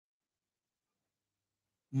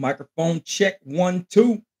Microphone check 1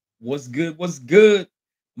 2. What's good? What's good?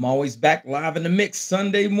 I'm always back live in the mix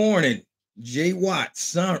Sunday morning. J Watt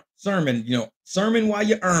sermon, sermon while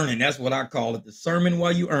you're earning. That's what I call it. The sermon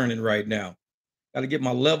while you earning right now. Got to get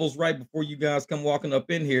my levels right before you guys come walking up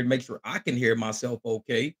in here to make sure I can hear myself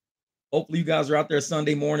okay. Hopefully you guys are out there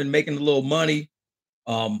Sunday morning making a little money.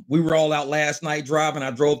 We were all out last night driving.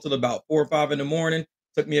 I drove till about 4 or 5 in the morning,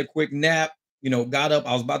 took me a quick nap, got up.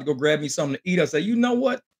 I was about to go grab me something to eat. I said, you know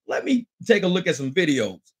what? Let me take a look at some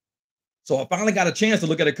videos. So I finally got a chance to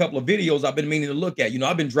look at a couple of videos I've been meaning to look at.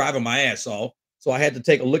 I've been driving my ass off. So I had to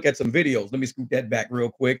take a look at some videos. Let me scoot that back real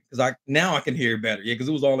quick because I can hear better. Yeah, because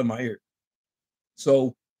it was all in my ear.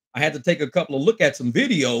 So I had to take a couple of look at some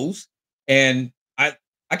videos and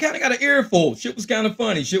I kind of got an earful. Shit was kind of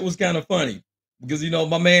funny. Shit was kind of funny because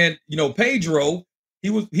my man, Pedro, he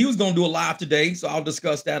was gonna do a live today, so I'll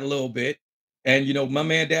discuss that a little bit. And my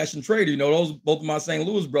man Dash and Trader, those both of my St.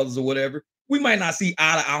 Louis brothers or whatever. We might not see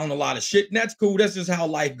eye to eye on a lot of shit, and that's cool. That's just how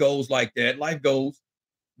life goes like that. Life goes.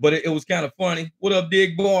 But it was kind of funny. What up,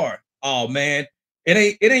 Dig Bar? Oh man,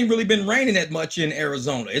 it ain't really been raining that much in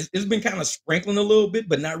Arizona. It's been kind of sprinkling a little bit,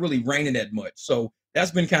 but not really raining that much. So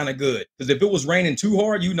that's been kind of good. Because if it was raining too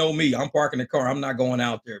hard, you know me, I'm parking the car. I'm not going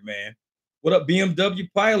out there, man. What up, BMW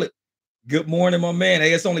pilot? Good morning, my man.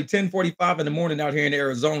 Hey, it's only 10:45 in the morning out here in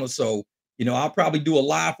Arizona. So, I'll probably do a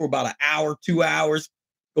live for about an hour, 2 hours.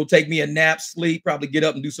 Go take me a nap, sleep, probably get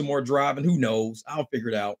up and do some more driving. Who knows? I'll figure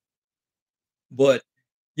it out. But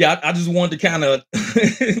yeah, I just wanted to kind of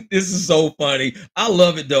this is so funny. I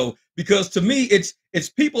love it though, because to me, it's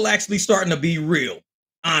people actually starting to be real,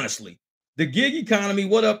 honestly. The gig economy,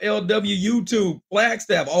 what up, LW YouTube,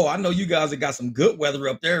 Flagstaff? Oh, I know you guys have got some good weather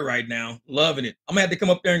up there right now. Loving it. I'm gonna have to come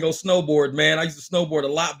up there and go snowboard, man. I used to snowboard a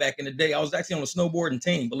lot back in the day. I was actually on a snowboarding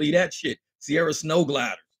team, believe that shit. Sierra Snow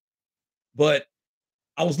Gliders. But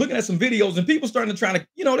I was looking at some videos and people starting to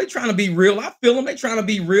they trying to be real. I feel them, they trying to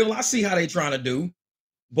be real. I see how they trying to do.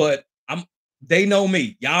 But they know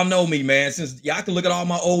me. Y'all know me, man. Since y'all can look at all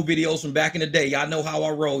my old videos from back in the day, y'all know how I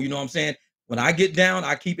roll. You know what I'm saying? When I get down,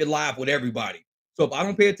 I keep it live with everybody. So if I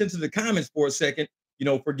don't pay attention to the comments for a second,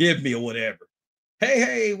 forgive me or whatever.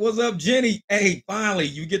 Hey, what's up, Jenny? Hey, finally,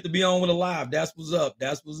 you get to be on with a live. That's what's up.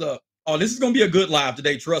 That's what's up. Oh, this is gonna be a good live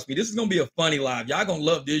today. Trust me. This is gonna be a funny live. Y'all gonna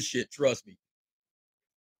love this shit. Trust me.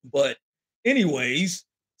 But anyways,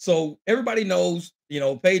 so everybody knows,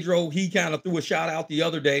 Pedro, he kind of threw a shout out the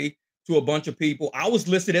other day to a bunch of people. I was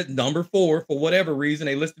listed at number 4 for whatever reason.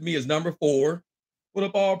 They listed me as number 4. Put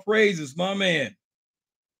up all praises, my man.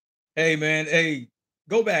 Hey, man. Hey,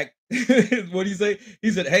 go back. What do you say?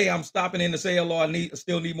 He said, hey, I'm stopping in to say hello.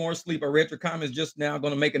 Still need more sleep. I read your comments just now.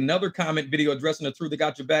 Going to make another comment video addressing the truth that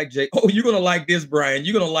got your back, Jay. Oh, you're going to like this, Brian.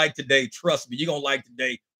 You're going to like today. Trust me. You're going to like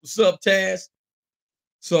today. What's up, Taz?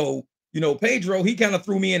 So, Pedro, he kind of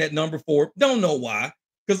threw me in at number 4. Don't know why.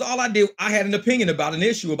 Because all I did, I had an opinion about an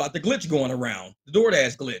issue about the glitch going around, the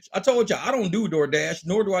DoorDash glitch. I told you, I don't do DoorDash,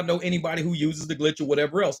 nor do I know anybody who uses the glitch or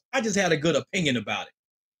whatever else. I just had a good opinion about it.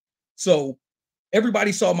 So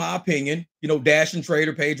everybody saw my opinion, Dash and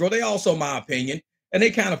Trader, Pedro, they all saw my opinion. And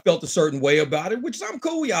they kind of felt a certain way about it, which I'm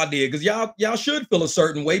cool y'all did, because y'all should feel a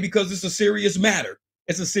certain way because it's a serious matter.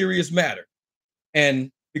 It's a serious matter.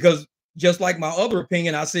 And because just like my other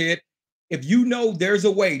opinion, I said, if you know there's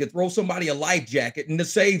a way to throw somebody a life jacket and to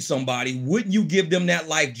save somebody, wouldn't you give them that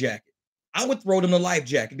life jacket? I would throw them the life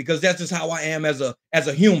jacket because that's just how I am as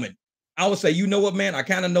a human. I would say, you know what, man, I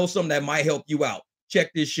kind of know something that might help you out.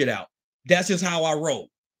 Check this shit out. That's just how I roll.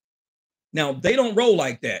 Now, they don't roll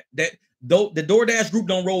like that. The DoorDash group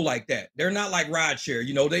don't roll like that. They're not like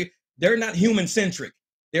rideshare. They're not human centric.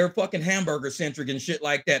 They're fucking hamburger centric and shit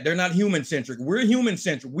like that. They're not human centric. We're human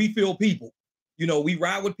centric. We feel people. We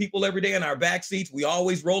ride with people every day in our back seats. We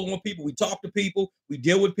always rolling with people. We talk to people. We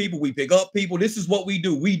deal with people. We pick up people. This is what we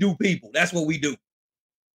do. We do people. That's what we do.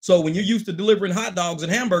 So when you're used to delivering hot dogs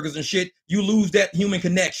and hamburgers and shit, you lose that human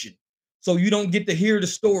connection. So you don't get to hear the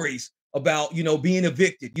stories about, being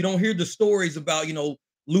evicted. You don't hear the stories about,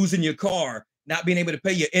 losing your car, not being able to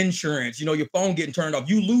pay your insurance, your phone getting turned off.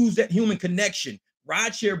 You lose that human connection.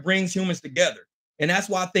 Rideshare brings humans together. And that's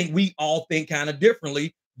why I think we all think kind of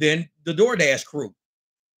differently than the DoorDash crew.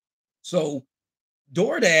 So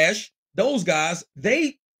DoorDash, those guys,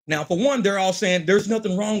 now for one, they're all saying there's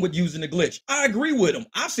nothing wrong with using the glitch. I agree with them.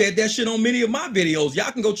 I've said that shit on many of my videos.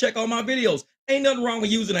 Y'all can go check all my videos. Ain't nothing wrong with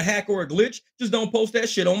using a hack or a glitch. Just don't post that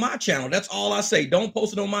shit on my channel. That's all I say. Don't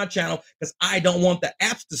post it on my channel because I don't want the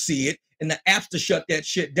apps to see it and the apps to shut that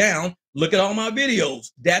shit down. Look at all my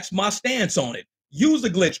videos. That's my stance on it. Use the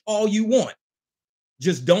glitch all you want.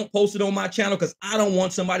 Just don't post it on my channel because I don't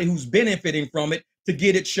want somebody who's benefiting from it to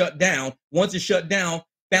get it shut down. Once it's shut down,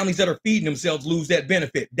 families that are feeding themselves lose that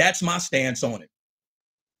benefit. That's my stance on it.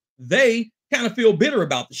 They kind of feel bitter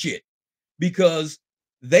about the shit because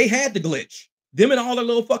they had the glitch. Them and all the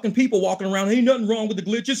little fucking people walking around, ain't nothing wrong with the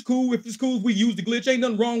glitch. It's cool if we use the glitch. Ain't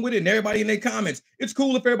nothing wrong with it. And everybody in their comments, it's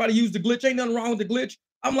cool if everybody use the glitch. Ain't nothing wrong with the glitch.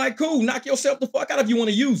 I'm like, cool, knock yourself the fuck out if you want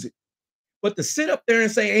to use it. But to sit up there and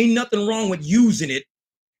say ain't nothing wrong with using it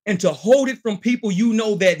and to hold it from people you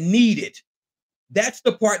know that need it, that's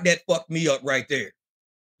the part that fucked me up right there.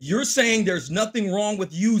 You're saying there's nothing wrong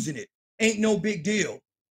with using it. Ain't no big deal.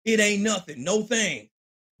 It ain't nothing, no thing.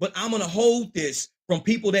 But I'm going to hold this from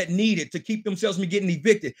people that need it to keep themselves from getting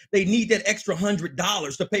evicted. They need that extra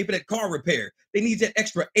 $100 to pay for that car repair. They need that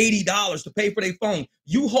extra $80 to pay for their phone.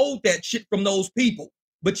 You hold that shit from those people,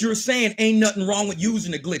 but you're saying ain't nothing wrong with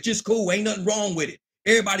using the glitch. It's cool. Ain't nothing wrong with it.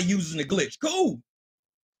 Everybody uses the glitch. Cool.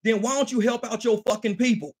 Then why don't you help out your fucking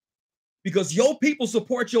people? Because your people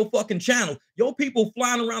support your fucking channel. Your people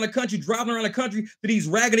flying around the country, driving around the country to these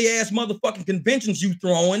raggedy ass motherfucking conventions you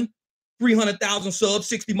throwing. 300,000 subs,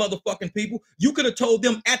 60 motherfucking people. You could have told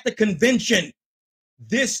them at the convention,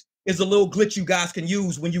 this is a little glitch you guys can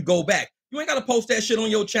use when you go back. You ain't got to post that shit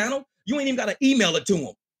on your channel. You ain't even got to email it to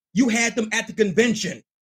them. You had them at the convention.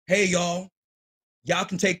 Hey, y'all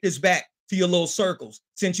can take this back to your little circles.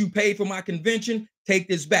 Since you paid for my convention, take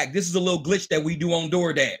this back. This is a little glitch that we do on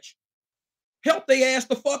DoorDash. Help they ass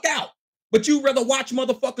the fuck out. But you rather watch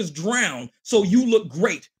motherfuckers drown so you look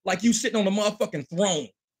great, like you sitting on a motherfucking throne.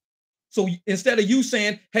 So instead of you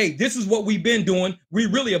saying, hey, this is what we've been doing, we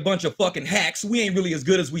really a bunch of fucking hacks. We ain't really as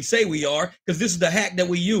good as we say we are because this is the hack that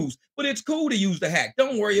we use. But it's cool to use the hack.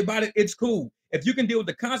 Don't worry about it. It's cool. If you can deal with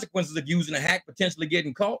the consequences of using a hack, potentially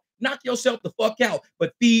getting caught, knock yourself the fuck out,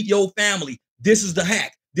 but feed your family. This is the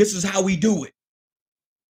hack. This is how we do it.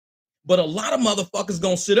 But a lot of motherfuckers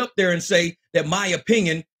gonna sit up there and say that my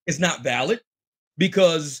opinion is not valid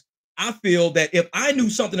because I feel that if I knew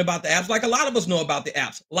something about the apps, like a lot of us know about the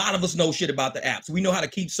apps, a lot of us know shit about the apps. We know how to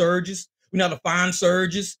keep surges. We know how to find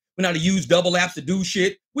surges. We know how to use double apps to do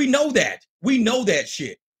shit. We know that. We know that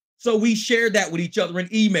shit. So we shared that with each other in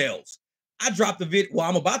emails. I dropped a video. Well,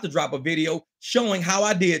 I'm about to drop a video showing how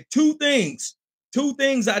I did two things. Two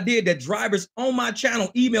things I did that drivers on my channel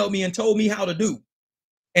emailed me and told me how to do.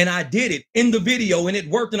 And I did it in the video and it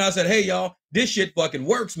worked. And I said, hey, y'all, this shit fucking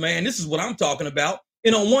works, man. This is what I'm talking about.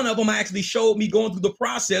 And on one of them, I actually showed me going through the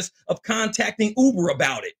process of contacting Uber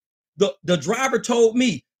about it. The driver told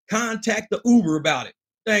me, contact the Uber about it.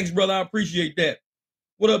 Thanks, brother. I appreciate that.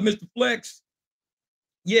 What up, Mr. Flex?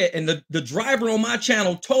 Yeah, and the driver on my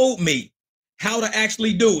channel told me how to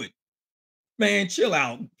actually do it. Man, chill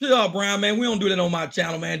out. Chill out, Brian, man. We don't do that on my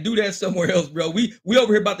channel, man. Do that somewhere else, bro. We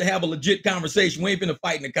over here about to have a legit conversation. We ain't finna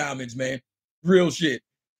fight in the comments, man. Real shit.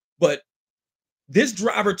 But this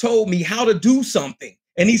driver told me how to do something.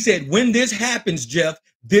 And he said, when this happens, Jeff,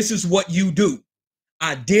 this is what you do.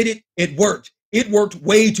 I did it. It worked. It worked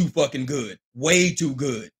way too fucking good. Way too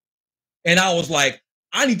good. And I was like,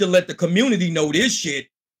 I need to let the community know this shit.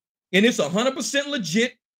 And it's 100%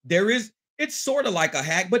 legit. It's sort of like a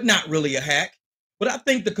hack, but not really a hack. But I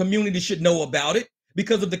think the community should know about it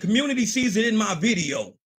because if the community sees it in my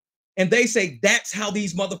video and they say that's how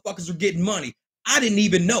these motherfuckers are getting money, I didn't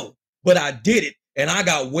even know, but I did it. And I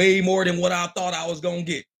got way more than what I thought I was going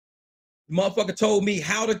to get. The motherfucker told me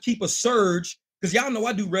how to keep a surge because y'all know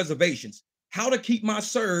I do reservations, how to keep my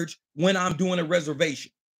surge when I'm doing a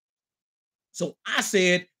reservation. So I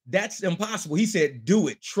said, that's impossible. He said, do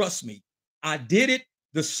it. Trust me. I did it.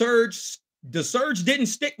 The surge didn't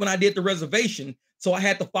stick when I did the reservation. So I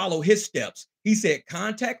had to follow his steps. He said,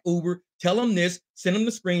 contact Uber, tell them this, send them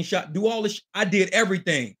the screenshot, do all this. I did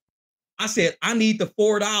everything. I said, I need the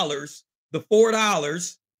 $4. The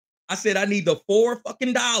 $4. I said, I need the $4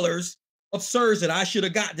 fucking dollars of surge that I should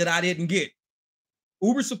have got that I didn't get.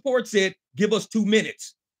 Uber support said, give us 2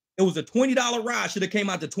 minutes. It was a $20 ride, should have came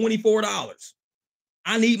out to $24.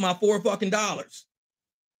 I need my $4 fucking dollars.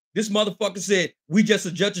 This motherfucker said, we just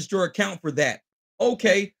adjusted your account for that.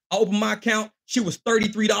 Okay, I opened my account. She was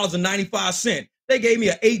 $33.95. They gave me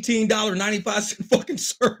an $18.95 fucking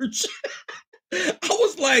surge. I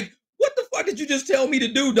was like, what the fuck did you just tell me to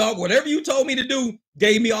do, dog? Whatever you told me to do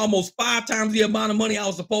gave me almost 5 times the amount of money I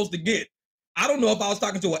was supposed to get. I don't know if I was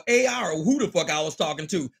talking to an AI or who the fuck I was talking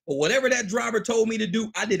to, but whatever that driver told me to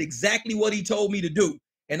do, I did exactly what he told me to do.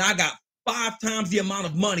 And I got 5 times the amount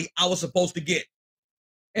of money I was supposed to get.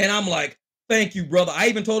 And I'm like, thank you, brother. I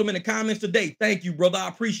even told him in the comments today, thank you, brother. I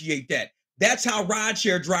appreciate that. That's how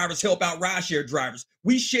rideshare drivers help out rideshare drivers.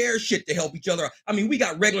 We share shit to help each other. I mean, we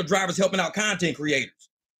got regular drivers helping out content creators.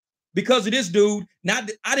 Because of this dude,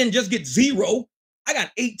 I didn't just get 0. I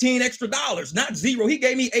got 18 extra dollars, not zero. He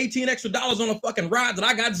gave me 18 extra dollars on a fucking ride that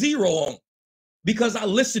I got zero on because I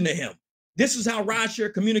listened to him. This is how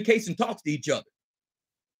rideshare communicates and talks to each other.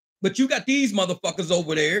 But you got these motherfuckers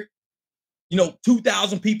over there,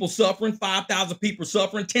 2,000 people suffering, 5,000 people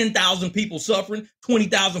suffering, 10,000 people suffering,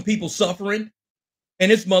 20,000 people suffering.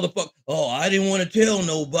 And this motherfucker, oh, I didn't want to tell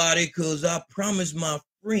nobody because I promised my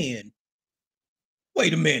friend.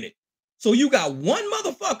 Wait a minute. So you got one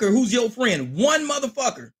motherfucker who's your friend, one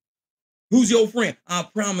motherfucker who's your friend. I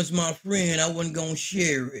promised my friend I wasn't going to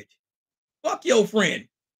share it. Fuck your friend.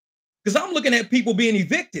 Because I'm looking at people being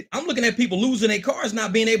evicted. I'm looking at people losing their cars,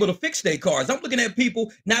 not being able to fix their cars. I'm looking at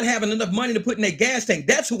people not having enough money to put in their gas tank.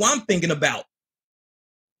 That's who I'm thinking about.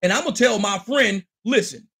 And I'm going to tell my friend,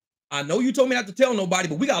 listen, I know you told me not to tell nobody,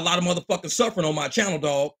 but we got a lot of motherfuckers suffering on my channel,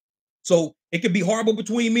 dog. So it could be horrible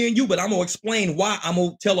between me and you, but I'm going to explain why I'm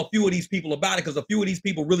going to tell a few of these people about it because a few of these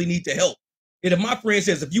people really need to help. And if my friend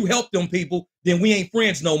says, if you help them people, then we ain't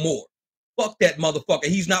friends no more. Fuck that motherfucker.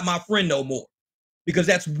 He's not my friend no more. Because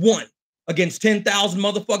that's one against 10,000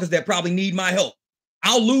 motherfuckers that probably need my help.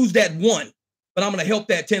 I'll lose that one, but I'm going to help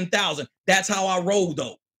that 10,000. That's how I roll,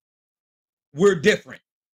 though. We're different.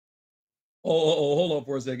 Oh, hold on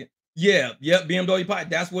for a second. Yeah, BMW Pipe.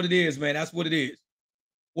 That's what it is, man. That's what it is.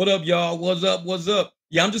 What up, y'all? What's up? What's up?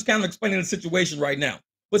 Yeah, I'm just kind of explaining the situation right now.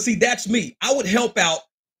 But see, that's me. I would help out,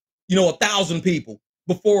 1,000 people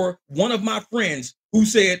before one of my friends who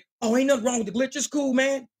said, oh, ain't nothing wrong with the glitch. It's cool,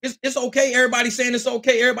 man. It's okay. Everybody's saying it's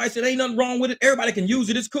okay. Everybody said ain't nothing wrong with it. Everybody can use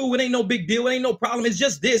it. It's cool. It ain't no big deal. It ain't no problem. It's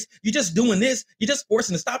just this. You're just doing this. You're just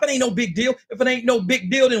forcing to stop. It ain't no big deal. If it ain't no big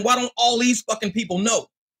deal, then why don't all these fucking people know?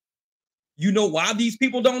 You know why these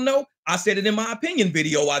people don't know? I said it in my opinion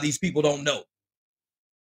video why these people don't know.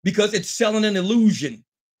 Because it's selling an illusion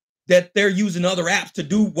that they're using other apps to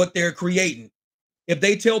do what they're creating. If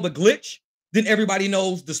they tell the glitch, then everybody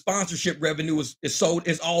knows the sponsorship revenue is sold.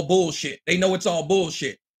 It's all bullshit. They know it's all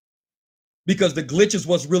bullshit. Because the glitch is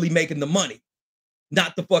what's really making the money.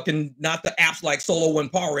 Not the apps like Solo One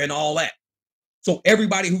Power and all that. So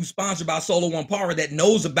everybody who's sponsored by Solo One Power that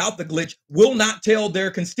knows about the glitch will not tell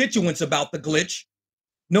their constituents about the glitch.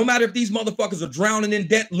 No matter if these motherfuckers are drowning in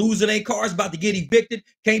debt, losing their cars, about to get evicted,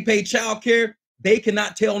 can't pay child care, they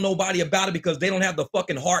cannot tell nobody about it because they don't have the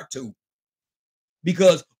fucking heart to.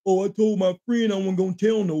 Because, oh, I told my friend I wasn't going to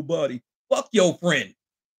tell nobody. Fuck your friend.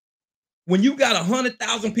 When you got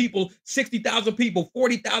 100,000 people, 60,000 people,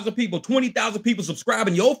 40,000 people, 20,000 people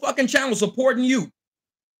subscribing your fucking channel supporting you,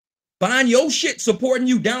 buying your shit supporting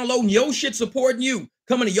you, downloading your shit supporting you,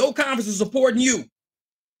 coming to your conferences supporting you,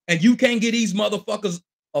 and you can't get these motherfuckers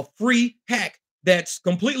a free hack that's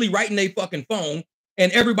completely right in their fucking phone,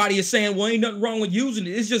 and everybody is saying, well, ain't nothing wrong with using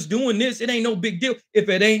it. It's just doing this. It ain't no big deal. If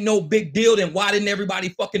it ain't no big deal, then why didn't everybody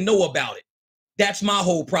fucking know about it? That's my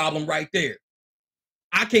whole problem right there.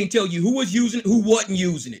 I can't tell you who was using it, who wasn't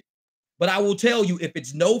using it. But I will tell you, if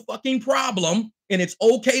it's no fucking problem and it's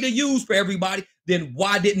okay to use for everybody, then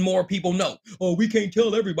why didn't more people know? Oh, we can't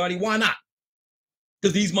tell everybody. Why not?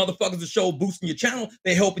 Because these motherfuckers are show boosting your channel.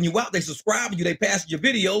 They helping you out. They subscribing you. They passing your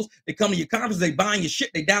videos. They come to your conferences. They buying your shit.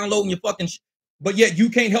 They downloading your fucking shit. But yet you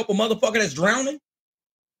can't help a motherfucker that's drowning?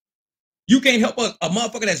 You can't help a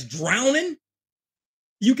motherfucker that's drowning?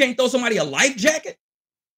 You can't throw somebody a life jacket?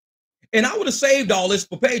 And I would have saved all this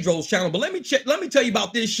for Pedro's channel, but let me tell you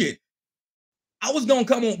about this shit. I was gonna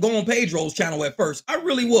go on Pedro's channel at first. I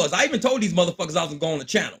really was. I even told these motherfuckers I was gonna go on the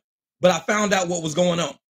channel, but I found out what was going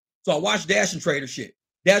on. So I watched Dash and Trader shit.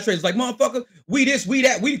 Dash Trader's like, motherfucker, we this, we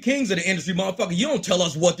that, we the kings of the industry, motherfucker. You don't tell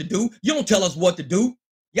us what to do. You don't tell us what to do.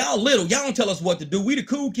 Y'all little, y'all don't tell us what to do. We the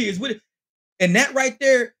cool kids with it. And that right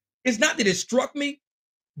there, it's not that it struck me,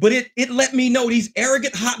 but it let me know these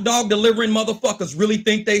arrogant hot dog delivering motherfuckers really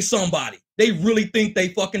think they somebody. They really think they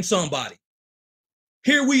fucking somebody.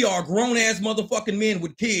 Here we are, grown-ass motherfucking men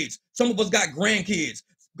with kids. Some of us got grandkids,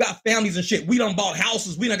 got families and shit. We done bought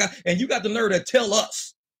houses. We done got, and you got the nerve to tell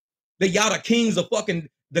us that y'all the kings of fucking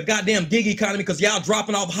the goddamn gig economy because y'all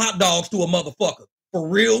dropping off hot dogs to a motherfucker. For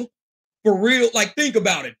real? For real? Like, think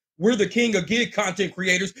about it. We're the king of gig content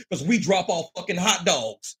creators because we drop off fucking hot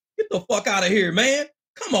dogs. Get the fuck out of here, man.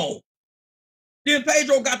 Come on. Then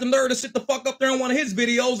Pedro got the nerve to sit the fuck up there on one of his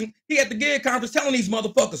videos and he at the gig conference telling these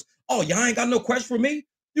motherfuckers, oh, y'all ain't got no question for me?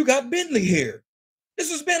 You got Bentley here.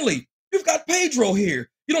 This is Bentley. You've got Pedro here.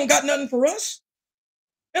 You don't got nothing for us?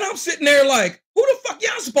 And I'm sitting there like, who the fuck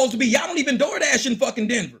y'all supposed to be? Y'all don't even DoorDash in fucking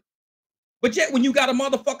Denver. But yet when you got a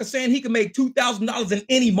motherfucker saying he can make $2,000 in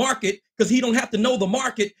any market because he don't have to know the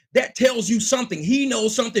market, that tells you something. He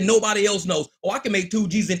knows something nobody else knows. Oh, I can make 2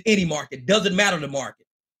 G's in any market. Doesn't matter the market.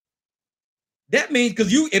 That means,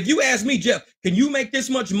 because if you ask me, Jeff, can you make this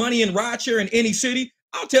much money in rideshare in any city?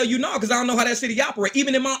 I'll tell you no, because I don't know how that city operates.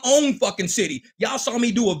 Even in my own fucking city. Y'all saw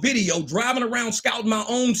me do a video driving around scouting my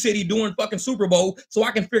own city doing fucking Super Bowl so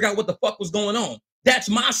I can figure out what the fuck was going on. That's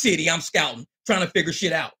my city I'm scouting, trying to figure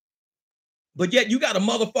shit out. But yet you got a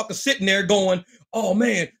motherfucker sitting there going, oh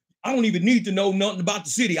man, I don't even need to know nothing about the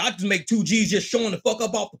city. I just make 2 G's just showing the fuck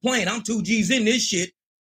up off the plane. I'm 2 G's in this shit.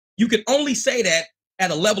 You can only say that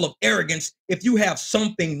at a level of arrogance if you have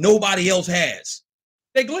something nobody else has.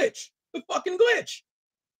 They glitch. The fucking glitch.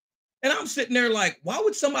 And I'm sitting there like, why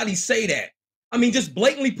would somebody say that? I mean, just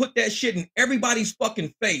blatantly put that shit in everybody's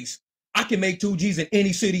fucking face. I can make 2 G's in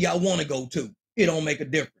any city I want to go to. It don't make a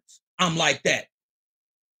difference. I'm like that.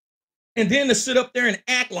 And then to sit up there and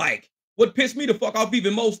act like, what pissed me the fuck off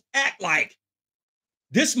even most, act like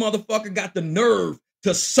this motherfucker got the nerve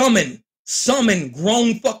to summon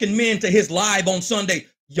grown fucking men to his live on Sunday.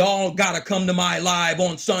 Y'all gotta come to my live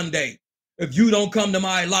on Sunday. If you don't come to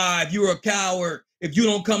my live, you're a coward. If you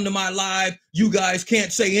don't come to my live, you guys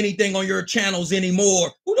can't say anything on your channels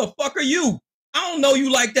anymore. Who the fuck are you? I don't know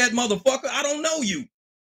you like that, motherfucker. I don't know you.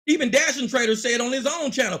 Even Dash and Trader said on his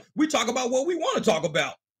own channel, we talk about what we want to talk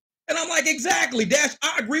about. And I'm like, exactly, Dash.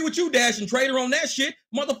 I agree with you, Dash and Trader, on that shit.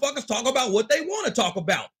 Motherfuckers talk about what they want to talk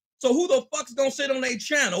about. So who the fuck's gonna sit on their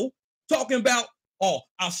channel talking about, oh,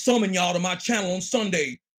 I'll summon y'all to my channel on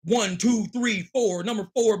Sunday. 1, 2, 3, 4. Number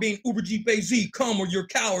 4 being Uber GPZ. Come or you're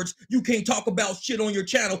cowards. You can't talk about shit on your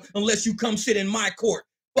channel unless you come sit in my court.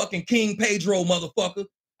 Fucking King Pedro, motherfucker.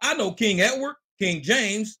 I know King Edward, King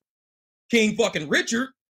James, King fucking Richard,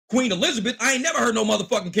 Queen Elizabeth. I ain't never heard no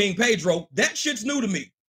motherfucking King Pedro. That shit's new to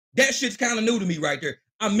me. That shit's kind of new to me right there.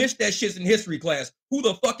 I missed that shit in history class. Who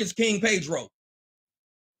the fuck is King Pedro?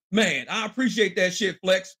 Man, I appreciate that shit,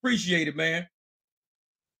 Flex. Appreciate it, man.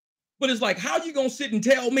 But it's like, how you gonna sit and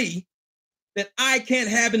tell me that I can't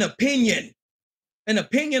have an opinion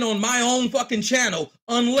on my own fucking channel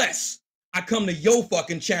unless I come to your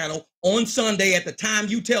fucking channel on Sunday at the time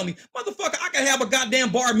you tell me? Motherfucker, I can have a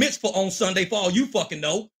goddamn bar mitzvah on Sunday for all you fucking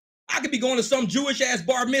know. I could be going to some Jewish-ass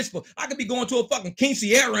bar mitzvah. I could be going to a fucking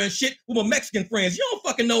quinceañera and shit with my Mexican friends. You don't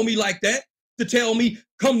fucking know me like that to tell me,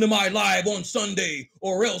 come to my live on Sunday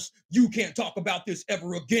or else you can't talk about this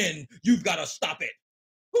ever again. You've got to stop it.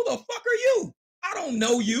 Who the fuck are you? I don't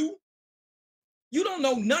know you. You don't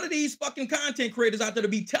know none of these fucking content creators out there to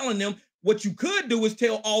be telling them. What you could do is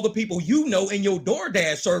tell all the people you know in your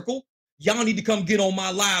DoorDash circle, y'all need to come get on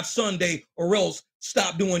my live Sunday or else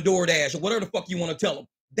stop doing DoorDash or whatever the fuck you want to tell them.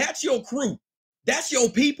 That's your crew. That's your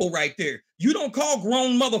people right there. You don't call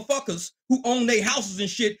grown motherfuckers who own their houses and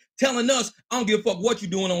shit telling us, I don't give a fuck what you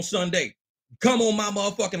doing on Sunday. Come on my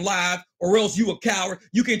motherfucking live or else you a coward.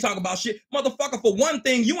 You can't talk about shit. Motherfucker, for one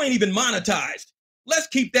thing, you ain't even monetized. Let's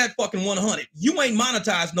keep that fucking 100. You ain't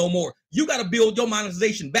monetized no more. You got to build your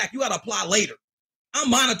monetization back. You got to apply later. I'm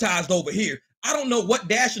monetized over here. I don't know what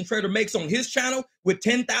Dash and Trader makes on his channel with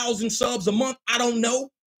 10,000 subs a month. I don't know.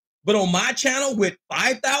 But on my channel with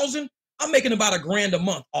 5,000, I'm making about $1,000 a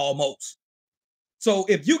month almost. So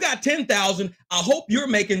if you got 10,000, I hope you're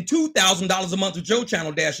making $2,000 a month with your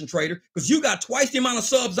channel, Dash and Trader, because you got twice the amount of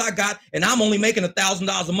subs I got, and I'm only making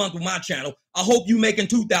 $1,000 a month with my channel. I hope you making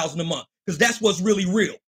 2,000 a month, because that's what's really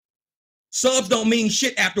real. Subs don't mean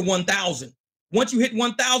shit after 1,000. Once you hit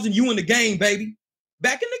 1,000, you in the game, baby.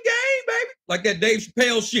 Back in the game, baby. Like that Dave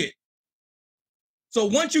Chappelle shit. So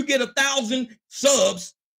once you get 1,000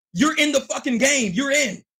 subs, you're in the fucking game. You're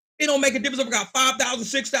in. It don't make a difference if I got 5,000,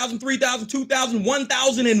 6,000, 3,000, 2,000,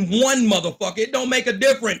 1,001, motherfucker. It don't make a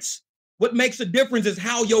difference. What makes a difference is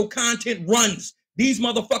how your content runs. These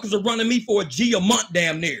motherfuckers are running me for $1 a month,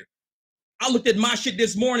 damn near. I looked at my shit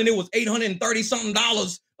this morning. It was $830-something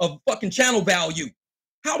of fucking channel value.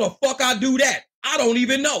 How the fuck I do that? I don't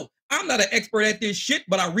even know. I'm not an expert at this shit,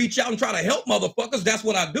 but I reach out and try to help motherfuckers. That's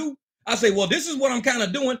what I do. I say, well, this is what I'm kind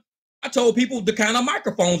of doing. I told people the kind of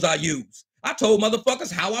microphones I use. I told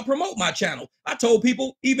motherfuckers how I promote my channel. I told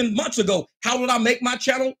people even months ago, how did I make my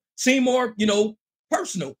channel seem more,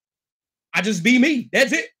 personal? I just be me.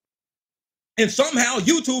 That's it. And somehow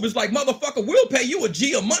YouTube is like, motherfucker, we'll pay you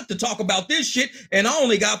 $1 a month to talk about this shit. And I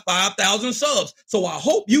only got 5,000 subs. So I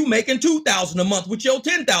hope you making 2,000 a month with your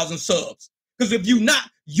 10,000 subs. Because if you not,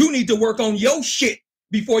 you need to work on your shit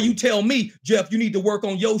before you tell me, Jeff, you need to work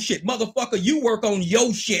on your shit. Motherfucker, you work on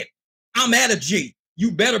your shit. I'm at a G.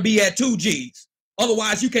 You better be at 2 Gs.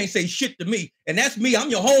 Otherwise, you can't say shit to me. And that's me. I'm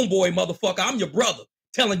your homeboy, motherfucker. I'm your brother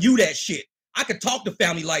telling you that shit. I could talk to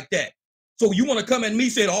family like that. So you want to come at me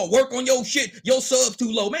saying, oh, work on your shit. Your subs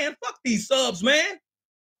too low. Man, fuck these subs, man.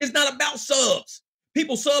 It's not about subs.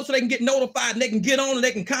 People sub so they can get notified and they can get on and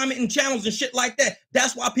they can comment in channels and shit like that.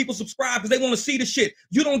 That's why people subscribe, because they want to see the shit.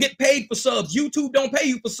 You don't get paid for subs. YouTube don't pay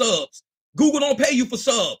you for subs. Google don't pay you for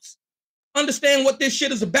subs. Understand what this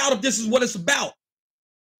shit is about if this is what it's about.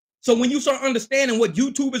 So when you start understanding what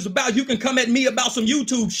YouTube is about, you can come at me about some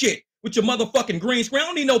YouTube shit with your motherfucking green screen. I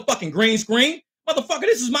don't need no fucking green screen. Motherfucker,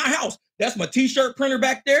 this is my house. That's my t-shirt printer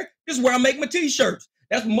back there. This is where I make my t-shirts.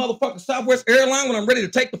 That's my motherfucking Southwest airline when I'm ready to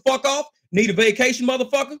take the fuck off. Need a vacation,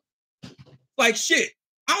 motherfucker? Like shit.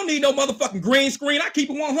 I don't need no motherfucking green screen. I keep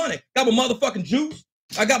it 100. Got my motherfucking juice.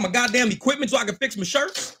 I got my goddamn equipment so I can fix my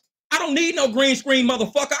shirts. I don't need no green screen,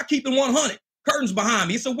 motherfucker. I keep it 100. Curtains behind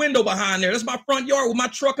me. It's a window behind there. That's my front yard with my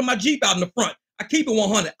truck and my Jeep out in the front. I keep it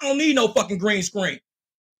 100. I don't need no fucking green screen.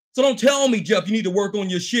 So don't tell me, Jeff, you need to work on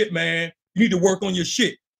your shit, man. You need to work on your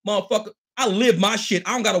shit. Motherfucker, I live my shit.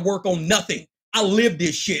 I don't got to work on nothing. I live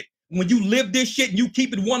this shit. When you live this shit and you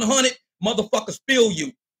keep it 100, motherfuckers feel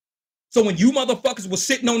you. So when you motherfuckers was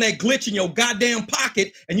sitting on that glitch in your goddamn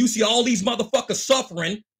pocket and you see all these motherfuckers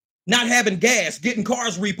suffering, not having gas, getting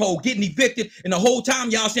cars repoed, getting evicted, and the whole time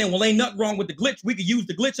y'all saying, well, ain't nothing wrong with the glitch. We could use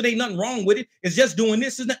the glitch. It ain't nothing wrong with it. It's just doing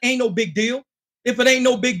this. It ain't no big deal. If it ain't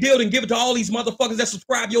no big deal, then give it to all these motherfuckers that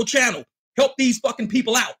subscribe your channel. Help these fucking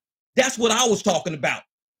people out. That's what I was talking about.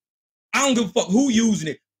 I don't give a fuck who using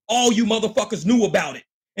it. All you motherfuckers knew about it.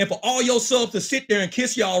 And for all your subs to sit there and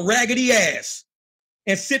kiss y'all raggedy ass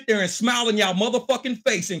and sit there and smile in y'all motherfucking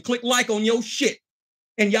face and click like on your shit,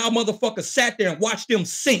 and y'all motherfuckers sat there and watched them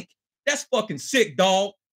sink. That's fucking sick,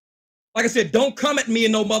 dog. Like I said, don't come at me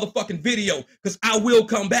in no motherfucking video, because I will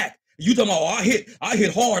come back. You talking about, oh, I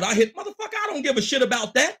hit hard, motherfucker, I don't give a shit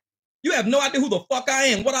about that. You have no idea who the fuck I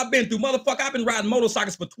am, what I've been through. Motherfucker, I've been riding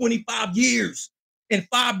motorcycles for 25 years in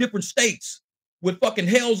 5 different states with fucking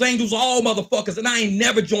Hell's Angels, all motherfuckers, and I ain't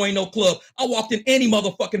never joined no club. I walked in any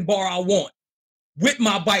motherfucking bar I want with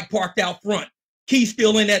my bike parked out front. Key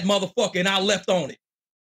still in that motherfucker, and I left on it.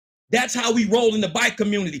 That's how we roll in the bike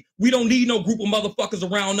community. We don't need no group of motherfuckers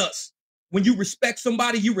around us. When you respect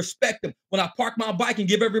somebody, you respect them. When I park my bike and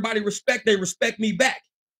give everybody respect, they respect me back.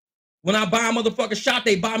 When I buy a motherfucker shot,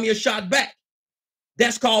 they buy me a shot back.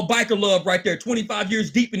 That's called biker love right there. 25 years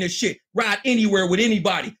deep in this shit. Ride anywhere with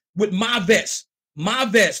anybody with my vest. My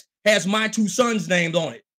vest has my 2 sons' names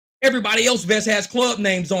on it. Everybody else's vest has club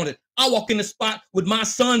names on it. I walk in the spot with my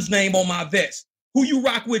son's name on my vest. Who you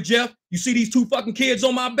rock with, Jeff? You see these 2 fucking kids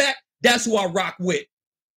on my back? That's who I rock with.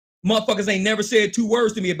 Motherfuckers ain't never said 2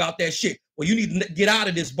 words to me about that shit. Well, you need to get out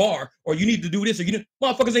of this bar, or you need to do this, or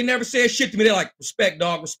motherfuckers ain't never said shit to me. They're like, respect,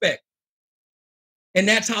 dog, respect. And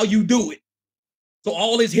that's how you do it. So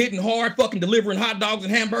all this hitting hard, fucking delivering hot dogs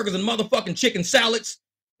and hamburgers and motherfucking chicken salads,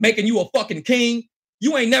 making you a fucking king.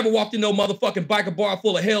 You ain't never walked in no motherfucking biker bar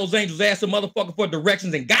full of Hell's Angels, asked a motherfucker for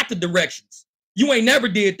directions and got the directions. You ain't never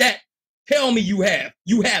did that. Tell me you have.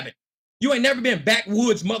 You haven't. You ain't never been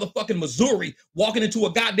backwoods motherfucking Missouri, walking into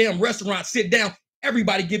a goddamn restaurant, sit down,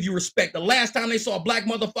 everybody give you respect. The last time they saw a black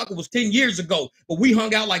motherfucker was 10 years ago, but we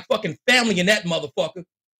hung out like fucking family in that motherfucker.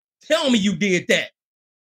 Tell me you did that.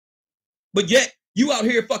 But yet, you out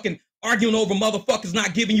here fucking arguing over motherfuckers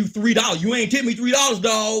not giving you $3. You ain't tip me $3,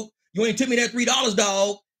 dog. You ain't tip me that $3,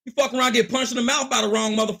 dog. You fuck around, get punched in the mouth by the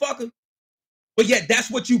wrong motherfucker. But yet,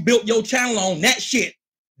 that's what you built your channel on, that shit.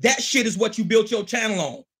 That shit is what you built your channel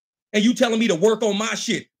on. And you telling me to work on my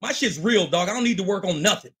shit. My shit's real, dog. I don't need to work on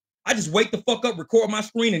nothing. I just wake the fuck up, record my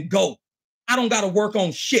screen, and go. I don't got to work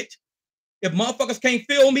on shit. If motherfuckers can't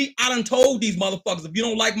feel me, I done told these motherfuckers, if you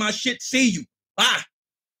don't like my shit, see you. Bye.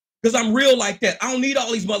 Because I'm real like that. I don't need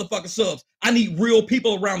all these motherfucking subs. I need real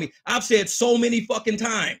people around me. I've said so many fucking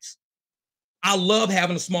times. I love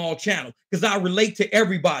having a small channel because I relate to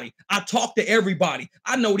everybody. I talk to everybody.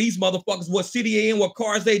 I know these motherfuckers, what city they in, what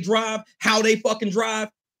cars they drive, how they fucking drive.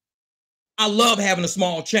 I love having a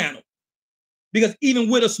small channel because even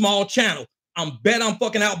with a small channel, I'm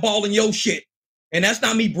fucking outballing your shit. And that's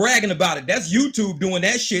not me bragging about it. That's YouTube doing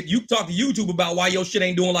that shit. You talk to YouTube about why your shit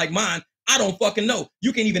ain't doing like mine. I don't fucking know.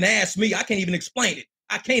 You can't even ask me. I can't even explain it.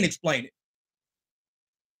 I can't explain it.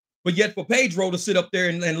 But yet for Pedro to sit up there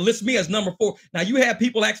and list me as number 4. Now you have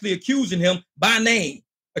people actually accusing him by name,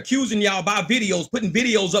 accusing y'all by videos, putting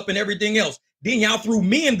videos up and everything else. Then y'all threw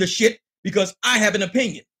me in the shit because I have an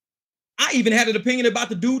opinion. I even had an opinion about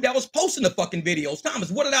the dude that was posting the fucking videos.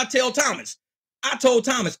 Thomas, what did I tell Thomas? I told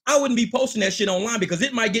Thomas I wouldn't be posting that shit online because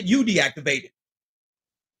it might get you deactivated.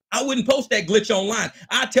 I wouldn't post that glitch online.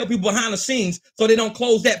 I tell people behind the scenes so they don't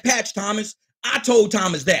close that patch, Thomas. I told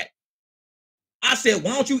Thomas that. I said,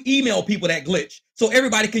 why don't you email people that glitch so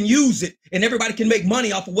everybody can use it and everybody can make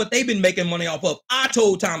money off of what they've been making money off of? I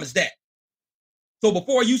told Thomas that. So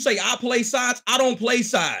before you say I play sides, I don't play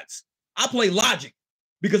sides. I play logic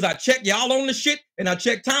because I check y'all on the shit and I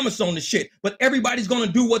check Thomas on the shit. But everybody's going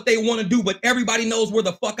to do what they want to do, but everybody knows where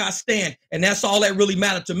the fuck I stand. And that's all that really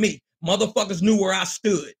mattered to me. Motherfuckers knew where I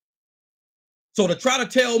stood. So to try to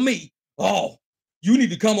tell me, oh, you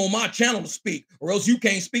need to come on my channel to speak or else you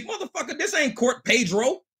can't speak. Motherfucker, this ain't court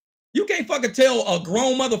Pedro. You can't fucking tell a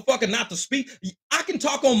grown motherfucker not to speak. I can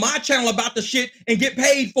talk on my channel about the shit and get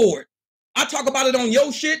paid for it. I talk about it on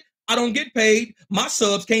your shit. I don't get paid. My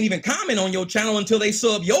subs can't even comment on your channel until they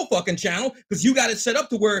sub your fucking channel because you got it set up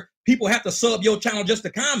to where people have to sub your channel just to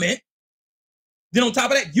comment. Then on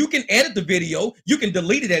top of that, you can edit the video. You can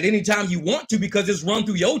delete it at any time you want to because it's run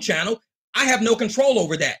through your channel. I have no control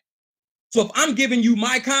over that. So if I'm giving you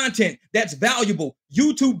my content that's valuable,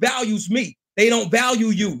 YouTube values me. They don't value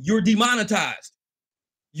you. You're demonetized.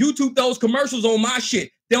 YouTube throws commercials on my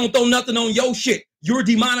shit. They don't throw nothing on your shit. You're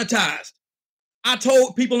demonetized. I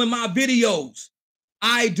told people in my videos,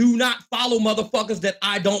 I do not follow motherfuckers that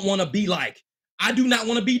I don't want to be like. I do not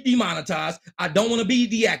want to be demonetized. I don't want to be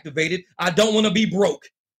deactivated. I don't want to be broke.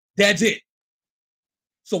 That's it.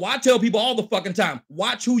 So I tell people all the fucking time,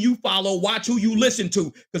 watch who you follow, watch who you listen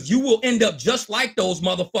to, because you will end up just like those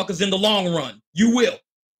motherfuckers in the long run. You will.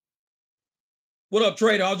 What up,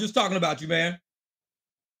 Trader? I was just talking about you, man.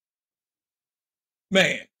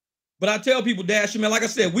 Man. But I tell people, Dash, man, like I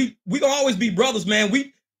said, we gonna always be brothers, man.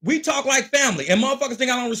 We talk like family. And motherfuckers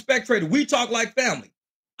think I don't respect Trader. We talk like family.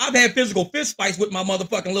 I've had physical fist fights with my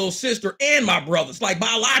motherfucking little sister and my brothers, like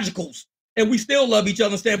biologicals. And we still love each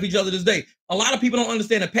other and stand for each other this day. A lot of people don't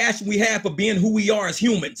understand the passion we have for being who we are as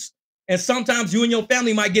humans. And sometimes you and your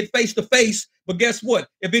family might get face to face, but guess what?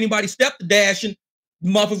 If anybody stepped to Dashing,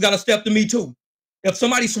 motherfuckers gotta step to me too. If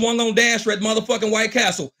somebody swung on Dasher at motherfucking White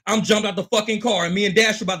Castle, I'm jumped out the fucking car and me and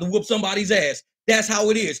Dasher about to whoop somebody's ass. That's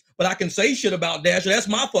how it is. But I can say shit about Dasher. That's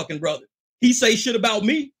my fucking brother. He say shit about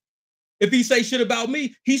me. If he say shit about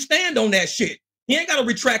me, he stand on that shit. He ain't got to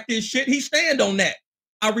retract this shit. He stand on that.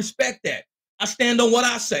 I respect that. I stand on what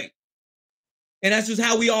I say. And that's just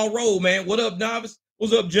how we all roll, man. What up, Novice?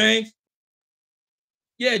 What's up, James?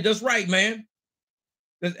 Yeah, that's right, man.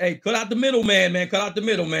 Hey, cut out the middle, man. Cut out the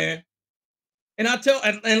middle, man. And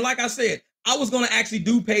and like I said, I was going to actually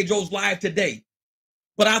do Pedro's live today.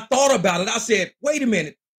 But I thought about it. I said, wait a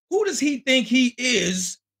minute. Who does he think he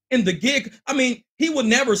is in the gig? I mean, he would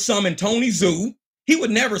never summon Tony Zoo. He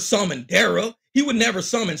would never summon Dara. He would never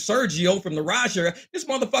summon Sergio from the rideshare. This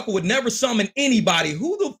motherfucker would never summon anybody.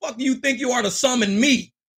 Who the fuck do you think you are to summon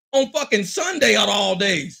me on fucking Sunday out of all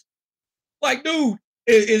days? Like, dude,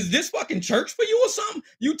 is this fucking church for you or something?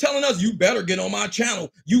 You telling us you better get on my channel.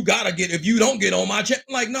 You gotta get, if you don't get on my channel.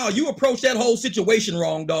 Like, no, you approach that whole situation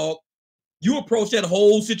wrong, dog. You approach that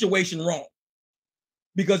whole situation wrong.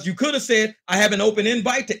 Because you could have said, I have an open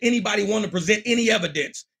invite to anybody want to present any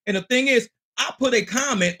evidence. And the thing is, I put a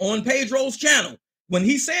comment on Pedro's channel. When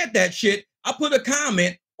he said that shit, I put a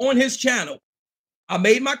comment on his channel. I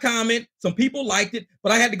made my comment. Some people liked it,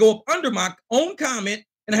 but I had to go up under my own comment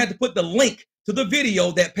and I had to put the link to the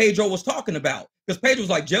video that Pedro was talking about. Because Pedro was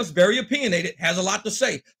like, Jeff's very opinionated, has a lot to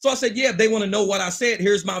say. So I said, yeah, if they want to know what I said,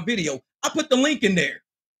 here's my video. I put the link in there.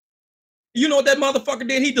 You know what that motherfucker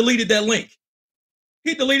did? He deleted that link.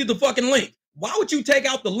 He deleted the fucking link. Why would you take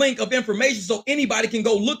out the link of information so anybody can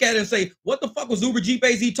go look at it and say, what the fuck was Uber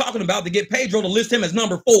GPZ talking about to get Pedro to list him as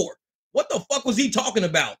number 4? What the fuck was he talking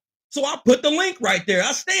about? So I put the link right there.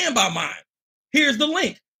 I stand by mine. Here's the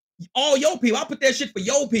link. All your people. I put that shit for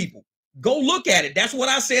your people. Go look at it. That's what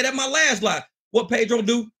I said at my last live. What Pedro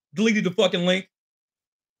do? Deleted the fucking link.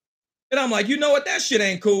 And I'm like, you know what? That shit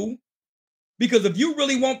ain't cool. Because if you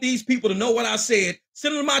really want these people to know what I said,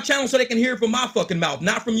 send them to my channel so they can hear it from my fucking mouth,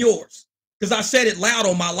 not from yours. Because I said it loud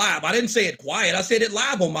on my live. I didn't say it quiet. I said it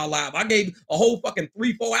live on my live. I gave a whole fucking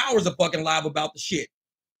 3-4 hours of fucking live about the shit.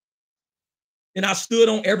 And I stood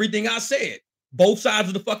on everything I said. Both sides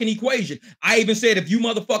of the fucking equation. I even said if you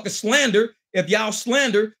motherfuckers slander, if y'all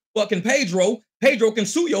slander fucking Pedro, Pedro can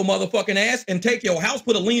sue your motherfucking ass and take your house,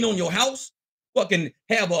 put a lien on your house, fucking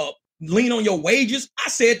have a lien on your wages. I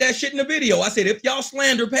said that shit in the video. I said, if y'all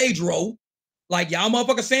slander Pedro, like y'all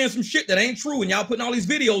motherfuckers saying some shit that ain't true and y'all putting all these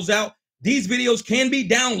videos out, these videos can be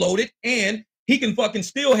downloaded and he can fucking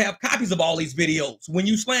still have copies of all these videos when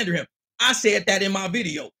you slander him. I said that in my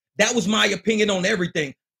video. That was my opinion on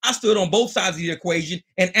everything. I stood on both sides of the equation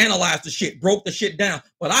and analyzed the shit, broke the shit down.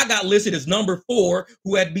 But I got listed as number 4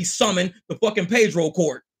 who had to be summoned to fucking Pedro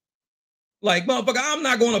court. Like, motherfucker, I'm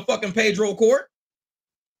not going to fucking Pedro court.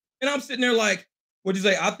 And I'm sitting there like, what'd you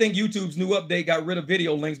say? I think YouTube's new update got rid of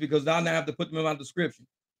video links because I now have to put them in my description.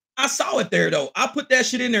 I saw it there though. I put that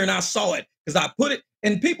shit in there and I saw it because I put it,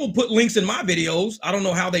 and people put links in my videos. I don't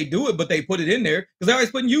know how they do it, but they put it in there because they're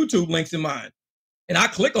always putting YouTube links in mine. And I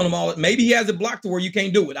click on them all. Maybe he has it blocked to where you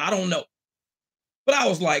can't do it. I don't know. But I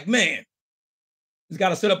was like, man, he's got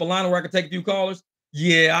to set up a line where I can take a few callers.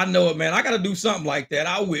 Yeah, I know it, man. I got to do something like that.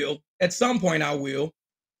 I will. At some point, I will.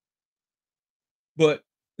 But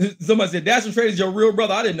somebody said, Dash and Trade is your real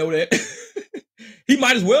brother. I didn't know that. He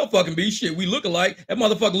might as well fucking be. Shit, we look alike. That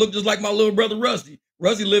motherfucker looked just like my little brother Rusty.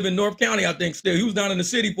 Rusty live in North County, I think, still. He was down in the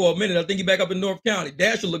city for a minute. I think he back up in North County.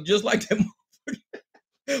 Dash look just like that motherfucker.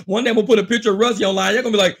 One day we'll put a picture of Rusty online. You're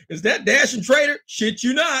going to be like, is that Dash and Trader? Shit,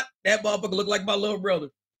 you not. That motherfucker look like my little brother.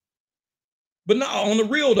 But no, on the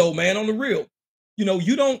real though, man, on the real. You know,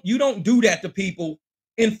 you don't do that to people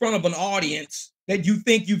in front of an audience that you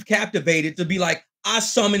think you've captivated to be like, I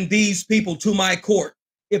summoned these people to my court.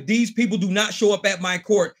 If these people do not show up at my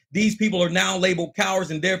court, these people are now labeled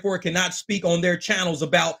cowards and therefore cannot speak on their channels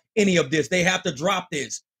about any of this. They have to drop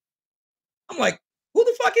this. I'm like, who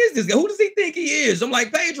the fuck is this guy? Who does he think he is? I'm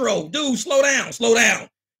like, Pedro, dude, slow down, slow down.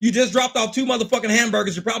 You just dropped off 2 motherfucking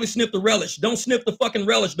hamburgers. You probably sniffed the relish. Don't sniff the fucking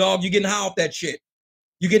relish, dog. You're getting high off that shit.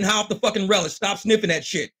 You're getting high off the fucking relish. Stop sniffing that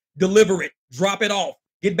shit. Deliver it. Drop it off.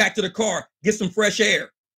 Get back to the car. Get some fresh air.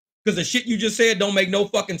 Because the shit you just said don't make no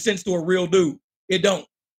fucking sense to a real dude. It don't.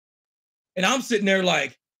 And I'm sitting there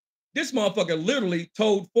like, this motherfucker literally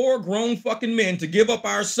told 4 grown fucking men to give up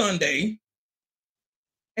our Sunday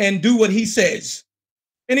and do what he says.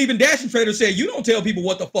 And even Dash and Trader said, you don't tell people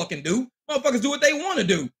what to fucking do. Motherfuckers do what they want to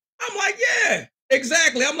do. I'm like, yeah,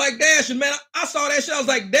 exactly. I'm like, Dash, and man, I saw that shit. I was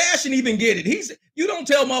like, Dash didn't even get it. He's, you don't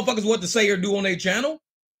tell motherfuckers what to say or do on their channel.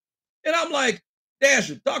 And I'm like,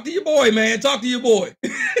 Dasher, talk to your boy, man. Talk to your boy.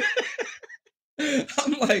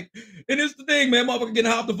 I'm like, and it's the thing, man. Motherfucker getting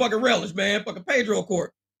high off the fucking relish, man. Fucking Pedro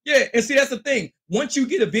court. Yeah, and see, that's the thing. Once you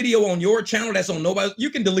get a video on your channel that's on nobody, you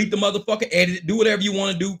can delete the motherfucker, edit it, do whatever you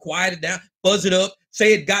want to do, quiet it down, buzz it up,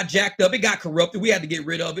 say it got jacked up, it got corrupted, we had to get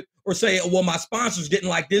rid of it, or say, oh, well, my sponsors didn't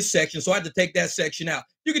like this section, so I had to take that section out.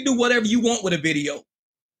 You can do whatever you want with a video.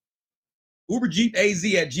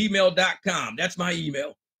 uberjeepaz@gmail.com. That's my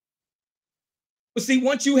email. But see,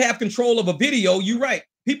 once you have control of a video, you're right.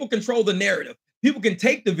 People control the narrative. People can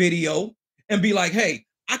take the video and be like, hey,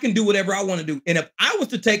 I can do whatever I want to do. And if I was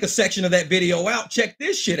to take a section of that video out, check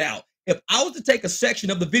this shit out. If I was to take a section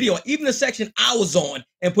of the video, even the section I was on,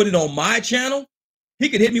 and put it on my channel, he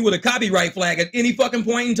could hit me with a copyright flag at any fucking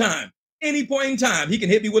point in time. Any point in time, he can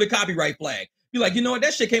hit me with a copyright flag. Be like, you know what?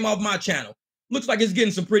 That shit came off my channel. Looks like it's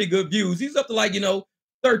getting some pretty good views. He's up to like,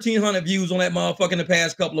 1,300 views on that motherfucker in the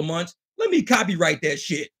past couple of months. Let me copyright that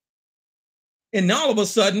shit. And all of a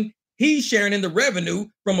sudden, he's sharing in the revenue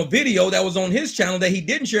from a video that was on his channel that he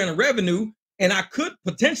didn't share in the revenue. And I could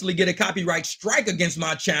potentially get a copyright strike against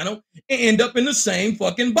my channel and end up in the same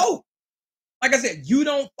fucking boat. Like I said, you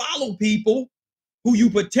don't follow people who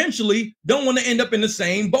you potentially don't want to end up in the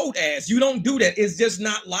same boat as. You don't do that. It's just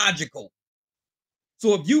not logical.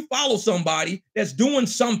 So if you follow somebody that's doing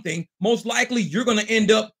something, most likely you're going to end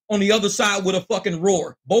up on the other side with a fucking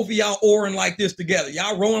roar. Both of y'all oaring like this together.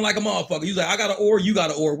 Y'all rowing like a motherfucker. You're like, I got an oar, you got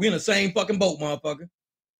an oar. We in the same fucking boat, motherfucker.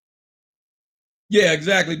 Yeah,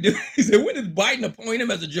 exactly. Dude, he said, when did Biden appoint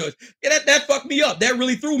him as a judge? Yeah, that fucked me up. That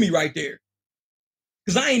really threw me right there.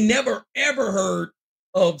 Because I ain't never, ever heard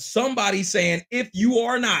of somebody saying, if you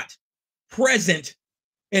are not present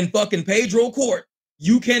in fucking Pedro court,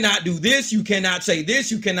 you cannot do this, you cannot say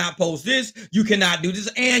this, you cannot post this, you cannot do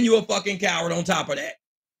this, and you're a fucking coward on top of that.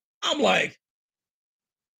 I'm like,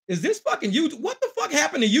 is this fucking YouTube? What the fuck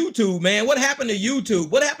happened to YouTube, man? What happened to YouTube?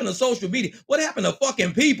 What happened to social media? What happened to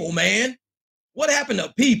fucking people, man? What happened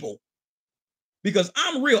to people? Because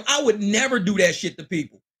I'm real, I would never do that shit to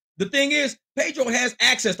people. The thing is, Pedro has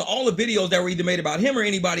access to all the videos that were either made about him or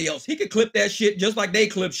anybody else. He could clip that shit just like they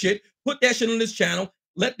clip shit, put that shit on his channel,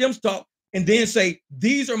 let them talk, and then say,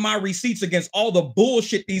 these are my receipts against all the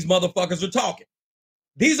bullshit these motherfuckers are talking.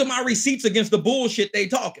 These are my receipts against the bullshit they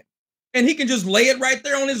talking. And he can just lay it right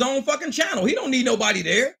there on his own fucking channel. He don't need nobody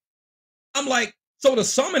there. I'm like, so to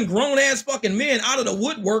summon grown-ass fucking men out of the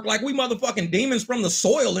woodwork like we motherfucking demons from the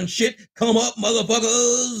soil and shit, come up,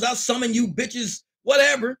 motherfuckers, I summon you bitches,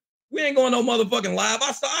 whatever. We ain't going no motherfucking live.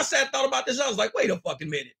 I thought about this. I was like, wait a fucking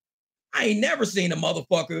minute. I ain't never seen a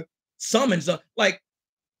motherfucker summon like,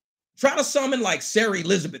 try to summon like Sarah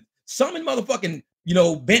Elizabeth, summon motherfucking,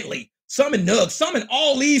 Bentley, summon Nug, summon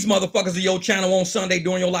all these motherfuckers of your channel on Sunday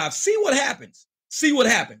during your live. See what happens. See what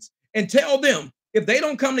happens. And tell them, if they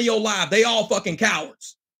don't come to your live, they all fucking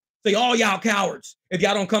cowards. Say, all y'all cowards, if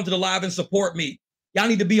y'all don't come to the live and support me. Y'all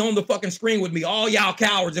need to be on the fucking screen with me. All y'all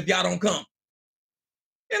cowards if y'all don't come.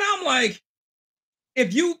 And I'm like,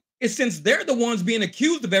 since they're the ones being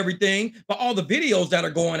accused of everything for all the videos that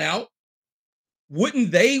are going out,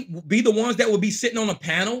 wouldn't they be the ones that would be sitting on a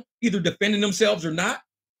panel, either defending themselves or not?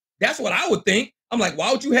 That's what I would think. I'm like,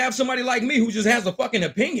 why would you have somebody like me who just has a fucking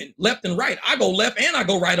opinion, left and right? I go left and I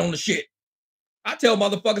go right on the shit. I tell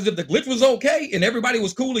motherfuckers if the glitch was okay and everybody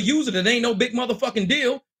was cool to use it, it ain't no big motherfucking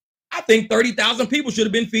deal. I think 30,000 people should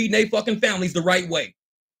have been feeding their fucking families the right way.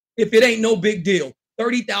 If it ain't no big deal,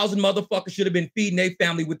 30,000 motherfuckers should have been feeding their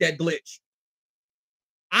family with that glitch.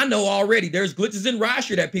 I know already there's glitches in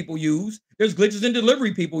rideshare that people use. There's glitches in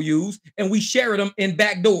delivery people use, and we share them in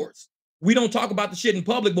back doors. We don't talk about the shit in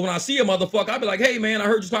public, but when I see a motherfucker, I'll be like, hey, man, I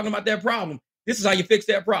heard you talking about that problem. This is how you fix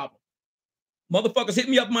that problem. Motherfuckers hit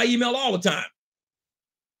me up in my email all the time.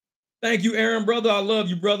 Thank you, Aaron, brother. I love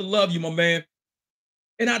you, brother. Love you, my man.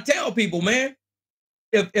 And I tell people, man,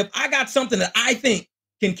 if I got something that I think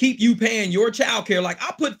can keep you paying your child care, like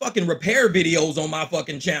I put fucking repair videos on my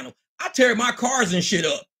fucking channel. I tear my cars and shit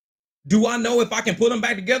up. Do I know if I can put them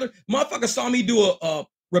back together? Motherfucker saw me do a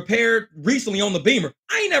repair recently on the Beamer.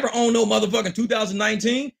 I ain't never owned no motherfucking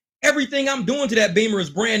 2019. Everything I'm doing to that Beamer is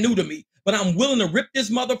brand new to me, but I'm willing to rip this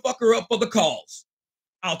motherfucker up for the cause.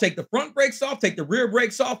 I'll take the front brakes off, take the rear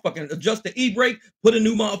brakes off, fucking adjust the e-brake, put a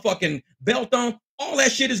new motherfucking belt on. All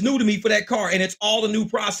that shit is new to me for that car, and it's all a new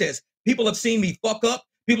process. People have seen me fuck up.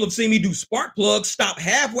 People have seen me do spark plugs, stop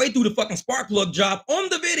halfway through the fucking spark plug job on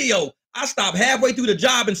the video. I stopped halfway through the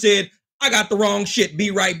job and said, I got the wrong shit,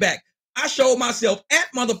 be right back. I showed myself at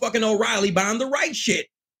motherfucking O'Reilly buying the right shit,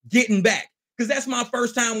 getting back. Because that's my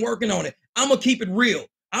first time working on it. I'm going to keep it real.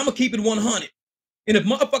 I'm going to keep it 100. And if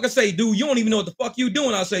motherfuckers say, dude, you don't even know what the fuck you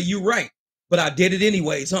doing, I'll say, you right. But I did it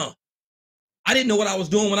anyways, huh? I didn't know what I was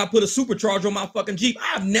doing when I put a supercharger on my fucking Jeep.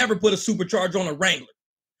 I've never put a supercharger on a Wrangler.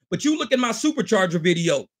 But you look at my supercharger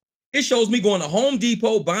video, it shows me going to Home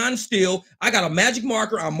Depot, buying steel. I got a magic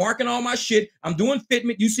marker. I'm marking all my shit. I'm doing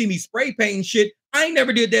fitment. You see me spray painting shit. I ain't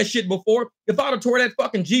never did that shit before. If I'd have tore that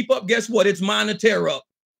fucking Jeep up, guess what? It's mine to tear up.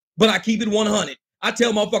 But I keep it 100. I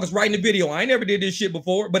tell motherfuckers right in the video, I ain't never did this shit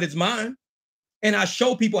before, but it's mine. And I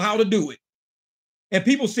show people how to do it. And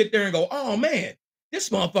people sit there and go, oh man, this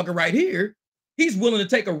motherfucker right here, he's willing to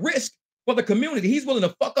take a risk for the community. He's willing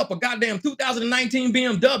to fuck up a goddamn 2019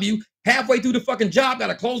 BMW halfway through the fucking job, got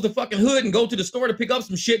to close the fucking hood and go to the store to pick up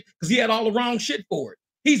some shit because he had all the wrong shit for it.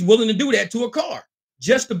 He's willing to do that to a car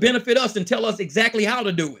just to benefit us and tell us exactly how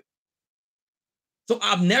to do it. So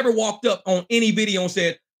I've never walked up on any video and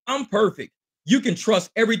said, I'm perfect. You can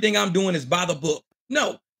trust everything I'm doing is by the book.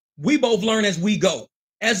 No, we both learn as we go.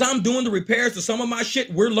 As I'm doing the repairs to some of my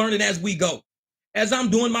shit, we're learning as we go. As I'm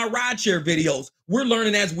doing my rideshare videos, we're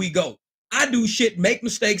learning as we go. I do shit, make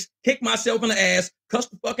mistakes, kick myself in the ass, cuss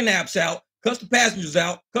the fucking apps out, cuss the passengers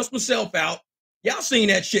out, cuss myself out. Y'all seen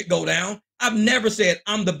that shit go down. I've never said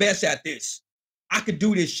I'm the best at this. I could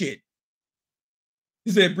do this shit.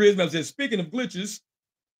 He said, Brisbane said, speaking of glitches,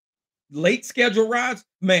 late schedule rides,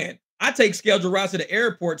 man, I take scheduled rides to the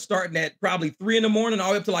airport starting at probably 3 in the morning all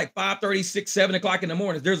the way up to like 5:30, 6, 7 o'clock in the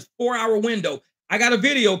morning. There's a 4-hour window. I got a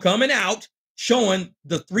video coming out showing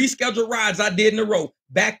the 3 scheduled rides I did in a row,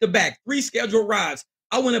 back to back, 3 scheduled rides.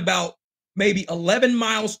 I went about maybe 11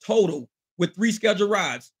 miles total with 3 scheduled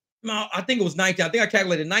rides. Now, I think it was 19. I think I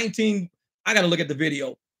calculated 19. I got to look at the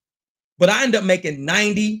video. But I ended up making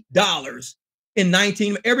 $90 in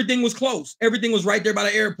 19. Everything was close. Everything was right there by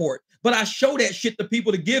the airport. But I show that shit to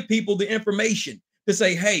people to give people the information to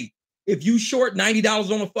say, hey, if you short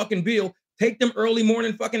 $90 on a fucking bill, take them early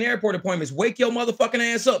morning fucking airport appointments. Wake your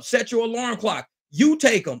motherfucking ass up. Set your alarm clock. You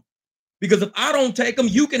take them. Because if I don't take them,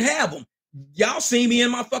 you can have them. Y'all see me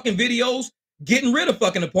in my fucking videos getting rid of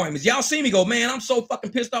fucking appointments. Y'all see me go, man, I'm so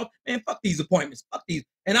fucking pissed off. Man, fuck these appointments. Fuck these.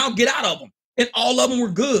 And I'll get out of them. And all of them were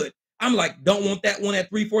good. I'm like, don't want that one at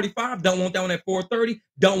 3:45. Don't want that one at 4:30.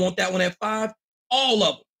 Don't want that one at 5. All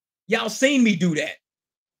of them. Y'all seen me do that.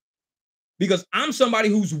 Because I'm somebody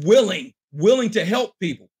who's willing to help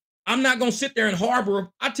people. I'm not going to sit there and harbor.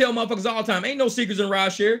 I tell motherfuckers all the time, ain't no secrets in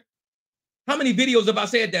rideshare. How many videos have I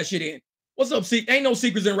said that shit in? What's up, ain't no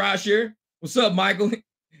secrets in rideshare. What's up, Michael?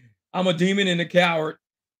 I'm a demon and a coward.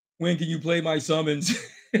 When can you play my summons?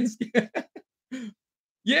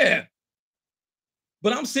 Yeah.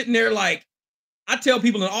 But I'm sitting there like, I tell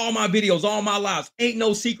people in all my videos, all my lives, ain't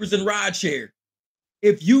no secrets in rideshare.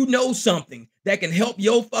 If you know something that can help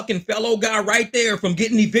your fucking fellow guy right there from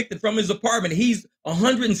getting evicted from his apartment, he's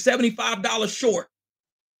 $175 short.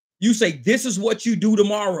 You say, this is what you do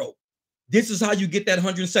tomorrow. This is how you get that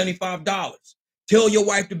 $175. Tell your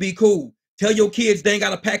wife to be cool. Tell your kids they ain't got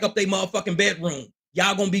to pack up their motherfucking bedroom.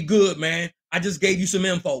 Y'all gonna be good, man. I just gave you some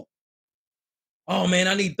info. Oh man,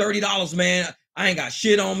 I need $30, man. I ain't got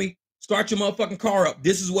shit on me. Start your motherfucking car up.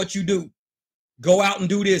 This is what you do. Go out and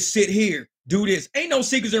do this. Sit here. Do this. Ain't no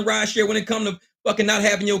secrets in rideshare when it come to fucking not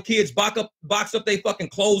having your kids box up they fucking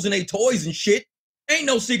clothes and they toys and shit. Ain't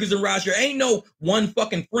no secrets in rideshare. Ain't no one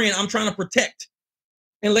fucking friend I'm trying to protect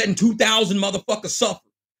and letting 2,000 motherfuckers suffer.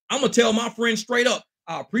 I'm gonna tell my friend straight up.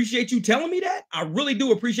 I appreciate you telling me that. I really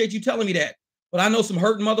do appreciate you telling me that. But I know some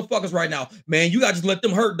hurting motherfuckers right now. Man, you gotta just let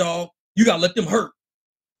them hurt, dog. You gotta let them hurt.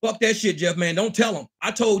 Fuck that shit, Jeff, man. Don't tell them. I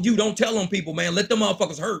told you, don't tell them people, man. Let them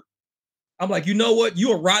motherfuckers hurt. I'm like, you know what?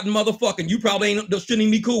 You a rotten motherfucker. And you probably shouldn't even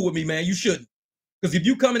be cool with me, man. You shouldn't. Because if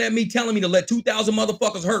you coming at me telling me to let 2,000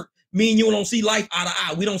 motherfuckers hurt, me and you don't see life eye to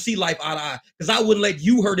eye. We don't see life eye to eye. Because I wouldn't let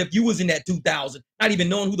you hurt if you was in that 2,000, not even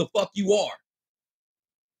knowing who the fuck you are.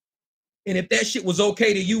 And if that shit was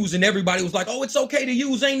okay to use and everybody was like, oh, it's okay to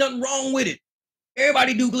use, ain't nothing wrong with it.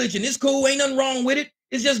 Everybody do glitching. It's cool. Ain't nothing wrong with it.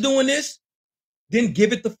 It's just doing this. Then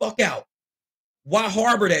give it the fuck out. Why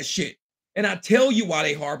harbor that shit? And I tell you why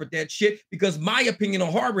they harbored that shit, because my opinion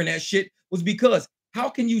on harboring that shit was because how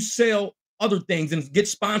can you sell other things and get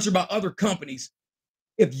sponsored by other companies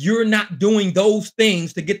if you're not doing those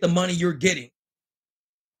things to get the money you're getting?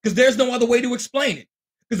 Because there's no other way to explain it.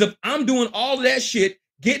 Because if I'm doing all of that shit,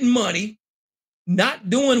 getting money, not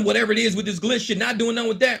doing whatever it is with this glitch shit, not doing nothing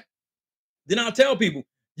with that, then I'll tell people,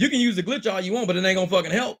 you can use the glitch all you want, but it ain't gonna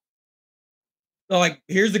fucking help. So like,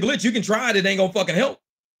 here's the glitch. You can try it. It ain't gonna fucking help.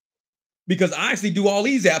 Because I actually do all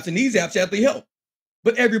these apps, and these apps actually help.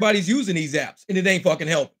 But everybody's using these apps, and it ain't fucking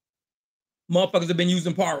helping. Motherfuckers have been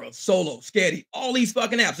using Para, Solo, Sketty, all these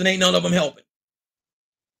fucking apps, and ain't none of them helping.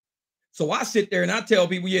 So I sit there and I tell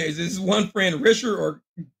people, yeah, is this one friend Risher or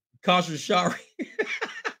Kasha Shari?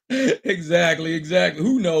 Exactly.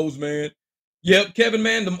 Who knows, man? Yep, Kevin,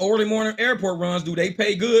 man, the early morning airport runs, do they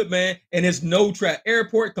pay good, man? And it's no trap.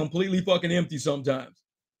 Airport completely fucking empty sometimes.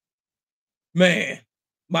 Man,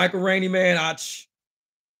 Michael Rainey, man,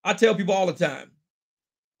 I tell people all the time.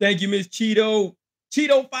 Thank you, Miss Cheeto.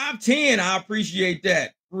 Cheeto 510, I appreciate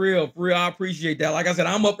that. For real, I appreciate that. Like I said,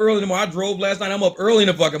 I'm up early in the morning. I drove last night. I'm up early in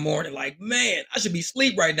the fucking morning. Like, man, I should be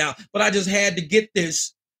asleep right now. But I just had to get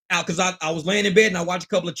this out because I was laying in bed and I watched a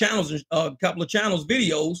couple of channels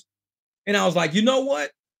videos. And I was like, you know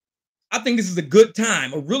what? I think this is a good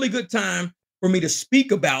time, a really good time for me to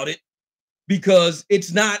speak about it because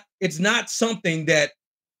it's not something that,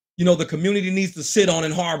 you know, the community needs to sit on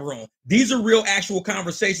and harbor on. These are real actual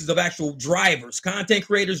conversations of actual drivers, content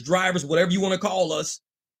creators, drivers, whatever you want to call us.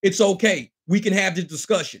 It's okay. We can have this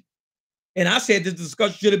discussion. And I said this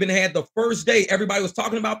discussion should have been had the first day everybody was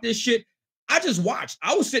talking about this shit. I just watched.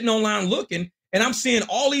 I was sitting online looking and I'm seeing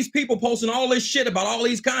all these people posting all this shit about all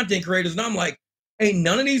these content creators. And I'm like, ain't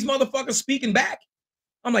none of these motherfuckers speaking back.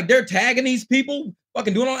 I'm like, they're tagging these people,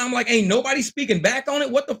 fucking doing all. I'm like, ain't nobody speaking back on it.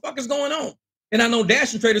 What the fuck is going on? And I know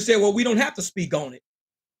Dash and Trader said, well, we don't have to speak on it.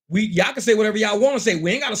 Y'all can say whatever y'all want to say.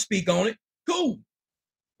 We ain't got to speak on it. Cool.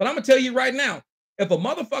 But I'm going to tell you right now, if a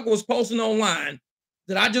motherfucker was posting online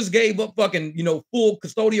that I just gave up fucking, you know, full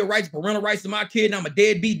custodial rights, parental rights to my kid, and I'm a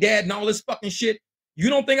deadbeat dad and all this fucking shit, you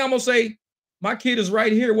don't think I'm going to say, my kid is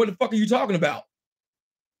right here. What the fuck are you talking about?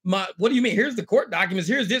 What do you mean? Here's the court documents.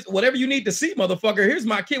 Here's this. Whatever you need to see, motherfucker. Here's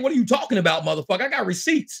my kid. What are you talking about, motherfucker? I got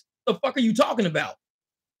receipts. The fuck are you talking about?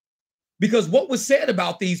 Because what was said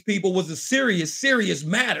about these people was a serious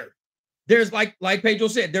matter. There's like Pedro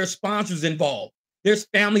said, there's sponsors involved. There's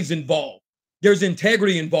families involved. There's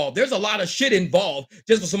integrity involved. There's a lot of shit involved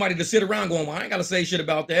just for somebody to sit around going, well, I ain't got to say shit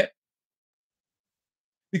about that.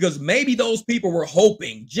 Because maybe those people were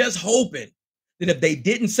hoping, just hoping, that if they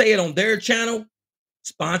didn't say it on their channel,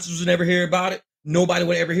 sponsors would never hear about it. Nobody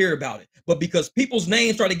would ever hear about it. But because people's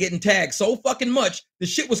names started getting tagged so fucking much, the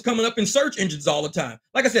shit was coming up in search engines all the time.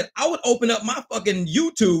 Like I said, I would open up my fucking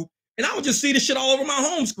YouTube and I would just see the shit all over my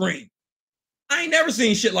home screen. I ain't never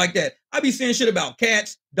seen shit like that. I be seeing shit about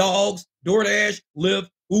cats, dogs, DoorDash, Lyft,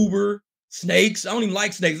 Uber, snakes. I don't even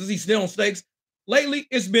like snakes. I see still on snakes. Lately,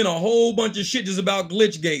 it's been a whole bunch of shit just about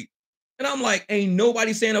Glitchgate. And I'm like, ain't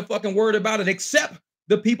nobody saying a fucking word about it except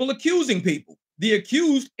the people accusing people. The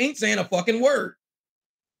accused ain't saying a fucking word.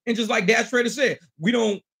 And just like Dash Trader said, we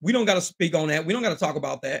don't got to speak on that. We don't got to talk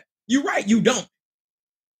about that. You're right, you don't.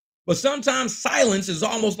 But sometimes silence is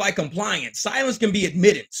almost like compliance. Silence can be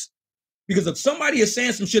admittance. Because if somebody is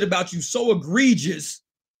saying some shit about you so egregious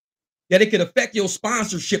that it can affect your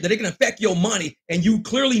sponsorship, that it can affect your money, and you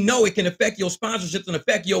clearly know it can affect your sponsorships and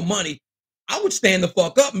affect your money, I would stand the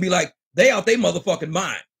fuck up and be like, they out they motherfucking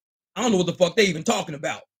mind. I don't know what the fuck they even talking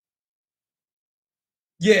about.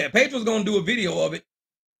 Yeah, Pedro's gonna do a video of it.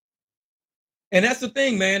 And that's the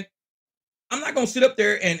thing, man. I'm not gonna sit up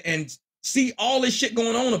there and see all this shit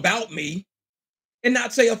going on about me and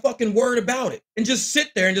not say a fucking word about it and just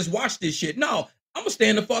sit there and just watch this shit. No, I'm gonna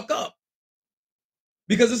stand the fuck up.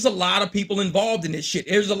 Because there's a lot of people involved in this shit.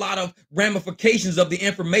 There's a lot of ramifications of the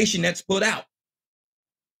information that's put out.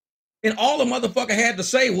 And all the motherfucker had to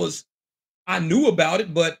say was, I knew about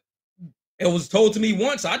it, but it was told to me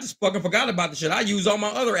once. I just fucking forgot about the shit. I use all my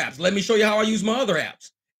other apps. Let me show you how I use my other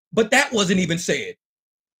apps. But that wasn't even said.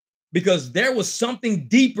 Because there was something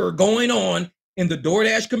deeper going on in the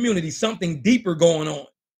DoorDash community, something deeper going on.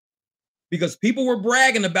 Because people were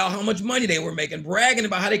bragging about how much money they were making, bragging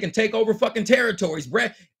about how they can take over fucking territories.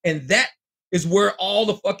 And that is where all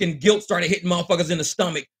the fucking guilt started hitting motherfuckers in the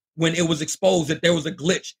stomach when it was exposed that there was a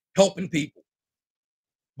glitch helping people.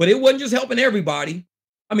 But it wasn't just helping everybody.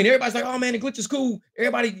 I mean, everybody's like, oh man, the glitch is cool.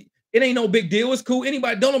 Everybody, it ain't no big deal. It's cool.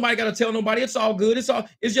 Don't nobody got to tell nobody. It's all good.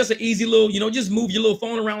 It's just an easy little, just move your little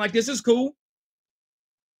phone around like this. It's cool.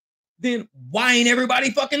 Then why ain't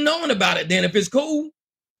everybody fucking knowing about it then if it's cool?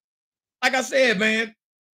 Like I said, man,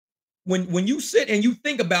 when you sit and you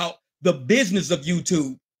think about the business of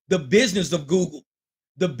YouTube, the business of Google,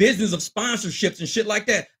 the business of sponsorships and shit like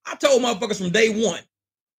that, I told motherfuckers from day one,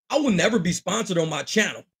 I will never be sponsored on my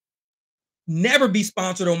channel. Never be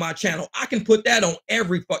sponsored on my channel. I can put that on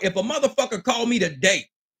every fuck. If a motherfucker called me today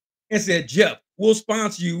and said, Jeff, we'll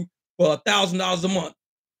sponsor you for $1,000 a month.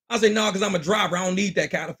 I say, no, because I'm a driver. I don't need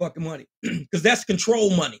that kind of fucking money because that's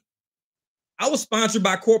control money. I was sponsored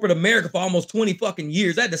by corporate America for almost 20 fucking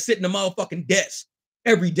years. I had to sit in the motherfucking desk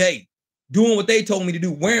every day, doing what they told me to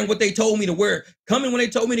do, wearing what they told me to wear, coming when they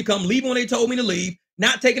told me to come, leaving when they told me to leave,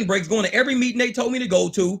 not taking breaks, going to every meeting they told me to go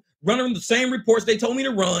to, running the same reports they told me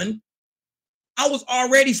to run. I was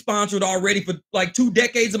already sponsored for like 2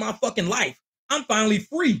 decades of my fucking life. I'm finally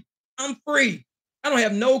free. I'm free. I don't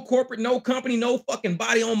have no corporate, no company, no fucking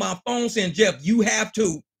body on my phone saying, Jeff, you have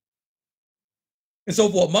to. And so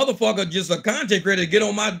for a motherfucker, just a content creator, get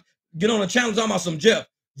on the channel talking about some Jeff,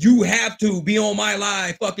 you have to be on my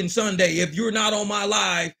live fucking Sunday. If you're not on my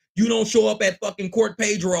live, you don't show up at fucking Court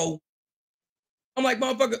Pedro. I'm like,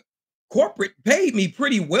 motherfucker, corporate paid me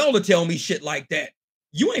pretty well to tell me shit like that.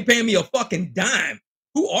 You ain't paying me a fucking dime.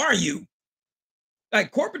 Who are you?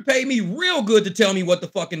 Like, corporate paid me real good to tell me what to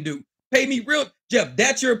fucking do. Pay me real, Jeff,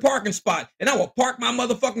 that's your parking spot. And I will park my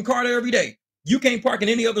motherfucking car there every day. You can't park in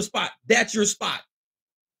any other spot. That's your spot.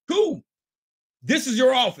 Cool. This is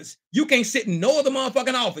your office. You can't sit in no other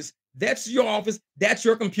motherfucking office. That's your office. That's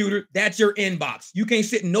your computer. That's your inbox. You can't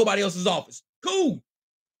sit in nobody else's office. Cool.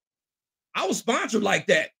 I was sponsored like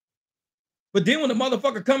that. But then when the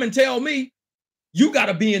motherfucker come and tell me, you got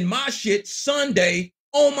to be in my shit Sunday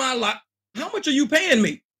on my life. How much are you paying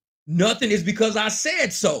me? Nothing. Is because I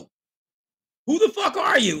said so. Who the fuck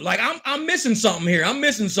are you? Like, I'm missing something here. I'm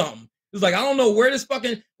missing something. It's like, I don't know where this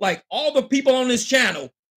fucking, like, all the people on this channel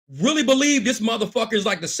really believe this motherfucker is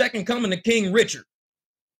like the second coming of King Richard.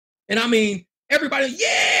 And I mean, everybody,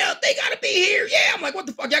 yeah, they got to be here. Yeah. I'm like, what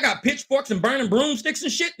the fuck? Y'all got pitchforks and burning broomsticks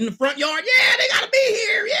and shit in the front yard? Yeah, they got to be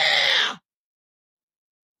here. Yeah.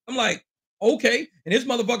 I'm like, okay. And this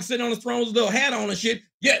motherfucker sitting on his throne with his little hat on and shit.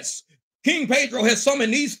 Yes, King Pedro has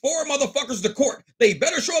summoned these 4 motherfuckers to court. They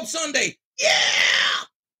better show up Sunday. Yeah,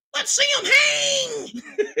 let's see them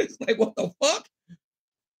hang. It's like, what the fuck?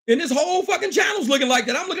 And this whole fucking channel's looking like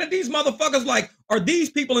that. I'm looking at these motherfuckers like, are these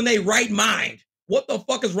people in their right mind? What the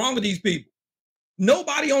fuck is wrong with these people?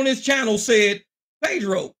 Nobody on this channel said,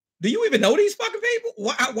 Pedro, do you even know these fucking people?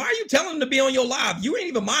 Why are you telling them to be on your live? You ain't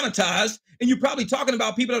even monetized, and you're probably talking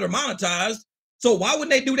about people that are monetized. So why wouldn't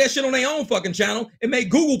they do that shit on their own fucking channel and make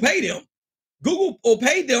Google pay them? Google will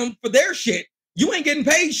pay them for their shit. You ain't getting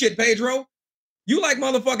paid shit, Pedro. You like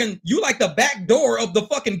the back door of the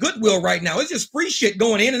fucking Goodwill right now. It's just free shit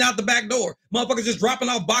going in and out the back door. Motherfuckers just dropping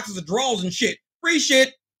off boxes of drawers and shit. Free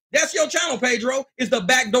shit. That's your channel, Pedro. It's the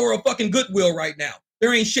back door of fucking Goodwill right now.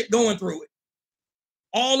 There ain't shit going through it.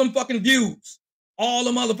 All them fucking views, all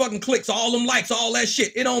them motherfucking clicks, all them likes, all that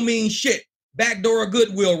shit. It don't mean shit. Back door of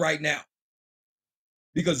Goodwill right now.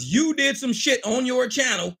 Because you did some shit on your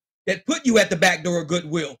channel that put you at the back door of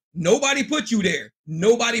Goodwill. Nobody put you there.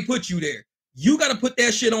 Nobody put you there. You got to put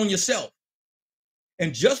that shit on yourself.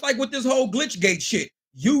 And just like with this whole Glitchgate shit,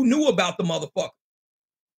 you knew about the motherfucker.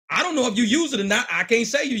 I don't know if you use it or not. I can't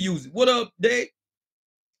say you use it. What up, Dave?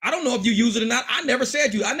 I don't know if you use it or not. I never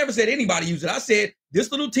said anybody use it. I said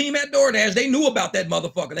this little team at DoorDash, they knew about that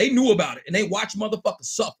motherfucker. They knew about it. And they watch motherfuckers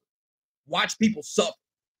suffer. Watch people suffer.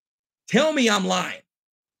 Tell me I'm lying.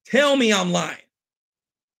 Tell me I'm lying.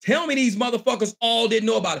 Tell me these motherfuckers all didn't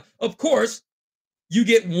know about it. Of course, You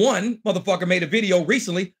get one motherfucker made a video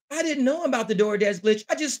recently. I didn't know about the DoorDash glitch.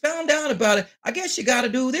 I just found out about it. I guess you got to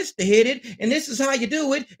do this to hit it. And this is how you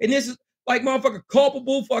do it. And this is like motherfucker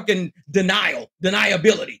culpable fucking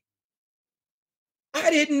deniability. I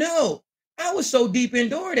didn't know. I was so deep in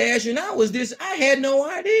DoorDash and I had no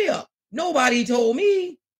idea. Nobody told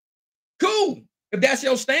me. Cool. If that's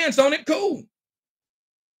your stance on it, cool.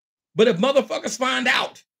 But if motherfuckers find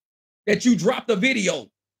out that you dropped a video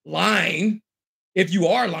lying, if you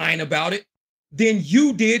are lying about it, then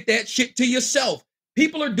you did that shit to yourself.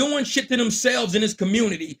 People are doing shit to themselves in this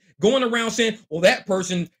community, going around saying, well, that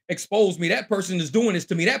person exposed me. That person is doing this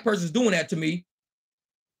to me. That person's doing that to me.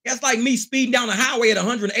 That's like me speeding down the highway at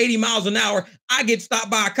 180 miles an hour. I get stopped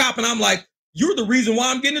by a cop and I'm like, you're the reason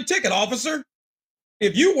why I'm getting a ticket, officer.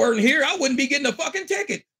 If you weren't here, I wouldn't be getting a fucking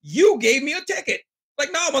ticket. You gave me a ticket.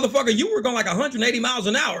 Like, no, motherfucker, you were going like 180 miles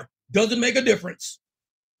an hour. Doesn't make a difference.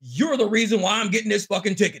 You're the reason why I'm getting this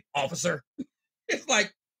fucking ticket, officer. It's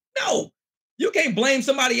like, no, you can't blame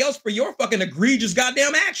somebody else for your fucking egregious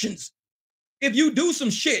goddamn actions. If you do some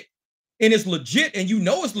shit and it's legit and you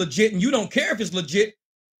know it's legit and you don't care if it's legit,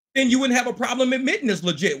 then you wouldn't have a problem admitting it's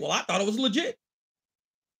legit. Well, I thought it was legit.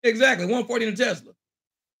 Exactly, 140 in a Tesla.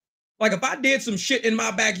 Like if I did some shit in my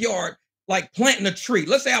backyard, like planting a tree.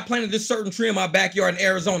 Let's say I planted this certain tree in my backyard in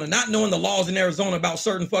Arizona, not knowing the laws in Arizona about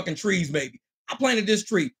certain fucking trees maybe. I planted this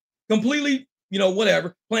tree completely,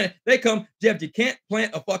 whatever. Plant. They come, Jeff, you can't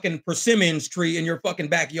plant a fucking persimmons tree in your fucking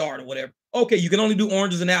backyard or whatever. Okay, you can only do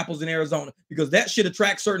oranges and apples in Arizona because that shit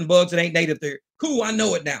attracts certain bugs that ain't native there. Cool, I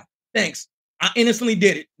know it now. Thanks. I innocently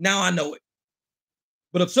did it. Now I know it.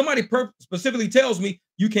 But if somebody specifically tells me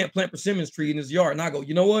you can't plant persimmons tree in his yard, and I go,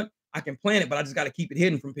 you know what? I can plant it, but I just got to keep it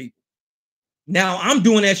hidden from people. Now I'm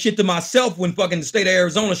doing that shit to myself when fucking the state of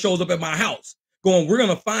Arizona shows up at my house going, we're going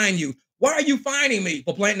to fine you. Why are you fining me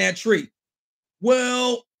for planting that tree?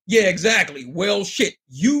 Well, yeah, exactly. Well, shit.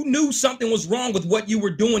 You knew something was wrong with what you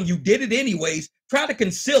were doing. You did it anyways. Try to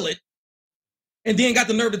conceal it. And then got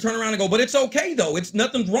the nerve to turn around and go, but it's okay though. It's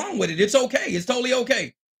nothing wrong with it. It's okay. It's totally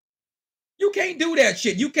okay. You can't do that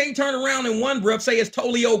shit. You can't turn around in one breath, say it's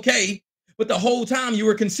totally okay, but the whole time you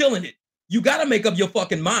were concealing it. You got to make up your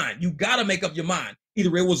fucking mind. You got to make up your mind.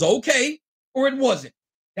 Either it was okay or it wasn't.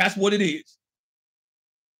 That's what it is.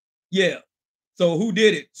 Yeah. So who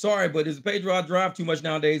did it? Sorry, but as Pedro, I drive too much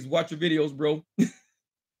nowadays. Watch your videos, bro.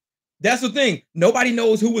 That's the thing. Nobody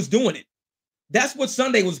knows who was doing it. That's what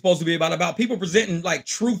Sunday was supposed to be about people presenting like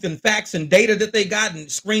truth and facts and data that they got and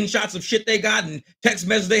screenshots of shit they got and text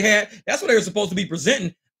messages they had. That's what they were supposed to be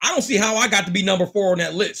presenting. I don't see how I got to be number 4 on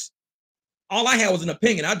that list. All I had was an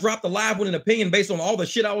opinion. I dropped a live with an opinion based on all the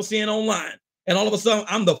shit I was seeing online. And all of a sudden,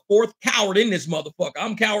 I'm the 4th coward in this motherfucker.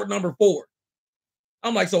 I'm coward number 4.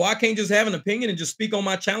 I'm like, so I can't just have an opinion and just speak on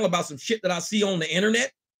my channel about some shit that I see on the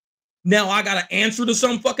internet? Now I got to answer to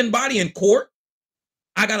some fucking body in court?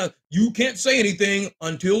 You can't say anything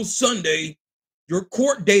until Sunday. Your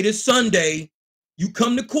court date is Sunday. You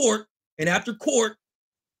come to court, and after court,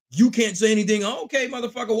 you can't say anything. Okay,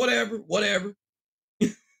 motherfucker, whatever.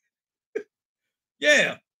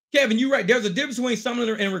 Yeah, Kevin, you're right. There's a difference between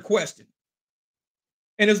summoning and requesting.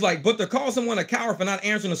 And it's like, but to call someone a coward for not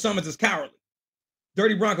answering the summons is cowardly.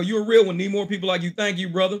 Dirty Bronco, you're a real one. Need more people like you. Thank you,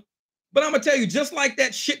 brother. But I'm going to tell you, just like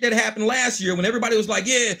that shit that happened last year when everybody was like,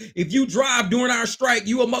 yeah, if you drive during our strike,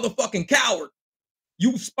 you a motherfucking coward.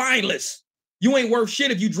 You spineless. You ain't worth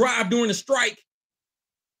shit if you drive during the strike.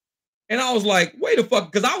 And I was like, wait a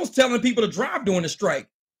fuck, because I was telling people to drive during the strike.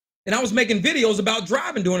 And I was making videos about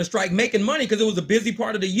driving during the strike, making money because it was a busy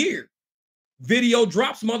part of the year. Video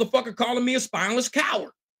drops, motherfucker calling me a spineless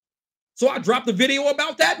coward. So I dropped a video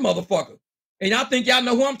about that motherfucker. And y'all think y'all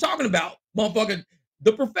know who I'm talking about. Motherfucker,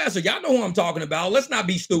 the professor. Y'all know who I'm talking about. Let's not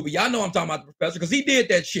be stupid. Y'all know I'm talking about the professor because he did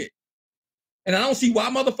that shit. And I don't see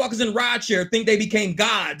why motherfuckers in rideshare think they became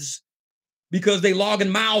gods because they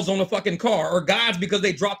logging miles on a fucking car, or gods because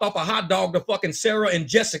they dropped off a hot dog to fucking Sarah and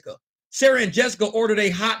Jessica. Sarah and Jessica ordered a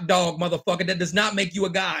hot dog, motherfucker. That does not make you a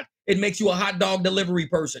god. It makes you a hot dog delivery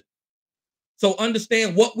person. So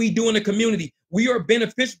understand what we do in the community. We are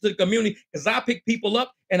beneficial to the community because I pick people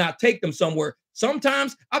up and I take them somewhere.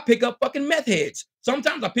 Sometimes I pick up fucking meth heads.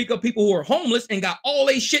 Sometimes I pick up people who are homeless and got all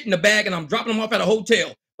they shit in the bag and I'm dropping them off at a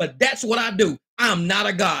hotel. But that's what I do. I'm not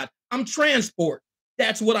a god. I'm transport.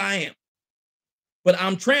 That's what I am. But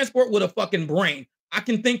I'm transport with a fucking brain. I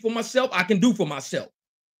can think for myself. I can do for myself.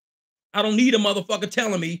 I don't need a motherfucker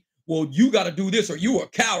telling me, well, you got to do this or you're a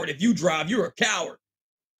coward. If you drive, you're a coward.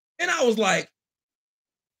 And I was like,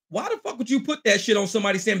 why the fuck would you put that shit on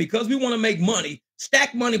somebody saying because we want to make money,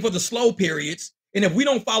 stack money for the slow periods, and if we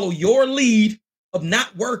don't follow your lead of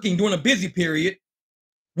not working during a busy period,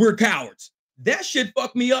 We're cowards. That shit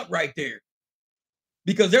fucked me up right there.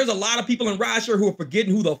 Because there's a lot of people in rideshare who are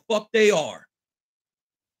forgetting who the fuck they are.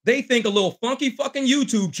 They think a little funky fucking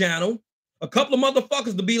YouTube channel, a couple of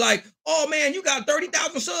motherfuckers to be like, oh man, you got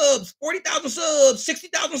 30,000 subs, 40,000 subs,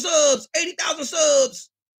 60,000 subs, 80,000 subs.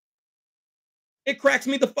 It cracks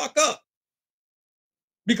me the fuck up.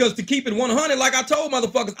 Because to keep it 100, like I told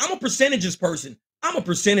motherfuckers, I'm a percentages person.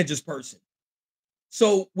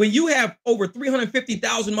 So when you have over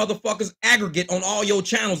 350,000 motherfuckers aggregate on all your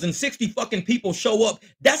channels and 60 fucking people show up,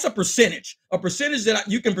 that's a percentage. A percentage that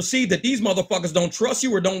you can perceive that these motherfuckers don't trust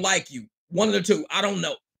you or don't like you. One of the two, I don't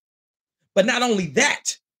know. But not only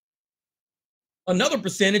that, another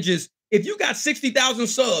percentage is if you got 60,000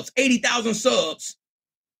 subs, 80,000 subs,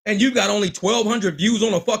 and you got only 1,200 views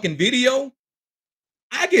on a fucking video,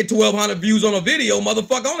 I get 1,200 views on a video,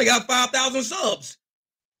 motherfucker, only got 5,000 subs.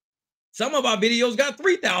 Some of our videos got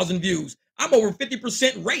 3,000 views. I'm over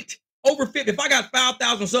 50% rate. Over 50. If I got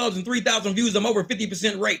 5,000 subs and 3,000 views, I'm over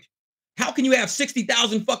 50% rate. How can you have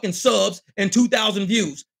 60,000 fucking subs and 2,000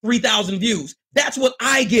 views, 3,000 views? That's what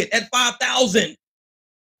I get at 5,000.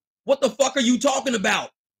 What the fuck are you talking about?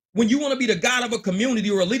 When you want to be the god of a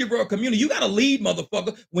community or a leader of a community, you got to lead,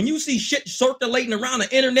 motherfucker. When you see shit circulating around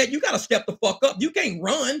the internet, you got to step the fuck up. You can't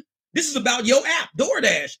run. This is about your app,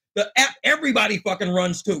 DoorDash, the app everybody fucking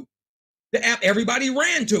runs to. The app everybody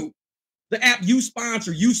ran to. The app you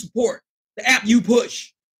sponsor, you support. The app you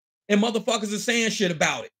push. And motherfuckers are saying shit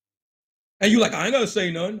about it. And you like, I ain't got to say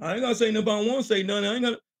nothing. I ain't got to say nothing, but I don't want to say nothing. I ain't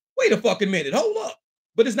got to. Wait a fucking minute. Hold up.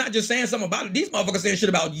 But it's not just saying something about it. These motherfuckers saying shit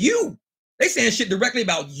about you. They saying shit directly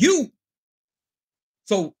about you.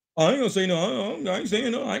 So, I ain't going to say no. I ain't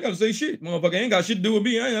saying no. I ain't got to say shit. Motherfucker ain't got shit to do with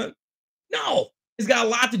me. No. It's got a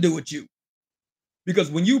lot to do with you.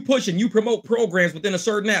 Because when you push and you promote programs within a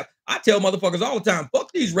certain app, I tell motherfuckers all the time,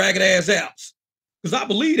 fuck these ragged ass apps. Because I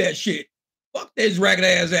believe that shit. Fuck these ragged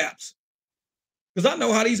ass apps. Because I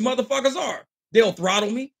know how these motherfuckers are. They'll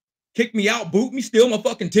throttle me, kick me out, boot me, steal my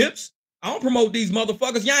fucking tips. I don't promote these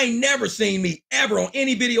motherfuckers. Y'all ain't never seen me ever on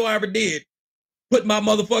any video I ever did put my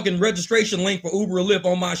motherfucking registration link for Uber or Lyft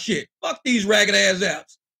on my shit. Fuck these ragged ass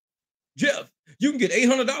apps. Jeff, you can get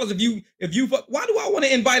 $800 if you fuck. Why do I want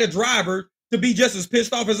to invite a driver to be just as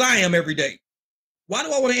pissed off as I am every day? Why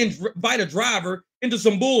do I want to invite a driver into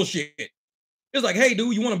some bullshit? It's like, hey,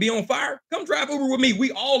 dude, you want to be on fire? Come drive Uber with me.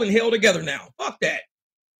 We all in hell together now. Fuck that.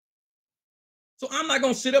 So I'm not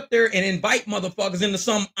going to sit up there and invite motherfuckers into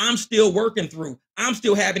something I'm still working through. I'm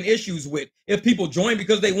still having issues with. If people join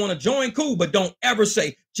because they want to join, cool. But don't ever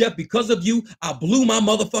say, Jeff, because of you, I blew my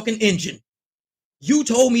motherfucking engine. You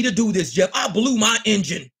told me to do this, Jeff. I blew my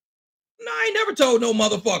engine. No, I ain't never told no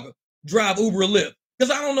motherfucker drive Uber or Lyft. Because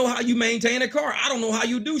I don't know how you maintain a car. I don't know how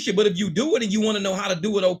you do shit. But if you do it and you want to know how to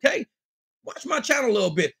do it okay, watch my channel a little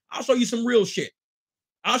bit. I'll show you some real shit.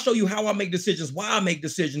 I'll show you how I make decisions, why I make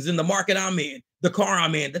decisions in the market I'm in, the car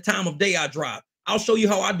I'm in, the time of day I drive. I'll show you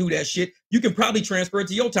how I do that shit. You can probably transfer it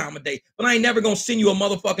to your time of day. But I ain't never going to send you a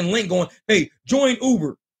motherfucking link going, hey, join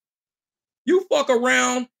Uber. You fuck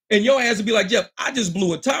around and your ass will be like, Jeff, I just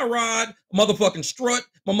blew a tie rod, a motherfucking strut,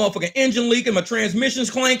 my motherfucking engine leaking, my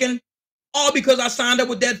transmission's clanking. All because I signed up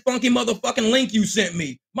with that funky motherfucking link you sent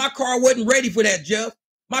me. My car wasn't ready for that, Jeff.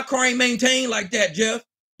 My car ain't maintained like that, Jeff.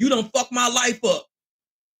 You done fucked my life up.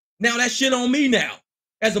 Now that shit on me now.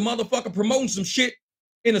 As a motherfucker promoting some shit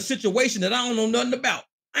in a situation that I don't know nothing about.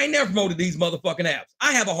 I ain't never promoted these motherfucking apps.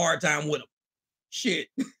 I have a hard time with them. Shit.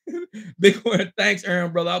 Bitcoin, thanks,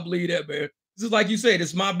 Aaron, brother. I believe that, man. This is like you said,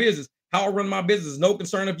 it's my business. How I run my business is no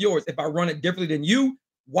concern of yours. If I run it differently than you,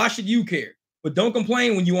 why should you care? But don't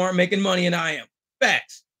complain when you aren't making money and I am.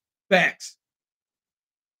 Facts. Facts.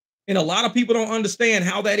 And a lot of people don't understand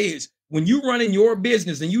how that is. When you running your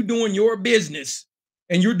business and you doing your business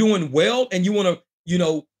and you're doing well and you want to,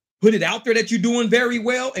 put it out there that you're doing very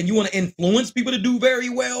well and you want to influence people to do very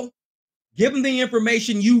well, give them the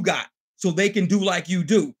information you got so they can do like you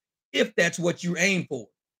do, if that's what you aim for.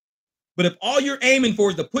 But if all you're aiming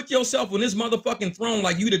for is to put yourself on this motherfucking throne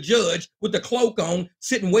like you the judge with the cloak on,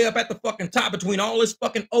 sitting way up at the fucking top between all this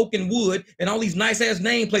fucking oak and wood and all these nice ass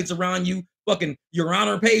nameplates around you, fucking Your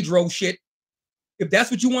Honor Pedro shit. If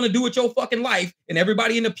that's what you want to do with your fucking life and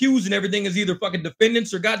everybody in the pews and everything is either fucking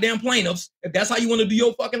defendants or goddamn plaintiffs, if that's how you want to do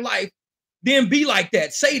your fucking life, then be like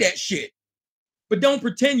that. Say that shit. But don't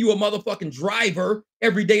pretend you a motherfucking driver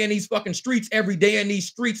every day in these fucking streets, every day in these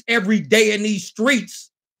streets, every day in these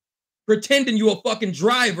streets. Pretending you a fucking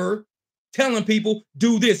driver, telling people,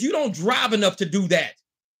 do this. You don't drive enough to do that.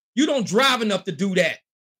 You don't drive enough to do that.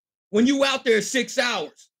 When you out there 6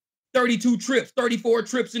 hours, 32 trips, 34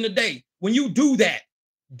 trips in a day, when you do that,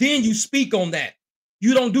 then you speak on that.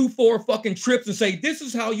 You don't do 4 fucking trips and say, this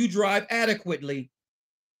is how you drive adequately.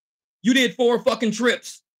 You did 4 fucking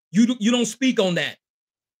trips. You don't speak on that.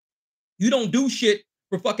 You don't do shit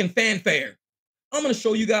for fucking fanfare. I'm going to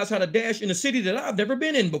show you guys how to dash in a city that I've never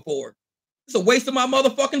been in before. It's a waste of my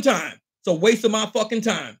motherfucking time. It's a waste of my fucking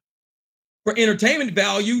time. For entertainment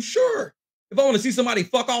value, sure. If I want to see somebody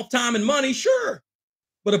fuck off time and money, sure.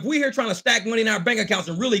 But if we're here trying to stack money in our bank accounts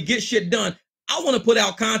and really get shit done, I want to put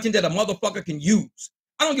out content that a motherfucker can use.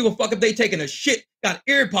 I don't give a fuck if they taking a shit, got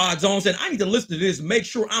earpods on, saying, I need to listen to this and make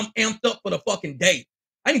sure I'm amped up for the fucking day.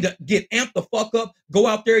 I need to get amped the fuck up, go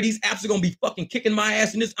out there. These apps are going to be fucking kicking my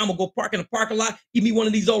ass in this. I'm going to go park in the parking lot, eat me one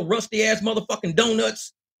of these old rusty ass motherfucking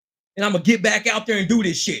donuts, and I'm going to get back out there and do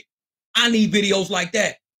this shit. I need videos like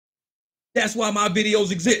that. That's why my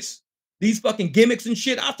videos exist. These fucking gimmicks and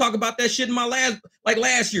shit. I'll talk about that shit in my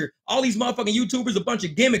last year. All these motherfucking YouTubers, a bunch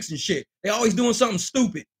of gimmicks and shit. They always doing something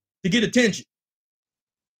stupid to get attention.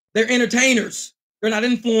 They're entertainers. They're not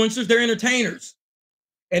influencers. They're entertainers.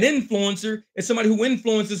 An influencer is somebody who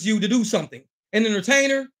influences you to do something. An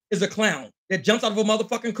entertainer is a clown that jumps out of a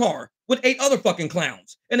motherfucking car with 8 other fucking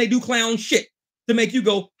clowns. And they do clown shit to make you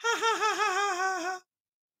go, ha, ha, ha, ha, ha, ha.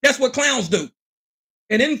 That's what clowns do.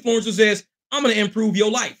 An influencer says, I'm going to improve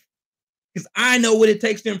your life. Because I know what it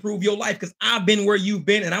takes to improve your life. Because I've been where you've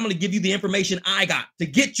been. And I'm going to give you the information I got to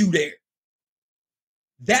get you there.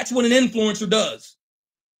 That's what an influencer does.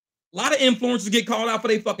 A lot of influencers get called out for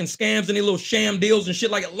their fucking scams and their little sham deals and shit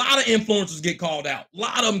like that. A lot of influencers get called out. A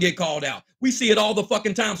lot of them get called out. We see it all the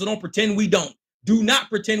fucking time, so don't pretend we don't. Do not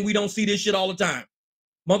pretend we don't see this shit all the time.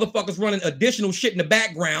 Motherfuckers running additional shit in the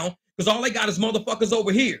background because all they got is motherfuckers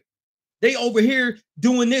over here. They over here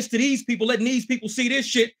doing this to these people, letting these people see this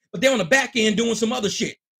shit, but they're on the back end doing some other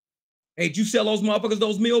shit. Hey, did you sell those motherfuckers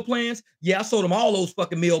those meal plans? Yeah, I sold them all those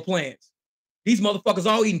fucking meal plans. These motherfuckers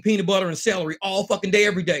all eating peanut butter and celery all fucking day,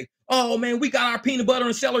 every day. Oh, man, we got our peanut butter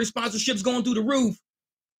and celery sponsorships going through the roof.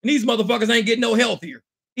 And these motherfuckers ain't getting no healthier.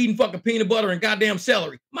 Eating fucking peanut butter and goddamn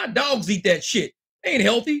celery. My dogs eat that shit. They ain't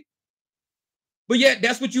healthy. But yet,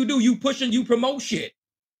 that's what you do. You push and you promote shit.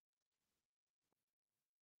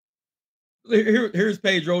 Here's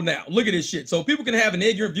Pedro now. Look at this shit. So people can have an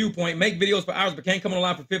ignorant viewpoint, make videos for hours, but can't come on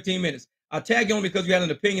live for 15 minutes. I tagged you on because you had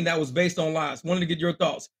an opinion that was based on lies. Wanted to get your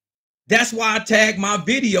thoughts. That's why I tag my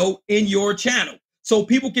video in your channel. So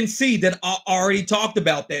people can see that I already talked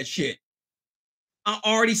about that shit. I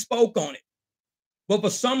already spoke on it. But for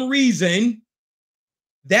some reason,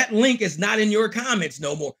 that link is not in your comments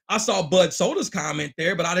no more. I saw Bud Soda's comment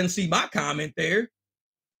there, but I didn't see my comment there.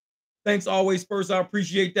 Thanks always first. I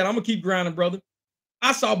appreciate that. I'm going to keep grinding, brother.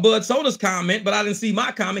 I saw Bud Soda's comment, but I didn't see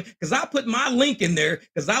my comment because I put my link in there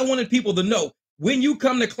because I wanted people to know when you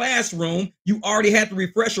come to classroom, you already had the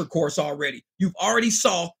refresher course already. You've already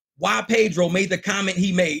saw why Pedro made the comment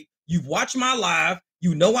he made. You've watched my live.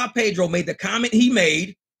 You know why Pedro made the comment he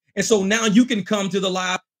made. And so now you can come to the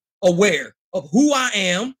live aware of who I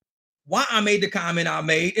am, why I made the comment I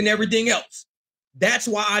made, and everything else. That's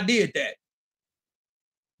why I did that.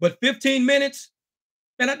 But 15 minutes,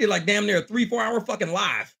 man, I did like damn near a 3-4 hour fucking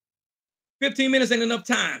live. 15 minutes ain't enough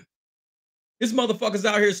time. This motherfucker's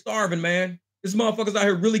out here starving, man. This motherfucker's out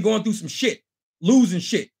here really going through some shit, losing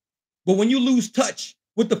shit. But when you lose touch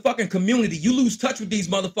with the fucking community, you lose touch with these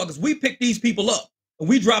motherfuckers. We pick these people up and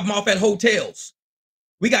we drop them off at hotels.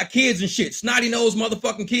 We got kids and shit, snotty-nosed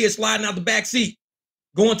motherfucking kids sliding out the back seat,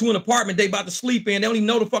 going to an apartment they about to sleep in. They don't even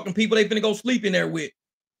know the fucking people they finna go sleep in there with.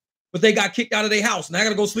 But they got kicked out of their house. Now I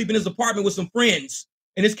gotta go sleep in his apartment with some friends.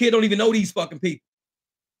 And this kid don't even know these fucking people.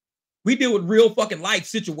 We deal with real fucking life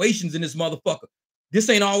situations in this motherfucker. This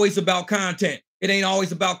ain't always about content. It ain't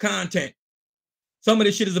always about content. Some of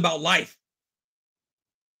this shit is about life.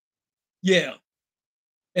 Yeah.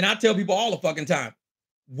 And I tell people all the fucking time,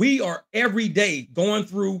 we are every day going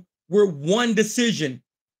through, we're one decision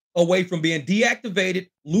away from being deactivated,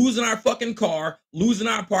 losing our fucking car, losing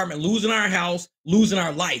our apartment, losing our house, losing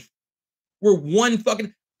our life. We're one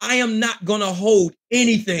fucking, I am not going to hold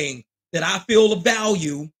anything that I feel of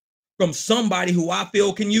value from somebody who I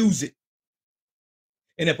feel can use it.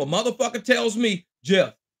 And if a motherfucker tells me,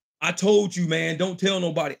 Jeff, I told you, man, don't tell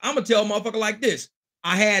nobody. I'm going to tell a motherfucker like this.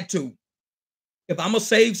 I had to. If I'm going to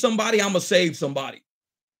save somebody, I'm going to save somebody.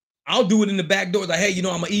 I'll do it in the back door. Like, hey, you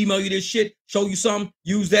know, I'm going to email you this shit, show you something,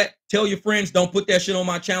 use that, tell your friends, don't put that shit on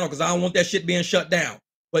my channel because I don't want that shit being shut down.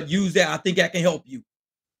 But use that. I think I can help you.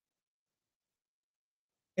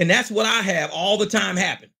 And that's what I have all the time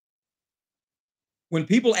happen. When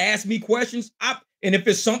people ask me questions, and if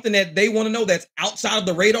it's something that they want to know that's outside of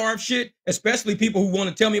the radar of shit, especially people who want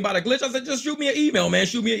to tell me about a glitch, I said, just shoot me an email, man.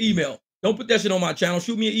 Shoot me an email. Don't put that shit on my channel.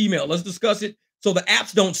 Shoot me an email. Let's discuss it. So the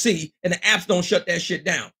apps don't see and the apps don't shut that shit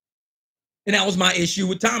down. And that was my issue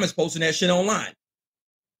with Thomas posting that shit online.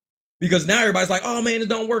 Because now everybody's like, oh man, it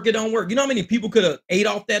don't work, it don't work. You know how many people could have ate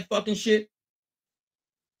off that fucking shit?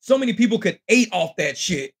 So many people could ate off that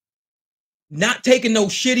shit, not taking no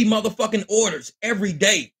shitty motherfucking orders every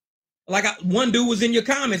day. Like one dude was in your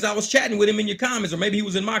comments. I was chatting with him in your comments, or maybe he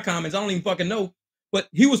was in my comments. I don't even fucking know. But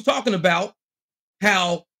he was talking about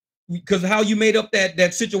how you made up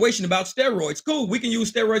that situation about steroids. Cool, we can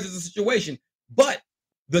use steroids as a situation. But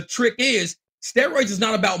the trick is, steroids is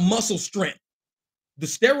not about muscle strength. The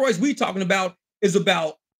steroids we talking about is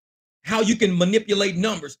about how you can manipulate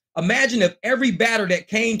numbers. Imagine if every batter that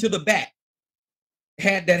came to the bat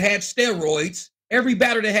had steroids, every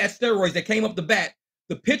batter that had steroids that came up the bat,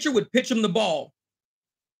 the pitcher would pitch him the ball,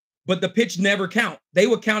 but the pitch never count. They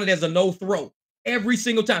would count it as a no throw every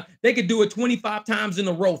single time. They could do it 25 times in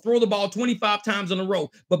a row, throw the ball 25 times in a row.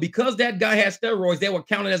 But because that guy had steroids, they would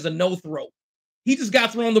count it as a no throw. He just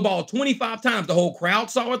got thrown the ball 25 times. The whole crowd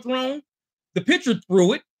saw it thrown. The pitcher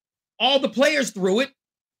threw it. All the players threw it.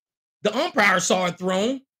 The umpire saw it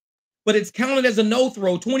thrown, but it's counted as a no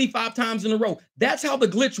throw 25 times in a row. That's how the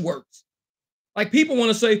glitch works. Like people want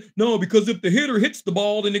to say, no, because if the hitter hits the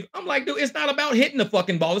ball, then I'm like, dude, it's not about hitting the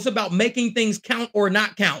fucking ball. It's about making things count or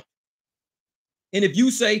not count. And if you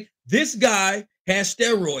say this guy has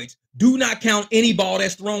steroids, do not count any ball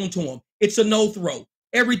that's thrown to him. It's a no throw.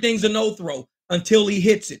 Everything's a no throw until he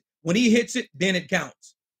hits it. When he hits it, then it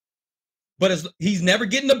counts. But he's never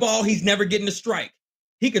getting the ball. He's never getting the strike.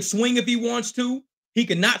 He could swing if he wants to. He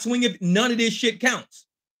could not swing if none of this shit counts.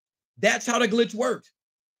 That's how the glitch works.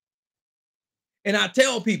 And I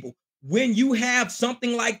tell people, when you have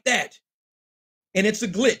something like that, and it's a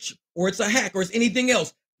glitch, or it's a hack, or it's anything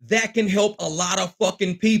else, that can help a lot of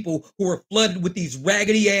fucking people who are flooded with these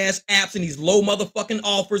raggedy ass apps and these low motherfucking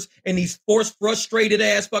offers and these frustrated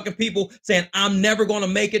ass fucking people saying, I'm never going to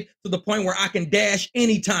make it to the point where I can dash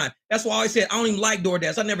anytime. That's why I said I don't even like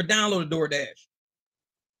DoorDash. I never downloaded DoorDash.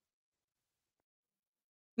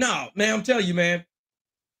 No, man, I'm telling you, man.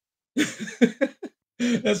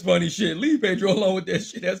 That's funny shit. Leave Pedro alone with that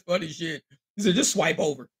shit. That's funny shit. He said, just swipe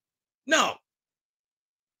over. No.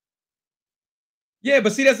 Yeah,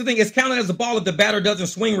 but see, that's the thing. It's counted as a ball if the batter doesn't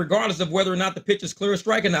swing, regardless of whether or not the pitch is clear a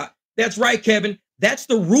strike or not. That's right, Kevin. That's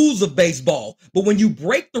the rules of baseball. But when you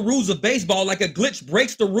break the rules of baseball, like a glitch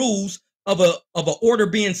breaks the rules of a order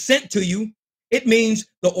being sent to you, it means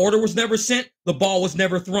the order was never sent, the ball was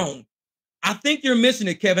never thrown. I think you're missing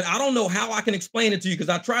it, Kevin. I don't know how I can explain it to you because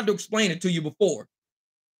I tried to explain it to you before.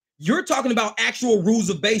 You're talking about actual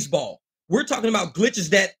rules of baseball. We're talking about glitches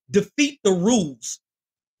that defeat the rules.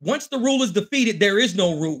 Once the rule is defeated, there is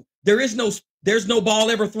no rule. There's no ball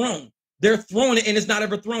ever thrown. They're throwing it and it's not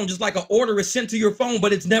ever thrown. Just like an order is sent to your phone,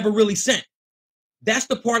 but it's never really sent. That's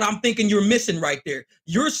the part I'm thinking you're missing right there.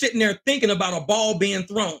 You're sitting there thinking about a ball being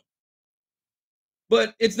thrown.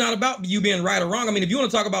 But it's not about you being right or wrong. I mean, if you want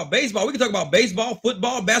to talk about baseball, we can talk about baseball,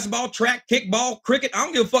 football, basketball, track, kickball, cricket. I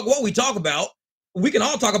don't give a fuck what we talk about. We can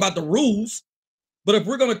all talk about the rules. But if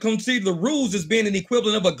we're going to conceive the rules as being an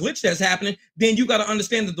equivalent of a glitch that's happening, then you got to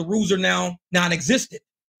understand that the rules are now non-existent.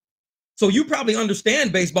 So you probably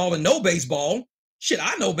understand baseball and know baseball. Shit,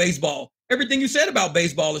 I know baseball. Everything you said about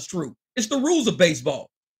baseball is true. It's the rules of baseball.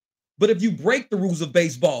 But if you break the rules of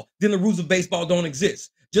baseball, then the rules of baseball don't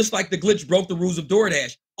exist. Just like the glitch broke the rules of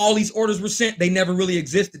DoorDash. All these orders were sent. They never really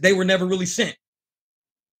existed. They were never really sent.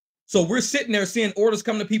 So we're sitting there seeing orders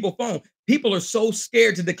come to people's phone. People are so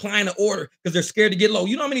scared to decline an order because they're scared to get low.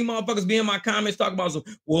 You know how many motherfuckers be in my comments talking about,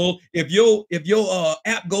 well, if your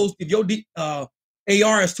app goes, if your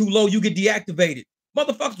AR is too low, you get deactivated.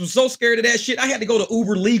 Motherfuckers were so scared of that shit. I had to go to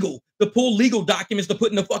Uber Legal to pull legal documents to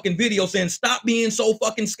put in the fucking video saying, stop being so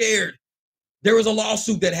fucking scared. There was a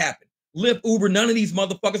lawsuit that happened. Lyft, Uber, none of these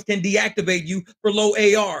motherfuckers can deactivate you for low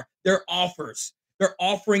AR. They're offers. They're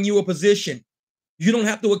offering you a position. You don't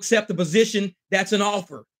have to accept a position that's an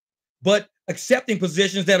offer. But accepting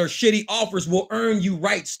positions that are shitty offers will earn you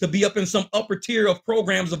rights to be up in some upper tier of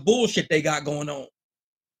programs of bullshit they got going on.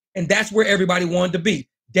 And that's where everybody wanted to be.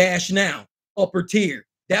 Dash now, upper tier.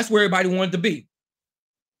 That's where everybody wanted to be.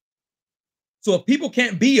 So if people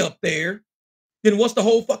can't be up there, then what's the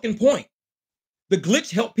whole fucking point? The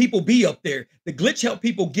glitch helped people be up there. The glitch helped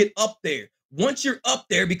people get up there. Once you're up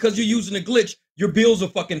there, because you're using a glitch, your bills are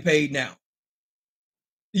fucking paid now.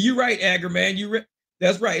 You're right, Agger, man.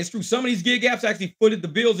 That's right. It's true. Some of these gig apps actually footed the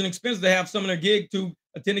bills and expenses to have some of their gig to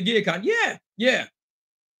attend a gig con. Yeah.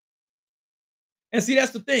 And see,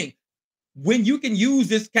 that's the thing. When you can use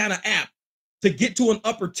this kind of app to get to an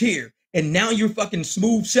upper tier, and now you're fucking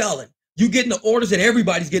smooth selling. You getting the orders and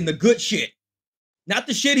everybody's getting the good shit. Not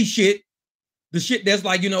the shitty shit. The shit that's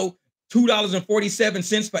like,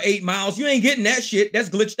 $2.47 for 8 miles. You ain't getting that shit. That's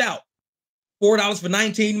glitched out. $4 for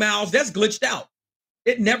 19 miles. That's glitched out.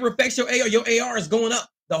 It never affects your AR. Your AR is going up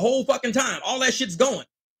the whole fucking time. All that shit's going.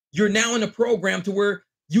 You're now in a program to where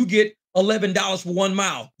you get $11 for 1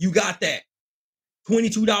 mile. You got that.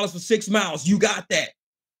 $22 for 6 miles. You got that.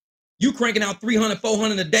 You cranking out 300,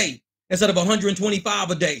 400 a day instead of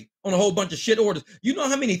 125 a day on a whole bunch of shit orders. You know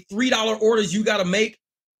how many $3 orders you got to make?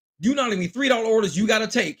 You know how many $3 orders you got to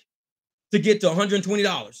take to get to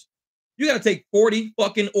 $120? You got to take 40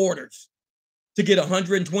 fucking orders to get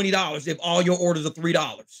 $120 if all your orders are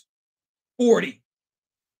 $3. 40.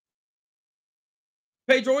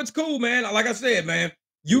 Pedro, it's cool, man. Like I said, man,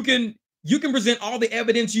 you can present all the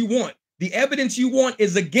evidence you want. The evidence you want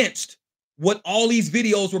is against what all these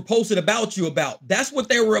videos were posted about you about. That's what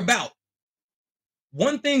they were about.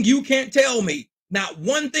 One thing you can't tell me, not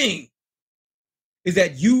one thing, is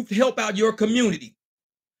that you help out your community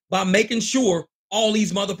by making sure all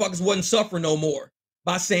these motherfuckers wasn't suffering no more.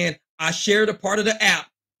 By saying, I shared a part of the app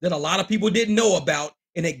that a lot of people didn't know about,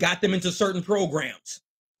 and it got them into certain programs.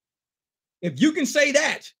 If you can say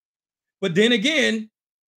that, but then again,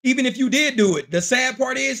 even if you did do it, the sad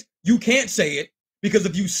part is you can't say it, because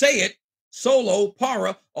if you say it, Solo,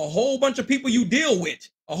 Para, a whole bunch of people you deal with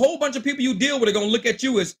are going to look at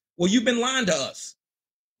you as, well, you've been lying to us.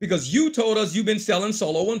 Because you told us you've been selling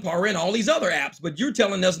Solo and Para and all these other apps, but you're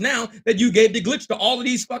telling us now that you gave the glitch to all of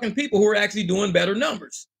these fucking people who are actually doing better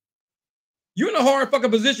numbers. You're in a hard fucking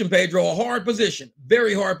position, Pedro, a hard position,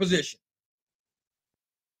 very hard position.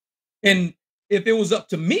 And if it was up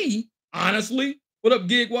to me, honestly, what up,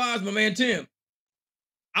 Gig Wise, my man Tim?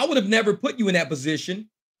 I would have never put you in that position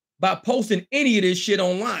by posting any of this shit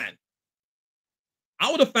online. I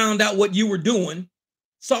would have found out what you were doing,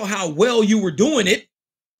 saw how well you were doing it,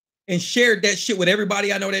 and shared that shit with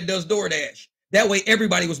everybody I know that does DoorDash. That way,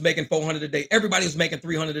 everybody was making 400 a day. Everybody was making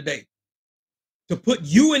 300 a day. To put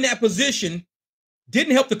you in that position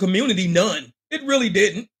didn't help the community none. It really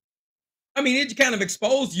didn't. I mean, it kind of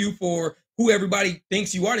exposed you for who everybody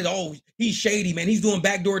thinks you are. That, oh, he's shady, man. He's doing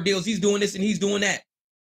backdoor deals. He's doing this and he's doing that.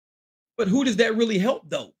 But who does that really help,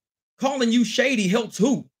 though? Calling you shady helps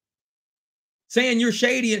who? Saying you're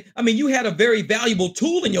shady. I mean, you had a very valuable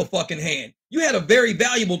tool in your fucking hand. You had a very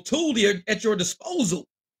valuable tool at your disposal.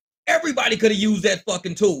 Everybody could have used that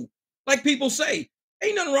fucking tool. Like people say,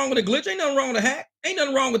 ain't nothing wrong with a glitch. Ain't nothing wrong with a hack. Ain't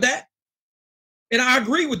nothing wrong with that. And I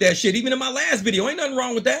agree with that shit. Even in my last video, ain't nothing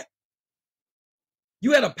wrong with that.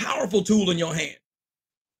 You had a powerful tool in your hand.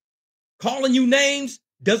 Calling you names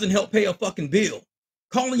doesn't help pay a fucking bill.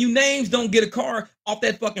 Calling you names don't get a car off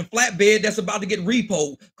that fucking flatbed that's about to get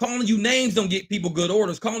repoed. Calling you names don't get people good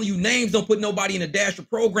orders. Calling you names don't put nobody in the dash of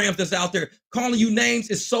programs that's out there. Calling you names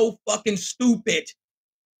is so fucking stupid.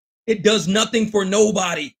 It does nothing for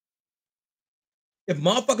nobody. If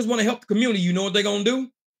motherfuckers want to help the community, you know what they're going to do?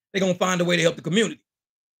 They're going to find a way to help the community.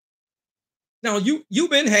 Now, you've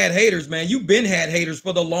been had haters, man. You've been had haters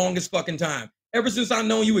for the longest fucking time. Ever since I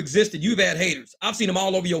know you existed, you've had haters. I've seen them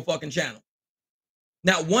all over your fucking channel.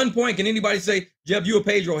 Not one point can anybody say, Jeff, you a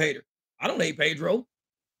Pedro hater. I don't hate Pedro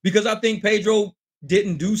because I think Pedro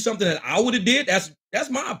didn't do something that I would have did. That's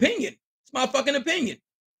my opinion. It's my fucking opinion.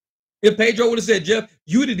 If Pedro would have said, Jeff,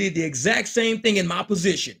 you would have did the exact same thing in my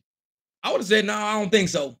position, I would have said, no, I don't think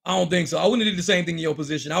so. I don't think so. I wouldn't have did the same thing in your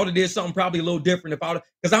position. I would have did something probably a little different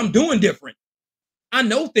because I'm doing different. I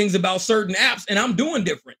know things about certain apps and I'm doing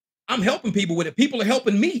different. I'm helping people with it. People are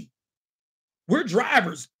helping me. We're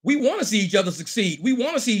drivers. We want to see each other succeed. We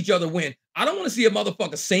want to see each other win. I don't want to see a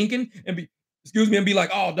motherfucker sinking and be like,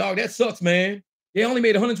 oh, dog, that sucks, man. They only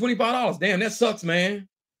made $125. Damn, that sucks, man.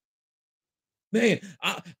 Man,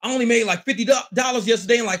 I only made like $50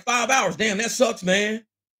 yesterday in like 5 hours. Damn, that sucks, man.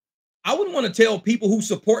 I wouldn't want to tell people who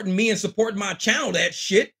supporting me and supporting my channel that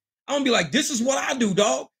shit. I'm gonna be like, this is what I do,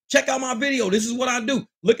 dog. Check out my video. This is what I do.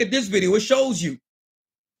 Look at this video. It shows you.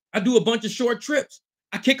 I do a bunch of short trips.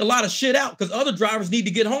 I kick a lot of shit out because other drivers need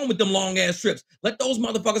to get home with them long ass trips. Let those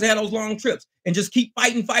motherfuckers have those long trips and just keep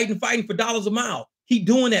fighting for dollars a mile. Keep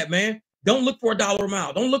doing that, man. Don't look for $1 a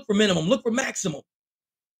mile. Don't look for minimum. Look for maximum.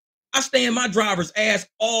 I stay in my driver's ass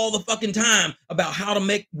all the fucking time about how to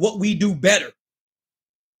make what we do better.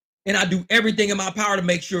 And I do everything in my power to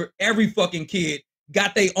make sure every fucking kid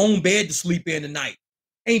got their own bed to sleep in tonight.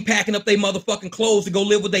 Ain't packing up their motherfucking clothes to go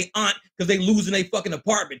live with their aunt because they losing their fucking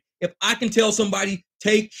apartment. If I can tell somebody,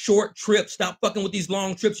 take short trips, stop fucking with these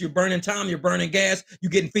long trips, you're burning time, you're burning gas,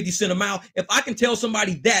 you're getting 50 cents a mile. If I can tell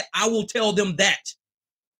somebody that, I will tell them that.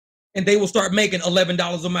 And they will start making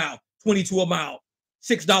 $11 a mile, $22 a mile,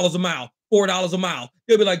 $6 a mile, $4 a mile.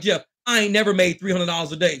 They'll be like, Jeff, I ain't never made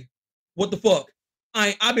 $300 a day. What the fuck?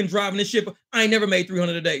 I've been driving this shit, but I ain't never made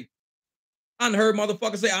 300 a day. I done heard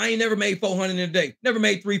motherfuckers say I ain't never made 400 in a day, never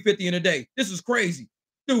made 350 in a day. This is crazy.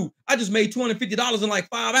 Dude, I just made $250 in like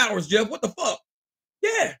 5 hours, Jeff. What the fuck?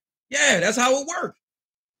 Yeah, that's how it works.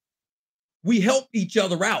 We help each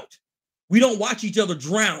other out. We don't watch each other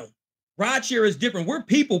drown. Rideshare is different. We're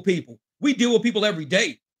people. We deal with people every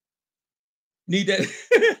day. Need that.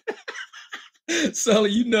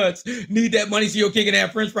 Sully, you nuts. Need that money so you're kicking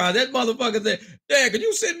that french fries. That motherfucker said, Dad, could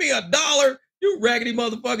you send me $1? You raggedy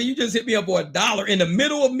motherfucker. You just hit me up for $1 in the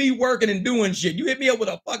middle of me working and doing shit. You hit me up with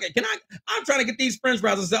a fucking, I'm trying to get these french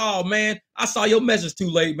fries. I said, oh man, I saw your message too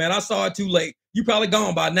late, man. I saw it too late. You probably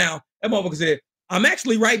gone by now. That motherfucker said, I'm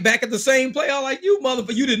actually right back at the same place. I'm like, you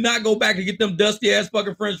motherfucker, you did not go back to get them dusty ass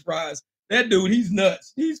fucking french fries. That dude, he's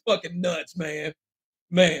nuts. He's fucking nuts, man.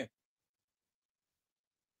 Man.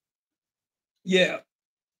 Yeah,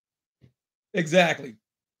 exactly.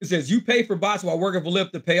 It says you pay for bots while working for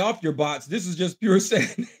Lyft to pay off your bots. This is just pure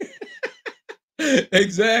sin.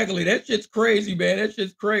 Exactly. That shit's crazy, man. That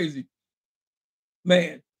shit's crazy.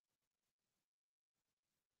 Man.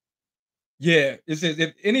 Yeah. It says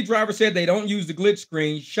if any driver said they don't use the glitch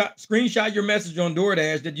screenshot your message on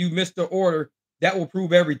DoorDash that you missed the order. That will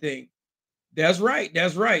prove everything. That's right.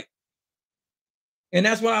 That's right. And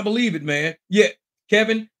that's what I believe it, man. Yeah,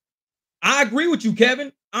 Kevin. I agree with you,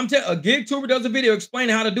 Kevin. I'm telling a gig tuber does a video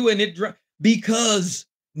explaining how to do it, and because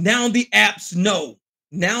now the apps know.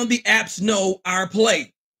 Now the apps know our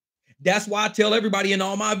play. That's why I tell everybody in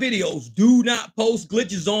all my videos, do not post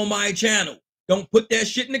glitches on my channel. Don't put that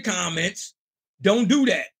shit in the comments. Don't do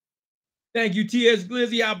that. Thank you, TS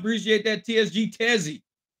Glizzy. I appreciate that, TSG Tezzy.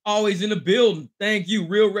 Always in the building. Thank you.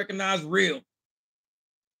 Real recognize real.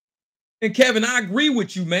 And Kevin, I agree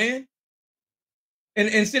with you, man.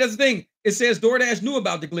 And see, that's the thing. It says DoorDash knew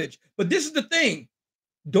about the glitch. But this is the thing.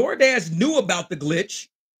 DoorDash knew about the glitch.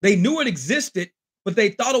 They knew it existed, but they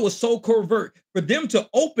thought it was so covert. For them to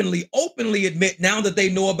openly admit now that they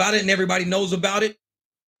know about it and everybody knows about it,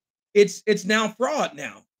 it's now fraud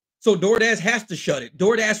now. So DoorDash has to shut it.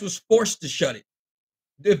 DoorDash was forced to shut it.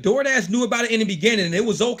 If DoorDash knew about it in the beginning and it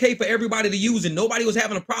was okay for everybody to use it, nobody was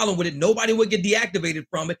having a problem with it, nobody would get deactivated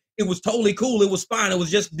from it, it was totally cool, it was fine, it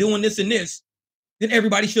was just doing this and this, then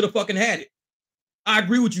everybody should have fucking had it. I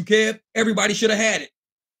agree with you, Kev. Everybody should have had it.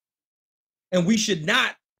 And we should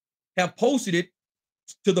not have posted it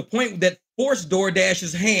to the point that forced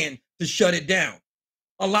DoorDash's hand to shut it down.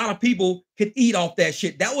 A lot of people could eat off that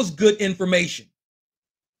shit. That was good information.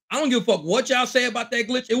 I don't give a fuck what y'all say about that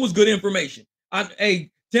glitch. It was good information.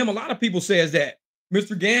 Hey, Tim, a lot of people says that.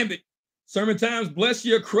 Mr. Gambit, Sermon Times, bless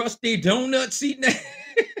your crusty donut seat.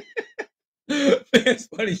 That's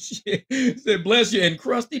funny shit. Said bless you and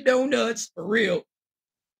crusty donuts for real.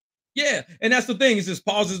 Yeah, and that's the thing. It just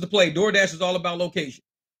pauses the play. DoorDash is all about location.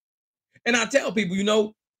 And I tell people, you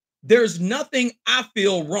know, there's nothing I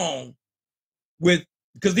feel wrong with,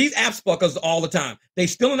 because these apps fuck us all the time. They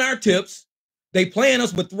stealing our tips. They playing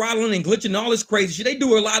us with throttling and glitching and all this crazy shit. They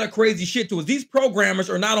do a lot of crazy shit to us. These programmers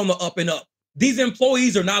are not on the up and up. These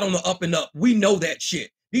employees are not on the up and up. We know that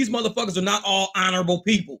shit. These motherfuckers are not all honorable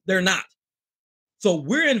people. They're not. So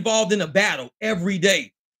we're involved in a battle every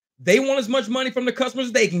day. They want as much money from the customers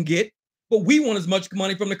as they can get, but we want as much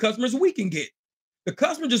money from the customers as we can get. The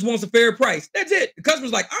customer just wants a fair price. That's it. The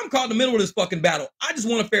customer's like, I'm caught in the middle of this fucking battle. I just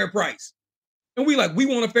want a fair price. And we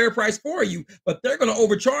want a fair price for you, but they're going to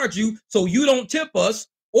overcharge you so you don't tip us,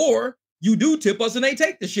 or you do tip us and they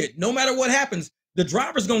take the shit. No matter what happens, the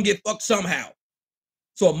driver's going to get fucked somehow.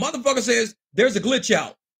 So a motherfucker says, there's a glitch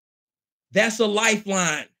out. That's a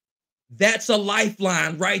lifeline. That's a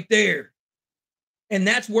lifeline right there. And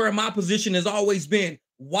that's where my position has always been.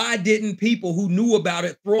 Why didn't people who knew about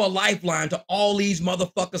it throw a lifeline to all these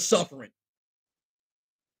motherfuckers suffering?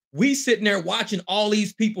 We sitting there watching all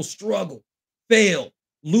these people struggle, fail,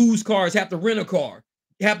 lose cars, have to rent a car,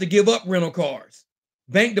 have to give up rental cars,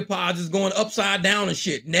 bank deposits going upside down and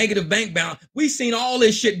shit, negative bank balance. We seen all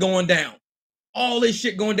this shit going down. All this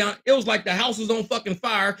shit going down. It was like the house was on fucking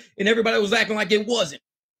fire and everybody was acting like it wasn't.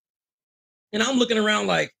 And I'm looking around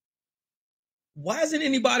like, why isn't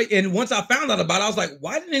anybody? And once I found out about it, I was like,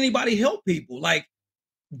 why didn't anybody help people? Like,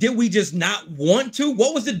 did we just not want to?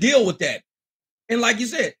 What was the deal with that? And like you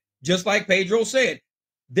said, just like Pedro said,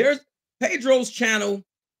 there's Pedro's channel.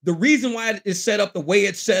 The reason why it is set up the way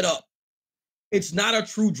it's set up, it's not a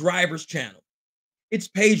true driver's channel. It's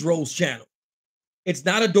Pedro's channel. It's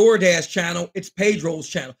not a DoorDash channel. It's Pedro's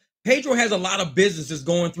channel. Pedro has a lot of businesses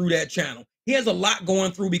going through that channel. He has a lot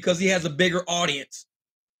going through because he has a bigger audience.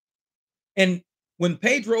 And when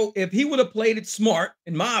Pedro, if he would have played it smart,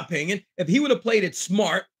 in my opinion, if he would have played it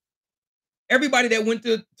smart, everybody that went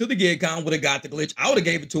to the GigCon would have got the glitch. I would have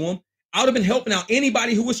gave it to him. I would have been helping out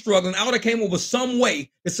anybody who was struggling. I would have came up with some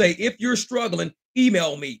way to say, if you're struggling,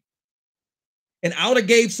 email me. And I would have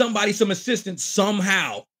gave somebody some assistance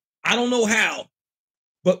somehow. I don't know how,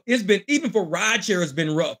 but it's been, even for rideshare, it's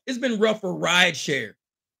been rough. It's been rough for rideshare.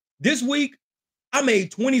 This week, I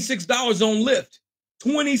made $26 on Lyft.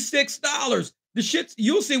 $26. The shit,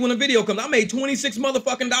 you'll see when the video comes. I made 26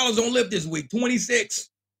 motherfucking dollars on Lyft this week. 26.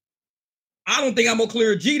 I don't think I'm gonna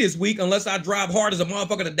clear a G this week unless I drive hard as a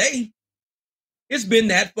motherfucker today. It's been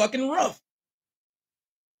that fucking rough.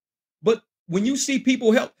 But when you see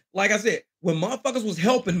people help, like I said, when motherfuckers was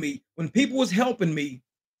helping me, when people was helping me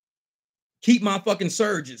keep my fucking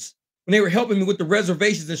surges, when they were helping me with the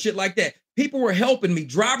reservations and shit like that, people were helping me.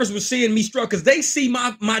 Drivers were seeing me struggle because they see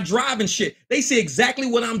my driving shit. They see exactly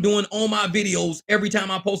what I'm doing on my videos every time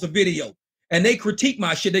I post a video. And they critique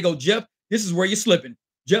my shit. They go, Jeff, this is where you're slipping.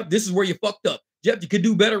 Jeff, this is where you fucked up. Jeff, you could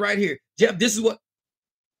do better right here. Jeff, this is what.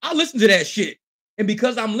 I listen to that shit. And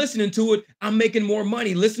because I'm listening to it, I'm making more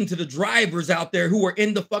money. Listen to the drivers out there who are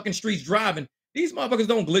in the fucking streets driving. These motherfuckers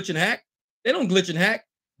don't glitch and hack. They don't glitch and hack.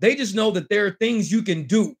 They just know that there are things you can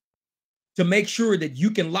do to make sure that you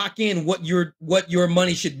can lock in what your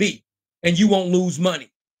money should be and you won't lose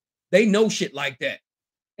money. They know shit like that.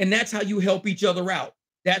 And that's how you help each other out.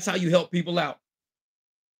 That's how you help people out.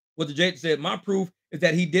 What the Jada said, my proof is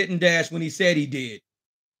that he didn't dash when he said he did.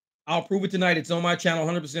 I'll prove it tonight. It's on my channel,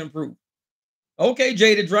 100% proof. Okay,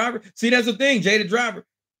 Jada Driver. See, that's the thing, Jada Driver.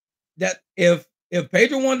 That if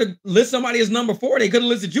Pedro wanted to list somebody as number 4, they could have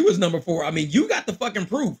listed you as number 4. I mean, you got the fucking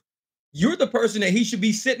proof. You're the person that he should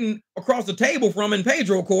be sitting across the table from in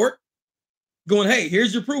Pedro court going, hey,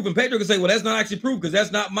 here's your proof. And Pedro can say, well, that's not actually proof because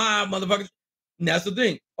that's not my motherfucker. And that's the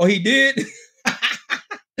thing. Oh, he did?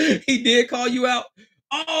 He did call you out?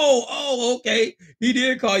 Oh, okay. He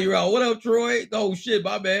did call you out. What up, Troy? Oh, shit,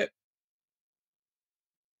 my bad.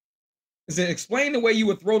 It said, explain the way you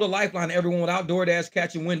would throw the lifeline to everyone without DoorDash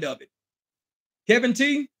catching wind of it. Kevin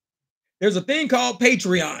T, there's a thing called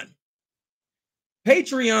Patreon.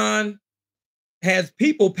 Patreon has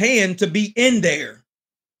people paying to be in there.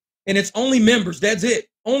 And it's only members. That's it.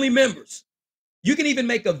 Only members. You can even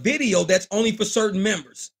make a video that's only for certain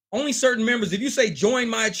members. Only certain members. If you say join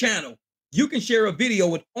my channel, you can share a video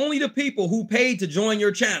with only the people who paid to join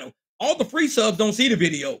your channel. All the free subs don't see the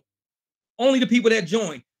video. Only the people that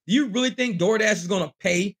join. Do you really think DoorDash is going to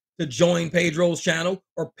pay to join Pedro's channel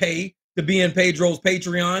or pay to be in Pedro's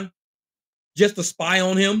Patreon just to spy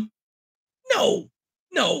on him? No.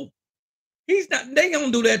 He's not. They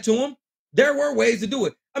don't do that to him. There were ways to do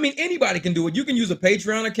it. I mean, anybody can do it. You can use a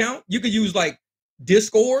Patreon account. You can use like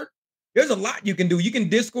Discord. There's a lot you can do. You can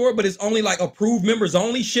Discord, but it's only like approved members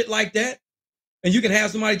only, shit like that. And you can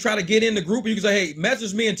have somebody try to get in the group and you can say, hey,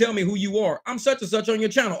 message me and tell me who you are. I'm such and such on your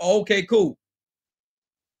channel. Okay, cool.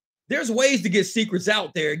 There's ways to get secrets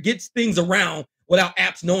out there, get things around without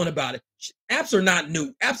apps knowing about it. Apps are not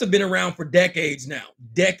new. Apps have been around for decades now.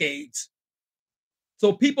 Decades.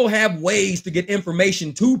 So people have ways to get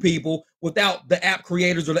information to people without the app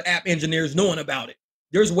creators or the app engineers knowing about it.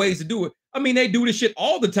 There's ways to do it. I mean, they do this shit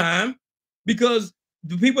all the time because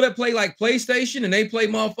the people that play like PlayStation and they play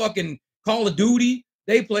motherfucking Call of Duty,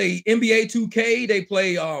 they play NBA 2K, they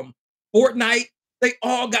play Fortnite, they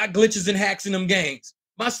all got glitches and hacks in them games.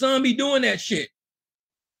 My son be doing that shit.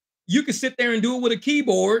 You can sit there and do it with a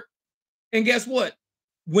keyboard, and guess what?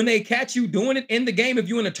 When they catch you doing it in the game, if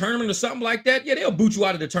you're in a tournament or something like that, yeah, they'll boot you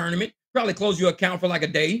out of the tournament, probably close your account for like a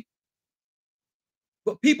day.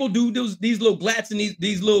 But people do these little glats and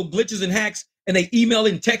these little glitches and hacks, and they email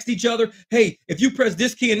and text each other. Hey, if you press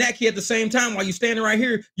this key and that key at the same time while you're standing right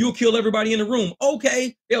here, you'll kill everybody in the room.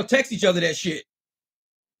 Okay, they'll text each other that shit.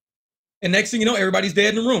 And next thing you know, everybody's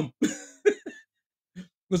dead in the room.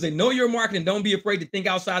 Because they know your marketing. Don't be afraid to think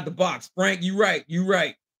outside the box. Frank, you right. You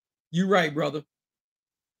right, brother.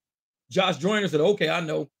 Josh Joyner said, okay, I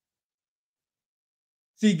know.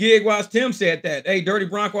 See, Gigwise Tim said that. Hey, Dirty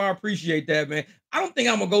Bronco, I appreciate that, man. I don't think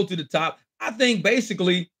I'm going to go to the top. I think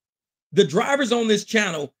basically the drivers on this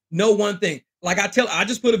channel know one thing. Like I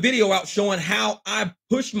just put a video out showing how I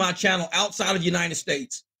pushed my channel outside of the United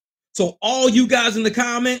States. So all you guys in the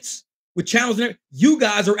comments with channels in there, you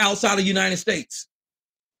guys are outside of the United States.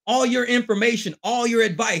 All your information, all your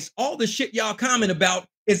advice, all the shit y'all comment about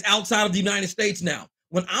is outside of the United States now.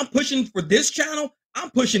 When I'm pushing for this channel, I'm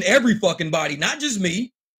pushing every fucking body, not just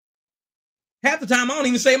me. Half the time, I don't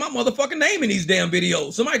even say my motherfucking name in these damn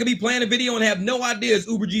videos. Somebody could be playing a video and have no idea it's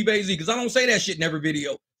Uber G Bay Z because I don't say that shit in every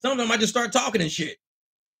video. Sometimes I just start talking and shit.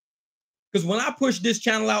 Because when I push this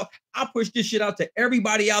channel out, I push this shit out to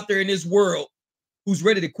everybody out there in this world who's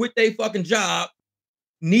ready to quit their fucking job,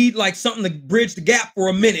 need like something to bridge the gap for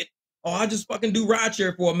a minute. Oh, I'll just fucking do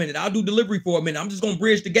rideshare for a minute. I'll do delivery for a minute. I'm just gonna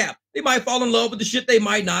bridge the gap. They might fall in love with the shit, they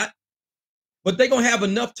might not. But they're gonna have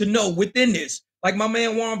enough to know within this. Like my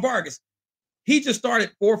man Juan Vargas. He just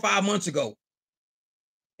started 4 or 5 months ago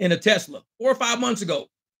in a Tesla. 4 or 5 months ago.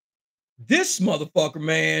 This motherfucker,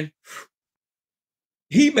 man,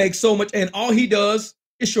 he makes so much, and all he does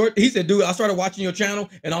is short. He said, dude, I started watching your channel,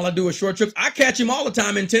 and all I do is short trips. I catch him all the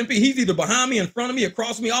time in Tempe. He's either behind me, in front of me,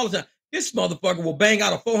 across me, all the time. This motherfucker will bang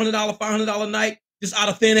out a $400, $500 night just out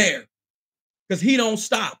of thin air because he don't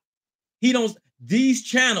stop. He don't. These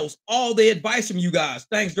channels, all the advice from you guys.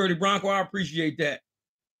 Thanks, Dirty Bronco. I appreciate that.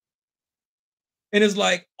 And it's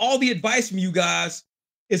like all the advice from you guys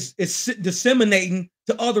is disseminating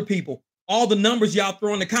to other people. All the numbers y'all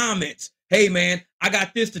throw in the comments. Hey, man, I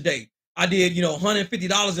got this today. I did,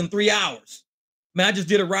 $150 in 3 hours. Man, I just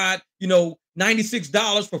did a ride,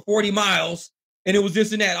 $96 for 40 miles. And it was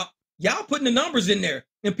this and that. Y'all putting the numbers in there.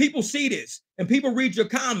 And people see this. And people read your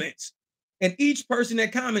comments. And each person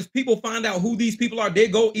that comments, people find out who these people are. They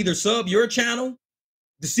go either sub your channel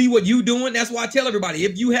to see what you doing. That's why I tell everybody,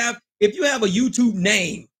 if you have a YouTube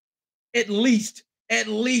name, at least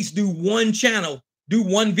do one channel, do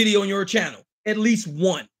one video on your channel, at least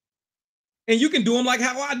one. And you can do them like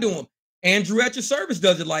how I do them. Andrew at your service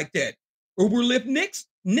does it like that. Uber Lyft Nick,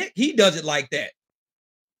 he does it like that.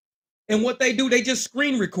 And what they do, they just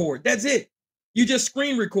screen record. That's it. You just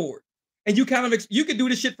screen record. And you you can do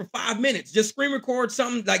this shit for 5 minutes. Just screen record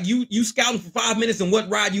something like you scouting for 5 minutes and what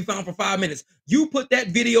ride you found for 5 minutes. You put that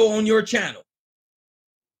video on your channel.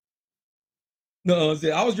 No,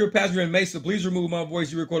 I was your passenger in Mesa. Please remove my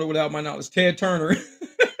voice. You recorded without my knowledge. Ted Turner.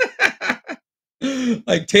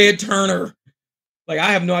 Like Ted Turner. Like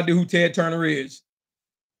I have no idea who Ted Turner is.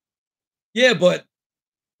 Yeah, but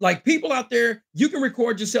like people out there, you can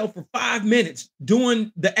record yourself for 5 minutes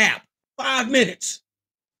doing the app. 5 minutes.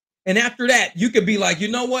 And after that, you could be like, you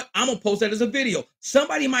know what? I'm going to post that as a video.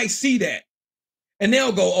 Somebody might see that. And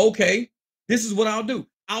they'll go, okay, this is what I'll do.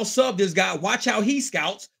 I'll sub this guy. Watch how he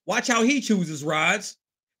scouts. Watch how he chooses rides.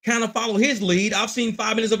 Kind of follow his lead. I've seen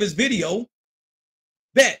 5 minutes of his video.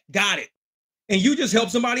 Bet. Got it. And you just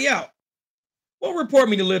help somebody out. Well, report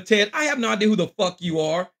me to Lyft, Ted. I have no idea who the fuck you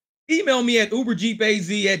are. Email me at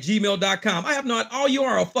uberjeepaz@gmail.com. I have no idea. All you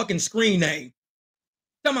are a fucking screen name.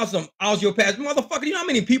 Talking about some, I was your past. Motherfucker, you know how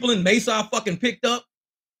many people in Mesa I fucking picked up?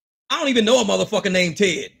 I don't even know a motherfucker named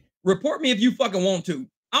Ted. Report me if you fucking want to.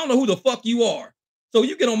 I don't know who the fuck you are. So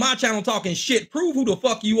you get on my channel talking shit. Prove who the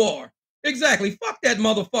fuck you are. Exactly. Fuck that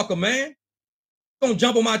motherfucker, man. Don't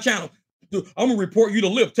jump on my channel. I'm going to report you to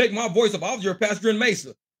Lyft. Take my voice up. I was your passenger in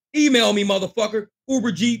Mesa. Email me, motherfucker.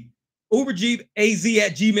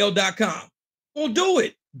 uberjeepaz@gmail.com. Well, do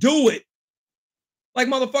it. Do it. Like,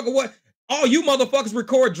 motherfucker, what? All you motherfuckers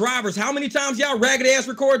record drivers. How many times y'all ragged ass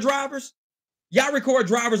record drivers? Y'all record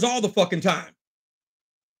drivers all the fucking time.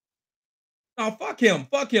 Oh, fuck him.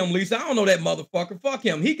 Fuck him, Lisa. I don't know that motherfucker. Fuck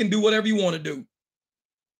him. He can do whatever you want to do.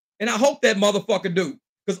 And I hope that motherfucker do.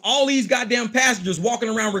 Because all these goddamn passengers walking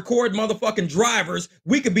around recording motherfucking drivers,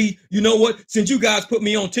 we could be, you know what? Since you guys put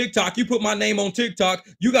me on TikTok, you put my name on TikTok,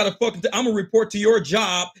 you got to fucking, I'm going to report to your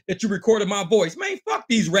job that you recorded my voice. Man, fuck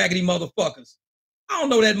these raggedy motherfuckers. I don't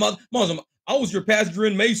know that mother. I was your passenger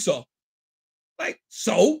in Mesa. Like,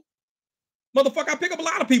 so? Motherfucker, I pick up a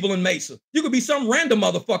lot of people in Mesa. You could be some random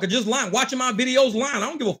motherfucker just lying, watching my videos lying. I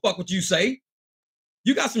don't give a fuck what you say.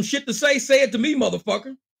 You got some shit to say it to me,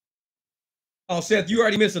 motherfucker. Oh, Seth, you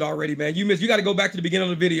already missed it already, man. You got to go back to the beginning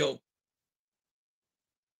of the video.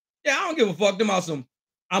 Yeah, I don't give a fuck. Them awesome.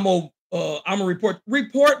 I'm a report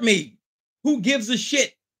me. Who gives a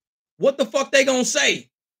shit? What the fuck they gonna say?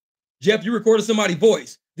 Jeff, you recorded somebody's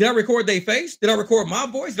voice. Did I record their face? Did I record my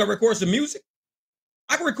voice? Did I record some music?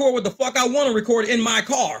 I can record what the fuck I want to record in my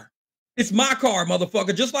car. It's my car,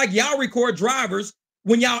 motherfucker. Just like y'all record drivers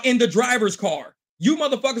when y'all in the driver's car. You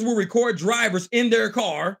motherfuckers will record drivers in their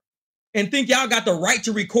car and think y'all got the right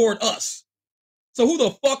to record us. So who the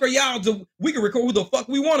fuck are y'all we can record who the fuck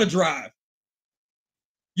we want to drive.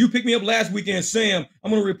 You picked me up last weekend, Sam.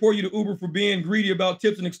 I'm going to report you to Uber for being greedy about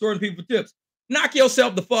tips and extorting people for tips. Knock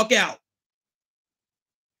yourself the fuck out.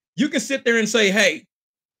 You can sit there and say, hey,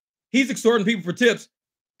 he's extorting people for tips.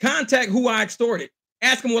 Contact who I extorted.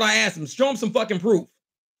 Ask him what I asked him. Show him some fucking proof.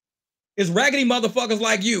 It's raggedy motherfuckers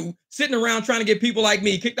like you sitting around trying to get people like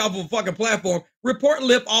me kicked off of a fucking platform. Report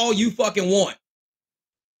Lyft all you fucking want.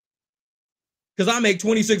 Because I make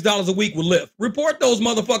 $26 a week with Lyft. Report those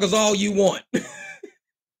motherfuckers all you want.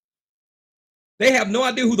 They have no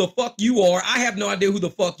idea who the fuck you are. I have no idea who the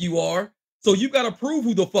fuck you are. So you got to prove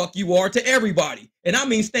who the fuck you are to everybody. And I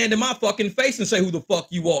mean stand in my fucking face and say who the fuck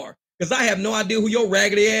you are. Because I have no idea who your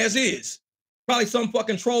raggedy ass is. Probably some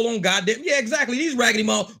fucking troll on goddamn. Yeah, exactly. These raggedy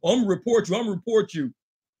mom. Oh, I'm going to report you. I'm going to report you.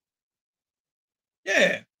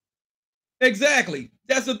 Yeah, exactly.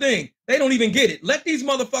 That's the thing. They don't even get it. Let these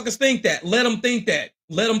motherfuckers think that. Let them think that.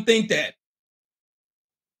 Let them think that.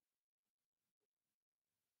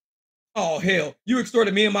 Oh, hell. You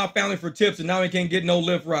extorted me and my family for tips and now we can't get no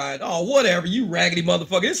Lyft ride. Oh, whatever. You raggedy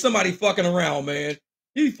motherfucker. It's somebody fucking around, man.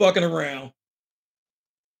 He fucking around.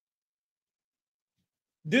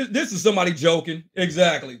 This is somebody joking.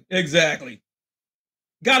 Exactly. Exactly.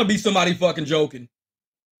 Gotta be somebody fucking joking.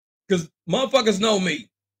 Because motherfuckers know me.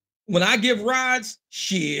 When I give rides,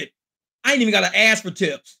 shit, I ain't even gotta ask for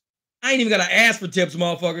tips. I ain't even gotta ask for tips,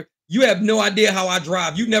 motherfucker. You have no idea how I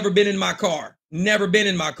drive. You've never been in my car. Never been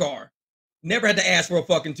in my car. Never had to ask for a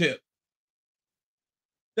fucking tip.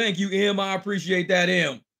 Thank you, M. I appreciate that,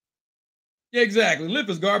 M. Yeah, exactly. Lyft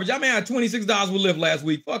is garbage. I mean, I had $26 with Lyft last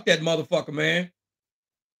week. Fuck that motherfucker, man.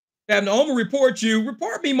 Having to home report you.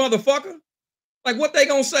 Report me, motherfucker. Like, what they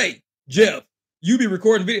gonna say? Jeff, you be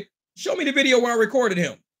recording video. Show me the video where I recorded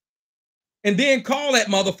him. And then call that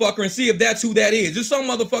motherfucker and see if that's who that is. There's some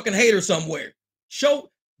motherfucking hater somewhere. Show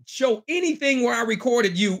anything where I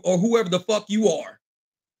recorded you or whoever the fuck you are.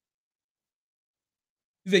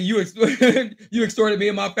 You said you extorted me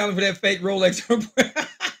and my family for that fake Rolex.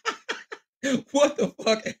 What the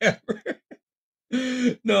fuck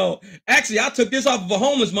ever? No, actually, I took this off of a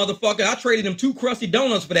homeless motherfucker. I traded him 2 crusty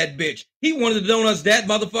donuts for that bitch. He wanted the donuts that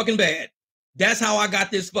motherfucking bad. That's how I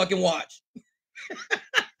got this fucking watch.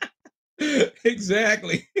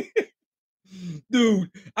 Exactly.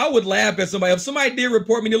 Dude, I would laugh at somebody. If somebody did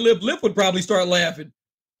report me to Lyft would probably start laughing.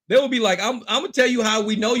 They would be like, I'm going to tell you how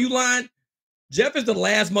we know you lying. Jeff is the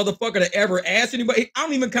last motherfucker to ever ask anybody. I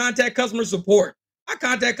don't even contact customer support. I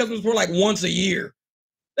contact customer support like once a year.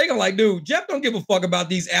 They go like, dude, Jeff don't give a fuck about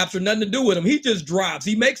these apps or nothing to do with him. He just drives.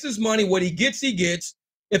 He makes his money. What he gets, he gets.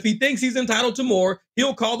 If he thinks he's entitled to more,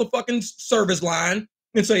 he'll call the fucking service line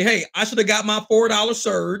and say, hey, I should have got my $4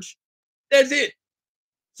 surge. That's it.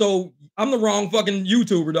 So I'm the wrong fucking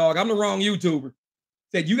YouTuber, dog. I'm the wrong YouTuber.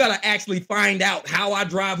 Said you got to actually find out how I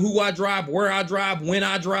drive, who I drive, where I drive, when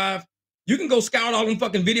I drive. You can go scout all them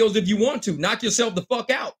fucking videos if you want to. Knock yourself the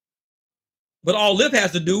fuck out. But all Lyft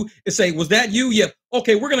has to do is say, was that you? Yeah.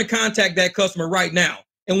 Okay, we're going to contact that customer right now.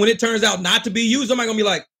 And when it turns out not to be you, somebody going to be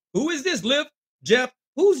like, who is this, Lyft? Jeff?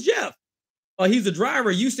 Who's Jeff? He's a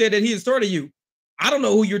driver. You said that he extorted you. I don't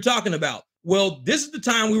know who you're talking about. Well, this is the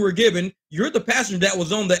time we were given. You're the passenger that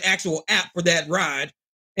was on the actual app for that ride.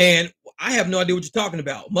 And I have no idea what you're talking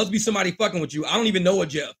about. Must be somebody fucking with you. I don't even know a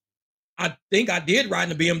Jeff. I think I did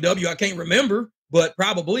ride in a BMW. I can't remember, but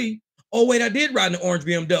probably. Oh, wait, I did ride in an orange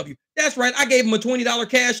BMW. That's right. I gave him a $20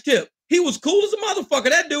 cash tip. He was cool as a motherfucker.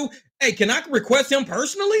 That dude, hey, can I request him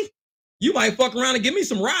personally? You might fuck around and give me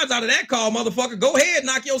some rides out of that call, motherfucker. Go ahead,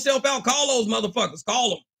 knock yourself out. Call those motherfuckers. Call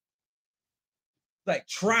them. Like,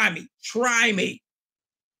 try me.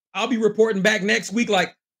 I'll be reporting back next week.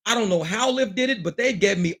 Like, I don't know how Lyft did it, but they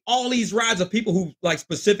gave me all these rides of people who like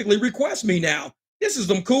specifically request me now. This is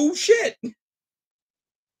some cool shit.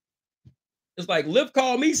 It's like Lyft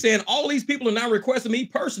called me saying all these people are now requesting me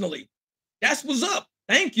personally. That's what's up.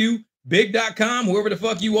 Thank you, big.com, whoever the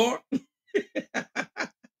fuck you are.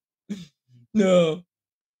 No,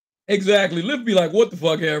 exactly. Lyft be like, what the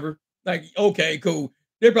fuck ever? Like, okay, cool.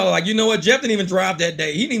 They're probably like, you know what? Jeff didn't even drive that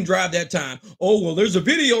day. He didn't even drive that time. Oh, well, there's a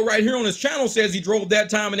video right here on his channel says he drove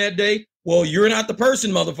that time and that day. Well, you're not the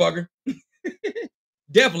person, motherfucker.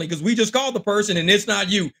 Definitely, because we just called the person and it's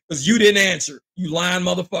not you because you didn't answer. You lying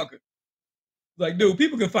motherfucker. Like, dude,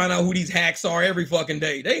 people can find out who these hacks are every fucking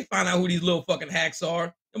day. They find out who these little fucking hacks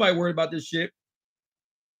are. Nobody worried about this shit.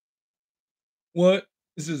 What?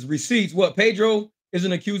 This is receipts. What? Pedro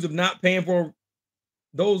isn't accused of not paying for.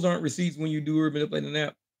 Those aren't receipts when you do or manipulate an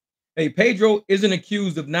app. Hey, Pedro isn't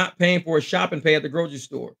accused of not paying for a shopping pay at the grocery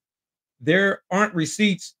store. There aren't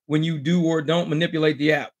receipts when you do or don't manipulate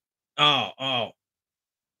the app. Oh.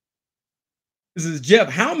 This is Jeff.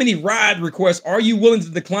 How many ride requests are you willing to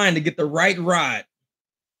decline to get the right ride?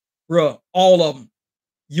 Bruh, all of them.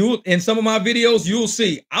 You in some of my videos, you'll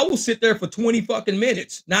see. I will sit there for 20 fucking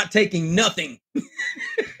minutes, not taking nothing.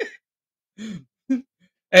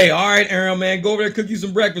 Hey, all right, Aaron, man, go over there, cook you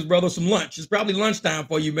some breakfast, brother, some lunch. It's probably lunchtime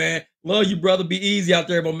for you, man. Love you, brother. Be easy out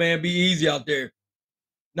there, my man. Be easy out there.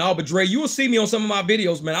 No, but Dre, you will see me on some of my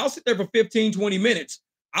videos, man. I'll sit there for 15, 20 minutes.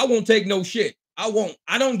 I won't take no shit. I won't.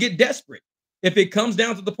 I don't get desperate. If it comes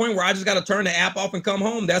down to the point where I just got to turn the app off and come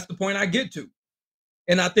home, that's the point I get to.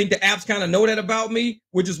 And I think the apps kind of know that about me,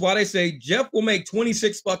 which is why they say Jeff will make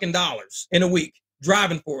 26 fucking dollars in a week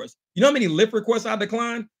driving for us. You know how many Lyft requests I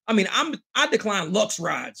decline? I mean, I decline Lux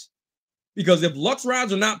rides because if Lux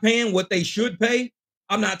rides are not paying what they should pay,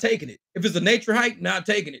 I'm not taking it. If it's a nature hike, not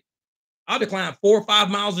taking it. I'll decline 4 or 5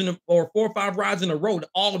 miles or 4 or 5 rides in a row to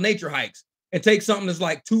all nature hikes and take something that's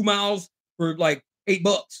like 2 miles for like $8.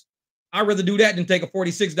 I'd rather do that than take a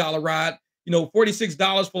 $46 ride,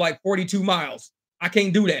 $46 for like 42 miles. I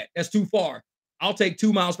can't do that. That's too far. I'll take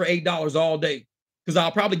 2 miles for $8 all day because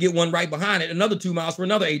I'll probably get one right behind it, another 2 miles for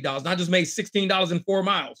another $8. And I just made $16 in 4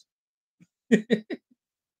 miles.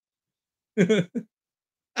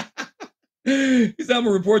 He said, I'm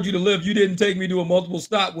gonna report you to Lyft. You didn't take me to a multiple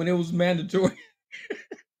stop when it was mandatory.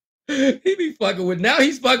 He be fucking with now.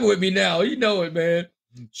 He's fucking with me now. You know it, man.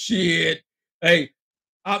 Shit. Hey,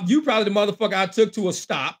 you probably the motherfucker I took to a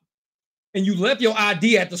stop and you left your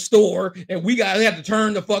ID at the store and we have to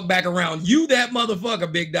turn the fuck back around. You that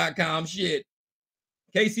motherfucker, big.com. Shit.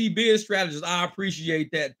 KC Biz Strategist, I appreciate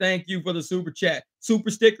that. Thank you for the super chat. Super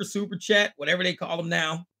sticker, super chat, whatever they call them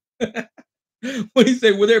now. What do you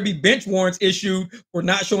say? Will there be bench warrants issued for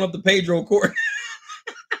not showing up to Pedro court?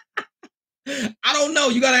 I don't know.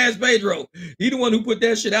 You got to ask Pedro. He the one who put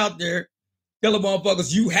that shit out there. Tell the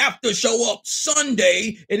motherfuckers, you have to show up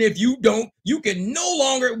Sunday. And if you don't, you can no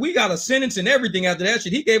longer. We got a sentence and everything after that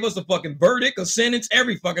shit. He gave us a fucking verdict, a sentence,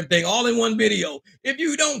 every fucking thing, all in one video. If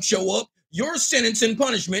you don't show up, your sentence and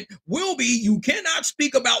punishment will be you cannot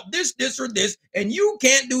speak about this, this, or this, and you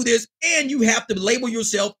can't do this, and you have to label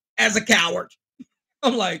yourself as a coward.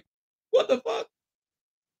 I'm like, what the fuck?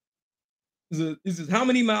 This is how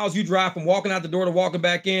many miles you drive from walking out the door to walking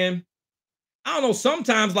back in? I don't know,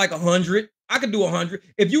 sometimes like 100. I could do 100.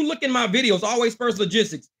 If you look in my videos, always first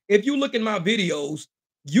logistics. If you look in my videos,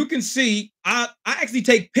 you can see I actually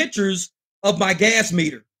take pictures of my gas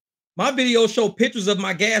meter. My videos show pictures of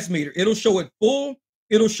my gas meter. It'll show it full.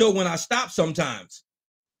 It'll show when I stop sometimes.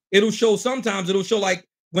 It'll show like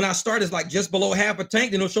when I start is like just below half a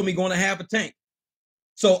tank, then it'll show me going to half a tank.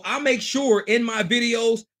 So I make sure in my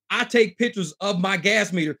videos, I take pictures of my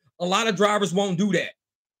gas meter. A lot of drivers won't do that.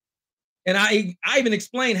 And I even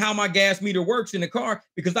explain how my gas meter works in the car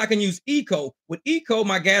because I can use Eco. With Eco,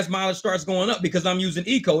 my gas mileage starts going up because I'm using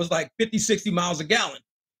Eco. It's like 50, 60 miles a gallon.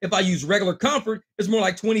 If I use regular Comfort, it's more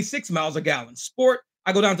like 26 miles a gallon. Sport,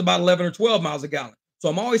 I go down to about 11 or 12 miles a gallon. So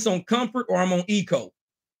I'm always on Comfort or I'm on Eco.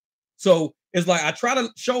 So it's like I try to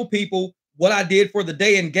show people what I did for the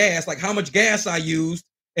day in gas, like how much gas I used.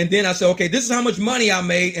 And then I say, okay, this is how much money I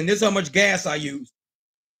made and this is how much gas I used.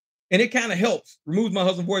 And it kind of helps. Removes my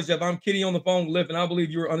husband's voice, Jeff. I'm Kitty on the phone, Lyft, and I believe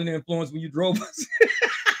you were under the influence when you drove us.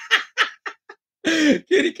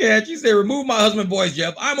 Kitty Cat, she said, remove my husband's voice,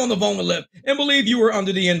 Jeff. I'm on the phone with Lyft and believe you were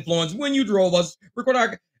under the influence when you drove us.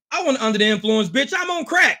 I wasn't under the influence, bitch. I'm on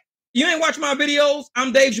crack. You ain't watching my videos.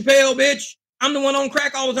 I'm Dave Chappelle, bitch. I'm the one on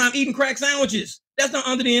crack all the time eating crack sandwiches. That's not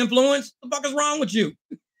under the influence. What the fuck is wrong with you?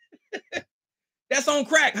 That's on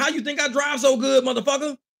crack. How you think I drive so good,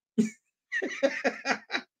 motherfucker?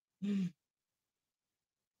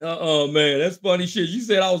 Oh man, that's funny shit. You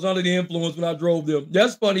said I was under the influence when I drove them.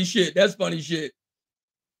 That's funny shit. That's funny shit.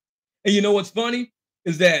 And you know what's funny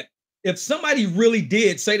is that if somebody really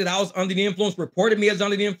did say that I was under the influence, reported me as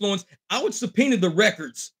under the influence, I would subpoena the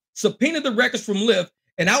records from Lyft,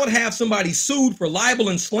 and I would have somebody sued for libel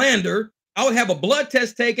and slander. I would have a blood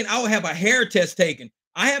test taken. I would have a hair test taken.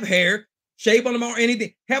 I have hair, shave on them or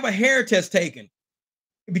anything. Have a hair test taken.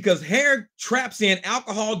 Because hair traps in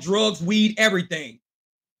alcohol, drugs, weed, everything.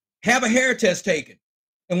 Have a hair test taken.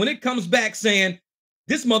 And when it comes back saying,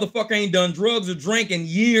 this motherfucker ain't done drugs or drank in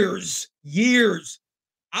years,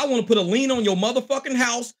 I want to put a lien on your motherfucking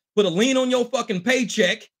house, put a lien on your fucking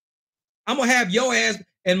paycheck. I'm going to have your ass,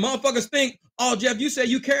 and motherfuckers think, oh, Jeff, you say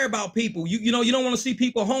you care about people. You know, you don't want to see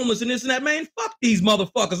people homeless and this and that. Man, fuck these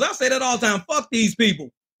motherfuckers. I say that all the time. Fuck these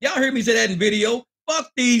people. Y'all hear me say that in video.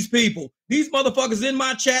 Fuck these people. These motherfuckers in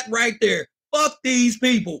my chat right there. Fuck these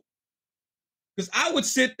people. Because I would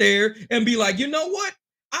sit there and be like, you know what?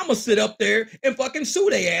 I'm going to sit up there and fucking sue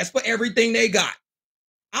their ass for everything they got.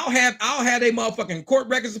 I'll have a motherfucking court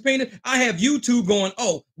record subpoena. I have YouTube going,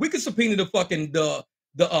 oh, we could subpoena the fucking the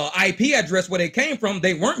IP address where they came from.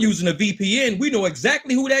 They weren't using a VPN. We know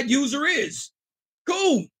exactly who that user is.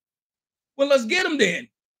 Cool. Well, let's get them then.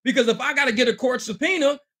 Because if I got to get a court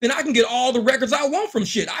subpoena, then I can get all the records I want from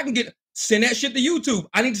shit. I can send that shit to YouTube.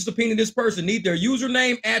 I need to subpoena this person, need their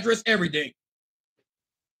username, address, everything.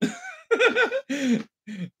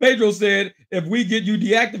 Pedro said, if we get you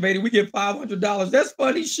deactivated, we get $500. That's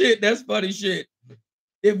funny shit. That's funny shit.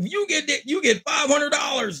 If you get that, you get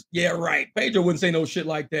 $500. Yeah, right. Pedro wouldn't say no shit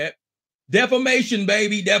like that. Defamation,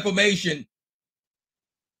 baby, defamation.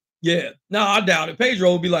 Yeah, no, I doubt it.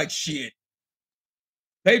 Pedro would be like, shit.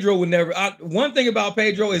 Pedro would never. One thing about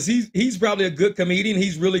Pedro is he's probably a good comedian.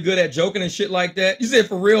 He's really good at joking and shit like that. You said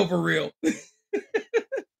for real, for real.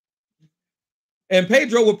 And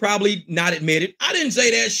Pedro would probably not admit it. I didn't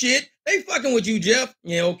say that shit. They fucking with you, Jeff.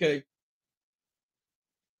 Yeah, okay.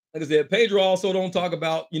 Like I said, Pedro also don't talk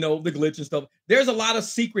about, the glitch and stuff. There's a lot of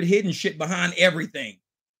secret hidden shit behind everything.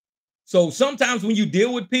 So sometimes when you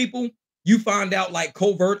deal with people, you find out like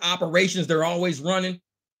covert operations they're always running.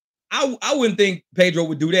 I wouldn't think Pedro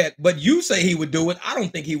would do that, but you say he would do it. I don't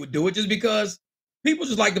think he would do it just because people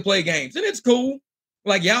just like to play games and it's cool.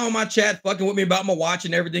 Like y'all on my chat fucking with me about my watch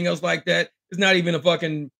and everything else like that. It's not even a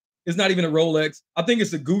Rolex. I think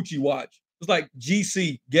it's a Gucci watch. It's like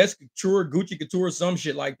GC, Guess Couture, Gucci Couture, some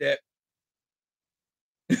shit like that.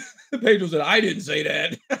 Pedro said, I didn't say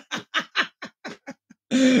that.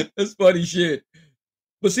 That's funny shit.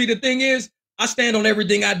 But see, the thing is, I stand on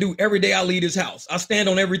everything I do every day I leave this house. I stand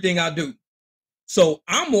on everything I do. So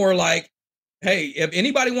I'm more like, hey, if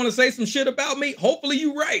anybody want to say some shit about me, hopefully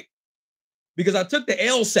you right. Because I took the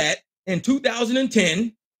LSAT in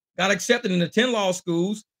 2010, got accepted into 10 law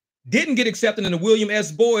schools, didn't get accepted into William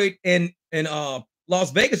S. Boyd in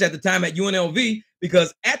Las Vegas at the time at UNLV,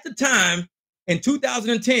 because at the time in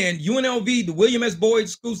 2010, UNLV, the William S. Boyd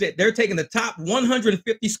schools, that they're taking the top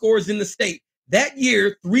 150 scores in the state. That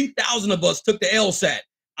year, 3,000 of us took the LSAT.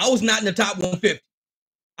 I was not in the top 150.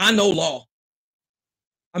 I know law.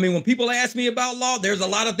 I mean, when people ask me about law, there's a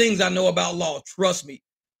lot of things I know about law. Trust me.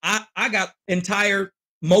 I got entire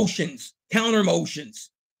motions, counter motions,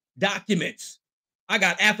 documents. I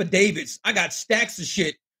got affidavits. I got stacks of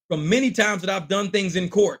shit from many times that I've done things in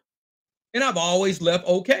court. And I've always left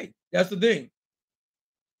okay. That's the thing.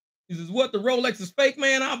 He says, what, the Rolex is fake,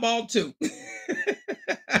 man? I bought too.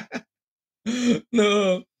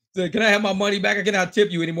 No. So can I have my money back or can I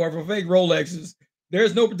tip you anymore for fake Rolexes?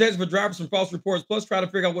 There's no protection for drivers from false reports. Plus, try to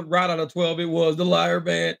figure out what route out of 12 it was. The liar,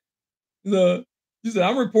 man. She said,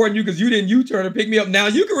 I'm reporting you because you didn't U-turn and pick me up. Now,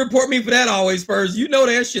 you can report me for that always first. You know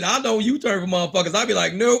that shit. I don't U-turn for motherfuckers. I'll be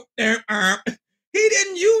like, nope. He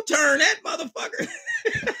didn't U-turn, that motherfucker.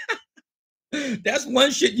 That's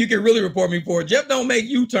one shit you can really report me for. Jeff don't make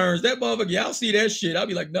U-turns. That motherfucker, y'all see that shit. I'll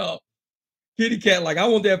be like, no. Kitty cat, like, I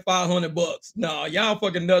want that $500. No, y'all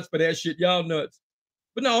fucking nuts for that shit. Y'all nuts.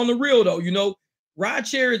 But no, on the real though,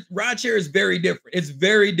 rideshare is very different. It's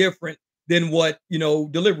very different than what,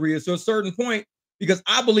 delivery is to a certain point, because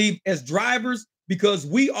I believe as drivers, because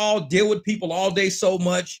we all deal with people all day so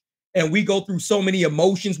much and we go through so many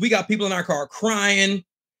emotions. We got people in our car crying,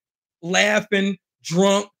 laughing,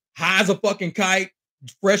 drunk, high as a fucking kite,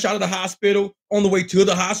 fresh out of the hospital, on the way to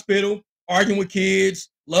the hospital, arguing with kids,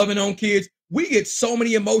 loving on kids. We get so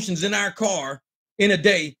many emotions in our car in a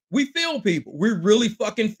day. We feel people. We really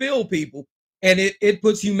fucking feel people. And it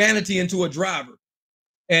puts humanity into a driver.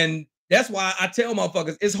 And that's why I tell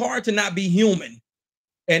motherfuckers, it's hard to not be human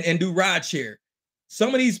and do rideshare.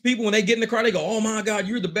 Some of these people, when they get in the car, they go, oh my God,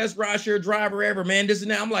 you're the best rideshare driver ever, man. This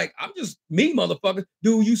and that. I'm like, I'm just me, motherfucker.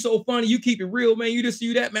 Dude, you so funny. You keep it real, man. You this,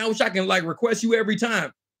 you that, man. I wish I can like request you every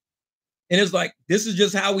time. And it's like, this is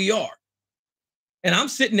just how we are. And I'm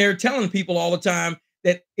sitting there telling people all the time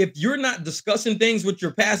that if you're not discussing things with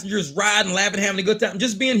your passengers, riding, laughing, having a good time,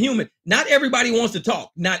 just being human. Not everybody wants to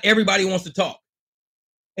talk. Not everybody wants to talk.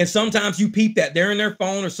 And sometimes you peep that they're in their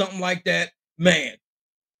phone or something like that, man.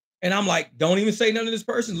 And I'm like, don't even say nothing to this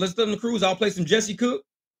person. Let's let them cruise. I'll play some Jesse Cook.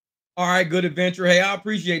 All right, good adventure. Hey, I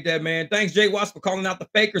appreciate that, man. Thanks, Jay Watts, for calling out the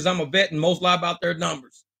fakers. I'm a vet and most lie about their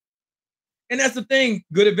numbers. And that's the thing,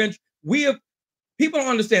 good adventure. People don't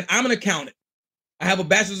understand. I'm an accountant. I have a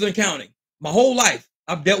bachelor's in accounting. My whole life,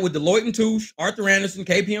 I've dealt with Deloitte & Touche, Arthur Andersen,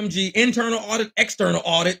 KPMG, internal audit, external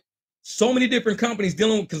audit, so many different companies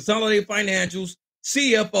dealing with consolidated financials,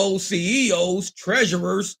 CFOs, CEOs,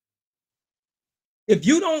 treasurers. If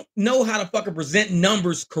you don't know how to fucking present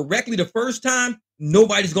numbers correctly the first time,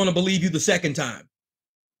 nobody's going to believe you the second time.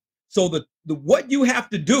 So the what you have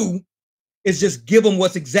to do is just give them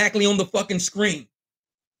what's exactly on the fucking screen.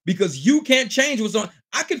 Because you can't change what's on.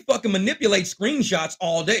 I could fucking manipulate screenshots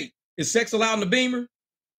all day. Is sex allowed in the Beamer?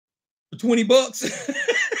 For $20?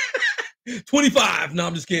 25. No,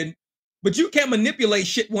 I'm just kidding. But you can't manipulate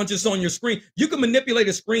shit once it's on your screen. You can manipulate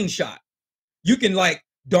a screenshot. You can like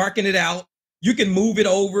darken it out. You can move it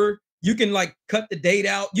over. You can like cut the date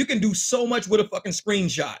out. You can do so much with a fucking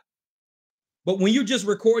screenshot. But when you're just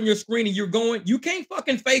recording your screen and you're going, you can't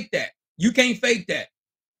fucking fake that. You can't fake that.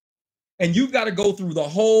 And you've got to go through the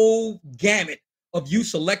whole gamut of you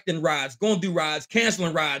selecting rides, going through rides,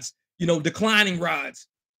 canceling rides, declining rides.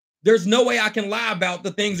 There's no way I can lie about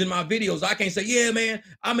the things in my videos. I can't say, yeah, man,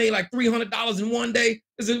 I made like $300 in one day.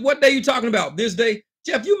 This is what day you talking about? This day?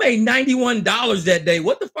 Jeff, you made $91 that day.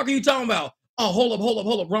 What the fuck are you talking about? Oh,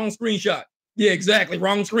 hold up. Wrong screenshot. Yeah, exactly.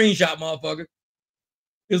 Wrong screenshot, motherfucker.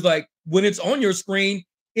 It's like when it's on your screen,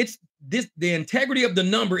 the integrity of the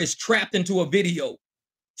number is trapped into a video.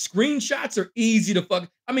 Screenshots are easy to fuck.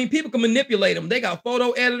 I mean, people can manipulate them. They got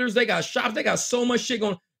photo editors, they got shops, they got so much shit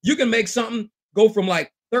going. You can make something go from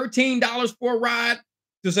like $13 for a ride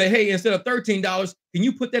to say, hey, instead of $13, can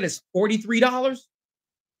you put that as $43?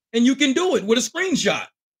 And you can do it with a screenshot.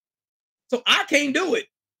 So I can't do it.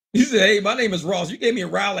 You say, hey, my name is Ross. You gave me a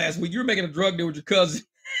ride last week. You were making a drug deal with your cousin.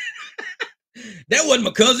 That wasn't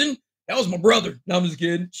my cousin. That was my brother. No, I'm just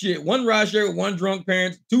kidding. Shit. One rideshare with one drunk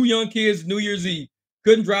parents, 2 young kids, New Year's Eve.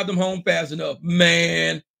 Couldn't drive them home fast enough.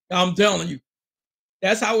 Man, I'm telling you.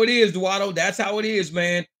 That's how it is, Duato. That's how it is,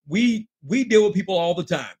 man. We deal with people all the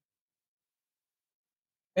time.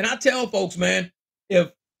 And I tell folks, man,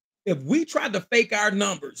 if we tried to fake our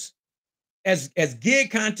numbers as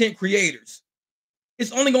gig content creators,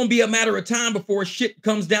 it's only going to be a matter of time before shit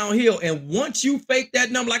comes downhill. And once you fake that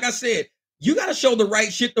number, like I said, you got to show the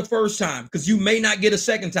right shit the first time because you may not get a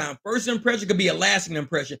second time. First impression could be a lasting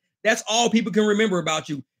impression. That's all people can remember about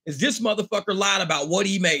you is this motherfucker lied about what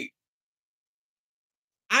he made.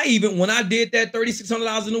 When I did that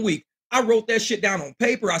 $3,600 in a week, I wrote that shit down on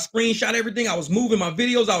paper. I screenshot everything. I was moving my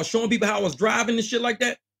videos. I was showing people how I was driving and shit like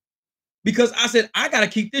that. Because I said, I got to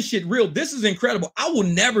keep this shit real. This is incredible. I will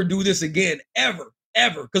never do this again, ever.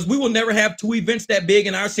 Because we will never have 2 events that big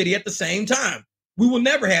in our city at the same time. We will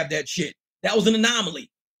never have that shit. That was an anomaly.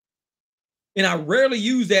 And I rarely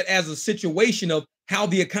use that as a situation of how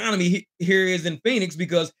the economy here is in Phoenix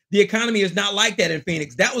because the economy is not like that in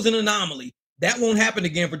Phoenix. That was an anomaly. That won't happen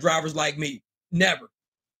again for drivers like me. Never.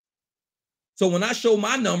 So when I show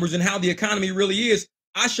my numbers and how the economy really is,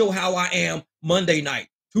 I show how I am Monday night,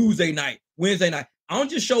 Tuesday night, Wednesday night. I don't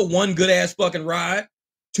just show one good ass fucking ride,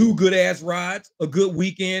 2 good ass rides, a good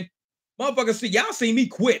weekend. Motherfuckers, y'all see me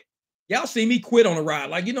quit. Y'all see me quit on a ride.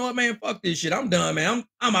 Like, you know what, man? Fuck this shit. I'm done, man.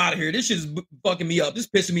 I'm out of here. This shit is fucking me up. This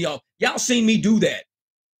pissing me off. Y'all seen me do that.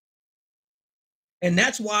 And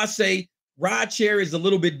that's why I say rideshare is a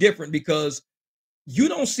little bit different because you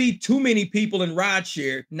don't see too many people in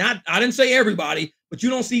rideshare. I didn't say everybody, but you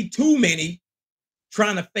don't see too many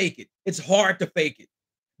trying to fake it. It's hard to fake it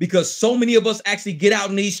because so many of us actually get out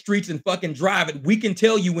in these streets and fucking drive it. We can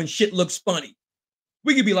tell you when shit looks funny.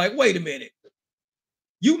 We could be like, wait a minute.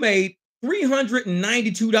 You made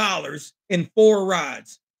 $392 in 4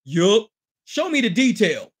 rides. Yup. Show me the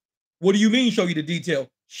detail. What do you mean show you the detail?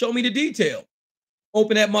 Show me the detail.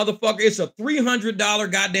 Open that motherfucker. It's a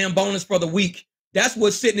 $300 goddamn bonus for the week. That's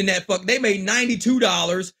what's sitting in that fuck. They made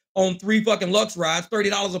 $92 on 3 fucking Lux rides,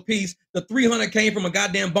 $30 a piece. The $300 came from a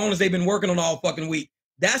goddamn bonus they've been working on all fucking week.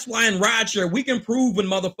 That's why in rideshare, we can prove when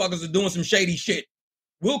motherfuckers are doing some shady shit.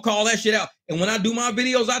 We'll call that shit out. And when I do my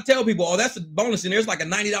videos, I tell people, oh, that's a bonus in there. It's like a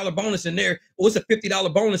 $90 bonus in there. Or it's a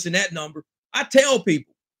 $50 bonus in that number. I tell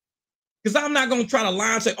people. Because I'm not going to try to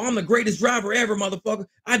lie and say, oh, I'm the greatest driver ever, motherfucker.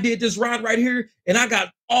 I did this ride right here, and I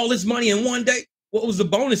got all this money in one day. What was the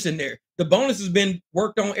bonus in there? The bonus has been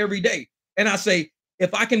worked on every day. And I say,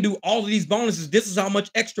 if I can do all of these bonuses, this is how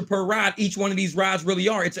much extra per ride each one of these rides really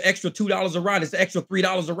are. It's an extra $2 a ride. It's an extra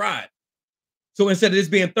 $3 a ride. So instead of this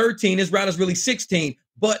being 13, this ride is really 16.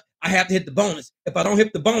 But I have to hit the bonus. If I don't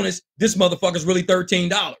hit the bonus, this motherfucker's really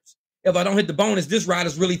 $13. If I don't hit the bonus, this ride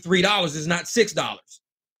is really $3. It's not $6.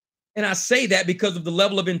 And I say that because of the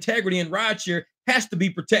level of integrity in rideshare has to be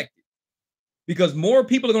protected. Because more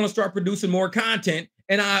people are going to start producing more content.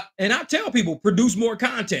 And I tell people, produce more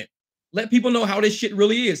content. Let people know how this shit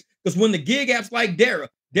really is. Because when the gig apps like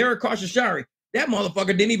Derek Karshashari, that motherfucker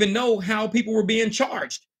didn't even know how people were being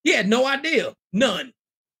charged. He had no idea. None.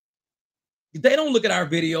 They don't look at our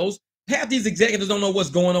videos. Half these executives don't know what's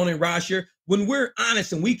going on in rideshare. When we're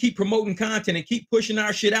honest and we keep promoting content and keep pushing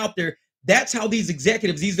our shit out there, that's how these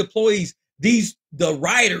executives, these employees, the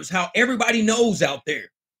writers, how everybody knows out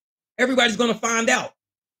there. Everybody's going to find out.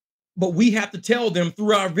 But we have to tell them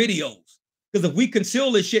through our videos. Because if we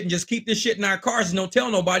conceal this shit and just keep this shit in our cars and don't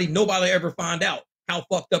tell nobody will ever find out how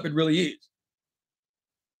fucked up it really is.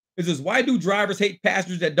 It says, why do drivers hate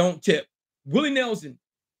passengers that don't tip? Willie Nelson.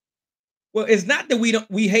 Well, it's not that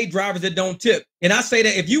we hate drivers that don't tip. And I say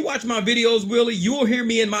that if you watch my videos, Willie, you'll hear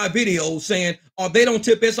me in my videos saying, oh, they don't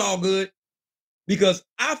tip, it's all good. Because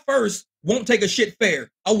I first won't take a shit fare.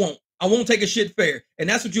 I won't take a shit fare. And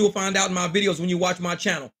that's what you will find out in my videos when you watch my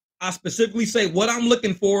channel. I specifically say what I'm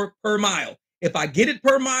looking for per mile. If I get it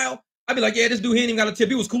per mile, I'd be like, yeah, this dude, he ain't even got a tip.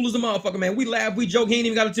 He was cool as a motherfucker, man. We laugh, we joke. He ain't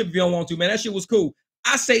even got a tip if you don't want to, man. That shit was cool.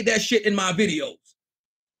 I say that shit in my videos.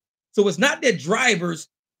 So it's not that drivers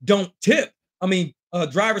don't tip. I mean,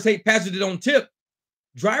 drivers hate passengers that don't tip.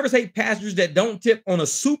 Drivers hate passengers that don't tip on a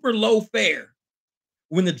super low fare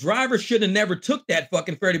when the driver should have never took that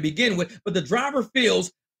fucking fare to begin with. But the driver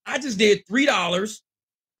feels, I just did $3.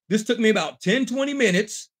 This took me about 10, 20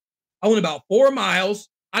 minutes. I went about 4 miles.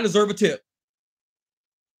 I deserve a tip.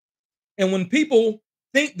 And when people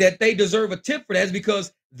think that they deserve a tip for that, it's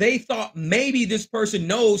because they thought maybe this person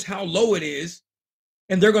knows how low it is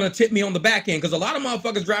and they're going to tip me on the back end. Because a lot of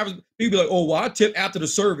motherfuckers, drivers, people be like, oh, well, I tip after the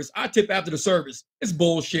service. I tip after the service. It's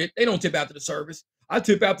bullshit. They don't tip after the service. I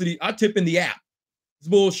tip in the app. It's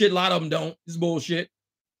bullshit. A lot of them don't. It's bullshit.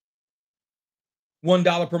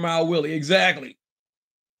 $1 per mile, Willie. Exactly.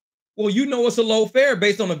 Well, you know it's a low fare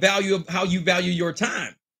based on the value of how you value your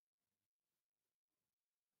time.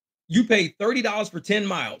 You pay $30 for 10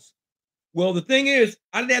 miles. Well, the thing is,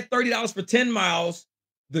 out of that $30 for 10 miles,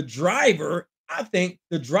 I think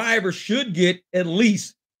the driver should get at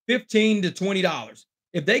least $15 to $20.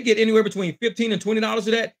 If they get anywhere between $15 and $20 of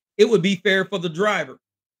that, it would be fair for the driver.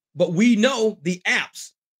 But we know the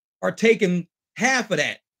apps are taking half of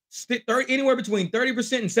that. Anywhere between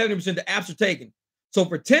 30% and 70% the apps are taking. So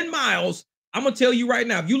for 10 miles, I'm going to tell you right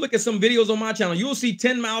now, if you look at some videos on my channel, you'll see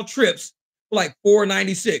 10-mile trips for like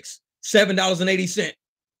 $4.96, $7.80.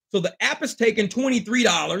 So the app is taking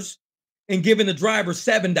 $23 and giving the driver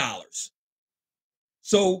 $7.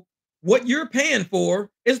 So what you're paying for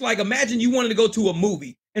is like, imagine you wanted to go to a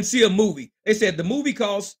movie and see a movie. They said the movie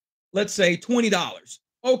costs, let's say, $20.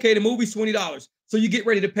 Okay, the movie's $20. So you get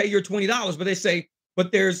ready to pay your $20, but they say,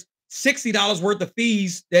 but there's $60 worth of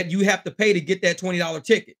fees that you have to pay to get that $20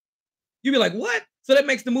 ticket. You'd be like, what? So that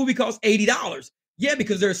makes the movie cost $80. Yeah,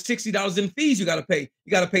 because there's $60 in fees you got to pay.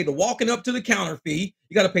 You got to pay the walking up to the counter fee.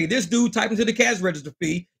 You got to pay this dude typing to the cash register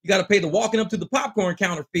fee. You got to pay the walking up to the popcorn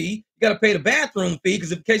counter fee. You got to pay the bathroom fee,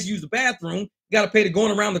 because in case you use the bathroom, you got to pay the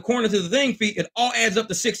going around the corner to the thing fee. It all adds up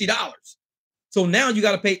to $60. So now you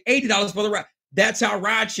got to pay $80 for the ride. That's how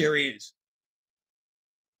rideshare is.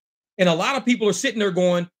 And a lot of people are sitting there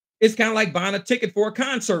going, it's kind of like buying a ticket for a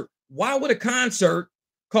concert. Why would a concert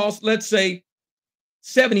cost, let's say,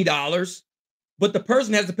 $70, but the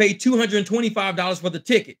person has to pay $225 for the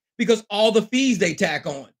ticket? Because all the fees they tack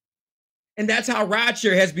on. And that's how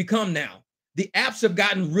rideshare has become now. The apps have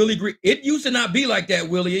gotten really great. It used to not be like that,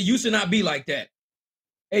 Willie. It used to not be like that.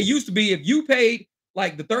 It used to be, if you paid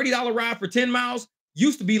like the $30 ride for 10 miles,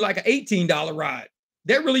 used to be like an $18 ride.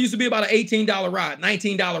 That really used to be about an $18 ride,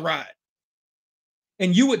 $19 ride.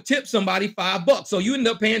 And you would tip somebody $5. So you end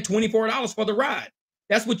up paying $24 for the ride.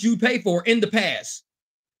 That's what you pay for in the past.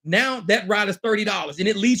 Now that ride is $30, and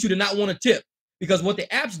it leads you to not want to tip, because what the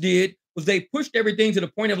apps did was they pushed everything to the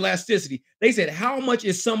point of elasticity. They said, how much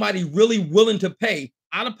is somebody really willing to pay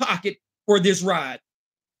out of pocket for this ride?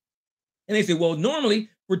 And they said, well, normally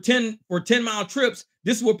for 10-mile trips,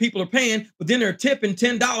 this is what people are paying, but then they're tipping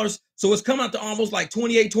 $10. So it's coming out to almost like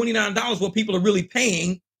 $28, $29 what people are really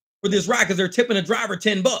paying for this ride, because they're tipping a driver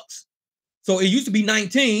 $10. So it used to be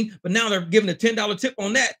 19, but now they're giving a $10 tip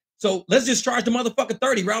on that. So let's just charge the motherfucker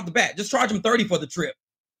 30 right off the bat. Just charge them 30 for the trip.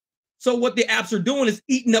 So what the apps are doing is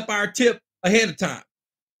eating up our tip ahead of time.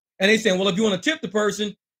 And they saying, well, if you want to tip the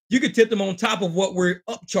person, you could tip them on top of what we're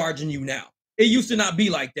upcharging you now. It used to not be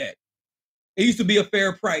like that. It used to be a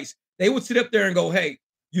fair price. They would sit up there and go, hey,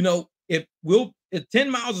 you know, if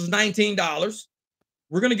 10 miles is $19,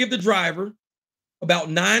 we're going to give the driver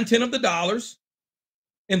about 9, 10 of the dollars.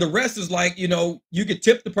 And the rest is like, you know, you could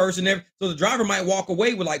tip the person there. So the driver might walk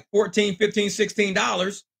away with like $14, $15,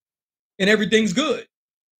 $16 and everything's good.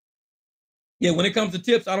 Yeah, when it comes to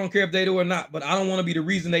tips, I don't care if they do or not, but I don't want to be the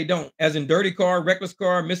reason they don't. As in dirty car, reckless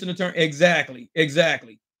car, missing a turn. Exactly.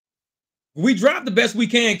 We drive the best we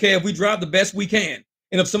can, Kev. We drive the best we can.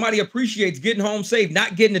 And if somebody appreciates getting home safe,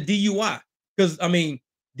 not getting a DUI, because, I mean,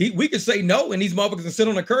 we could say no, and these motherfuckers can sit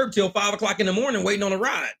on the curb till 5 o'clock in the morning waiting on a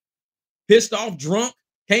ride. Pissed off, drunk,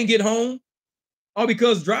 can't get home. All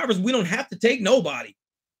because drivers, we don't have to take nobody.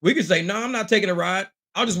 We could say, no, I'm not taking a ride.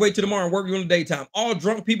 I'll just wait till tomorrow and work during the daytime. All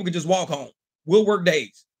drunk people can just walk home. We'll work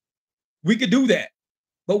days. We could do that,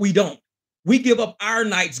 but we don't. We give up our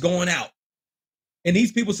nights going out. And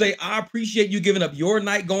these people say, I appreciate you giving up your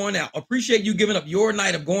night going out. Appreciate you giving up your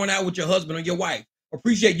night of going out with your husband or your wife.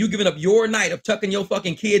 Appreciate you giving up your night of tucking your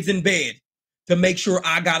fucking kids in bed to make sure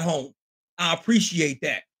I got home. I appreciate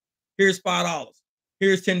that. Here's $5.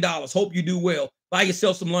 Here's $10. Hope you do well. Buy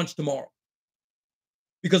yourself some lunch tomorrow.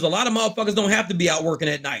 Because a lot of motherfuckers don't have to be out working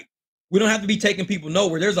at night. We don't have to be taking people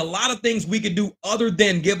nowhere. There's a lot of things we could do other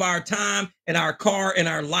than give our time and our car and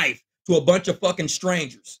our life to a bunch of fucking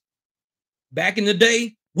strangers. Back in the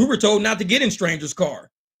day, we were told not to get in strangers' car.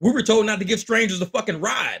 We were told not to give strangers a fucking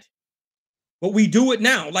ride. But we do it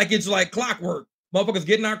now like it's like clockwork. Motherfuckers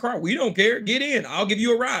get in our car. We don't care. Get in. I'll give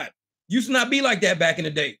you a ride. Used to not be like that back in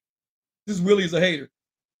the day. This Willie is a hater.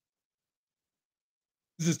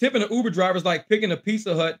 This is tipping an Uber driver is like picking a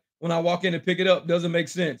Pizza Hut when I walk in to pick it up. Doesn't make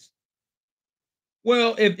sense.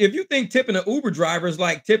 Well, if you think tipping an Uber driver is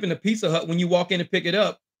like tipping a Pizza Hut when you walk in to pick it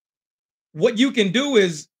up, what you can do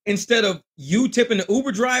is instead of you tipping the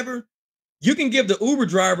Uber driver, you can give the Uber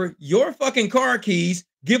driver your fucking car keys,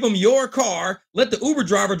 give them your car, let the Uber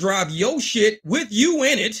driver drive your shit with you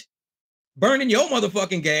in it, burning your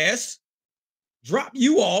motherfucking gas, drop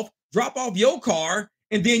off your car,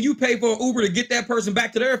 and then you pay for an Uber to get that person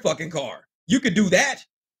back to their fucking car. You could do that.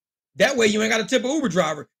 That way you ain't got to tip an Uber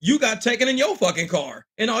driver. You got taken in your fucking car.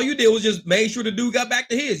 And all you did was just made sure the dude got back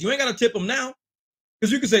to his. You ain't got to tip him now.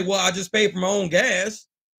 Because you can say, well, I just paid for my own gas.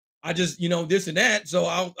 I just, this and that. So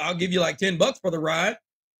I'll give you like $10 for the ride.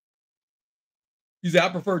 You say, I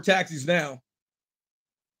prefer taxis now.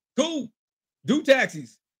 Cool. Do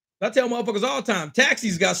taxis. I tell motherfuckers all the time,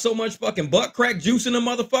 taxis got so much fucking butt crack juice in them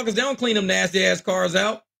motherfuckers. They don't clean them nasty ass cars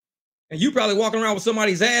out. And you probably walking around with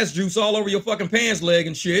somebody's ass juice all over your fucking pants leg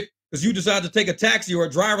and shit because you decided to take a taxi or a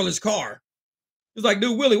driverless car. It's like,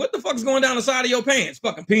 dude, Willie, what the fuck's going down the side of your pants?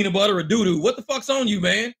 Fucking peanut butter or doo-doo. What the fuck's on you,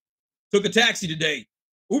 man? Took a taxi today.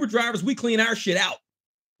 Uber drivers, we clean our shit out.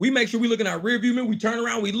 We make sure we look in our rearview mirror. We turn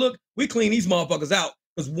around, we look, we clean these motherfuckers out.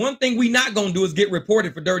 Because one thing we not going to do is get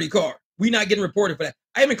reported for dirty car. We not getting reported for that.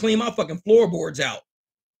 I haven't cleaned my fucking floorboards out.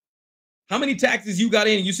 How many taxis you got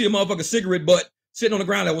in and you see a motherfucking cigarette butt sitting on the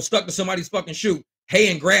ground that was stuck to somebody's fucking shoe,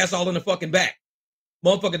 hay and grass all in the fucking back?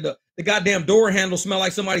 Motherfucking the goddamn door handle smell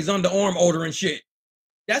like somebody's underarm odor and shit.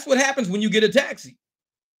 That's what happens when you get a taxi.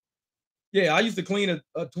 Yeah, I used to clean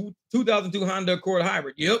a 2002 Honda Accord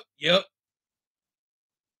Hybrid. Yep.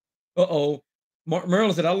 Uh-oh.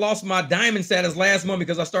 Maryland said, I lost my diamond status last month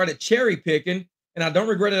because I started cherry picking, and I don't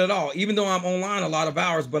regret it at all, even though I'm online a lot of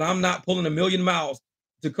hours, but I'm not pulling a million miles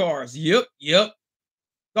to cars. Yep.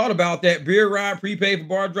 Thought about that. Beer ride, prepaid for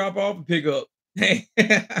bar drop off and pick up. Hey,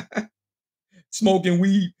 smoking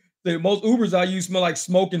weed. The most Ubers I use smell like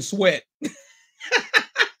smoke and sweat.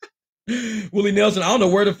 Willie Nelson, I don't know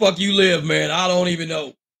where the fuck you live, man. I don't even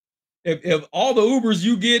know. If all the Ubers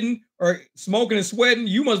you getting are smoking and sweating,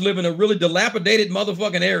 you must live in a really dilapidated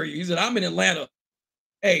motherfucking area. He said, I'm in Atlanta.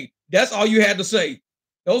 Hey, that's all you had to say.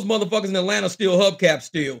 Those motherfuckers in Atlanta steal hubcaps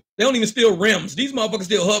still. They don't even steal rims. These motherfuckers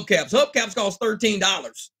steal hubcaps. Hubcaps cost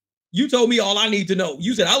 $13. You told me all I need to know.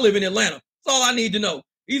 You said, I live in Atlanta. That's all I need to know.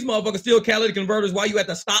 These motherfuckers steal catalytic converters while you at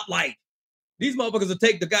the stoplight. These motherfuckers will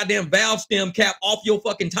take the goddamn valve stem cap off your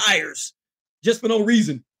fucking tires just for no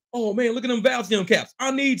reason. Oh, man, look at them valve stem caps.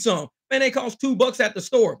 I need some. Man, they cost $2 at the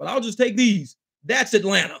store, but I'll just take these. That's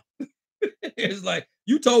Atlanta. It's like,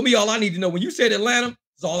 you told me all I need to know. When you said Atlanta,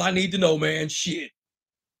 that's all I need to know, man. Shit.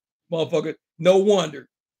 Motherfucker, no wonder.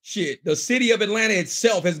 Shit, the city of Atlanta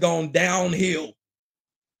itself has gone downhill.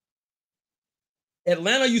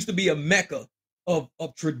 Atlanta used to be a mecca of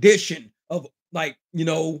tradition, of like,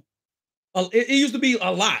 it used to be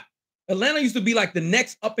a lot. Atlanta used to be like the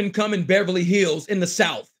next up-and-coming Beverly Hills in the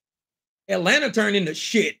South. Atlanta turned into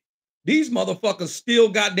shit. These motherfuckers still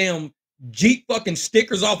goddamn Jeep fucking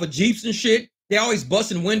stickers off of Jeeps and shit. They always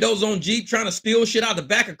busting windows on Jeep, trying to steal shit out the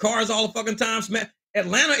back of cars all the fucking time.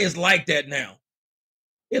 Atlanta is like that now.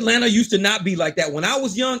 Atlanta used to not be like that. When I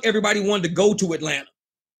was young, everybody wanted to go to Atlanta.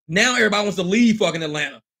 Now everybody wants to leave fucking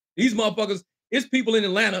Atlanta. These motherfuckers, it's people in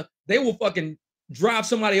Atlanta, they will fucking drive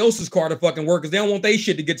somebody else's car to fucking work because they don't want their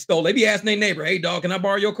shit to get stolen. They be asking their neighbor, hey, dog, can I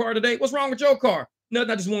borrow your car today? What's wrong with your car?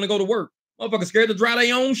 Nothing, I just want to go to work. Motherfuckers scared to drive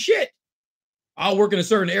their own shit. I'll work in a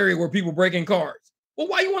certain area where people break in cars. Well,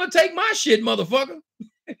 why you want to take my shit, motherfucker?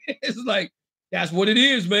 It's like, that's what it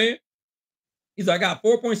is, man. He's like, I got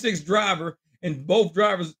 4.6 driver, and both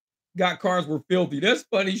drivers got cars were filthy. That's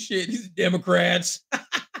funny shit. He's Democrats.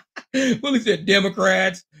 Well, he said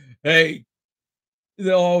Democrats. Hey. He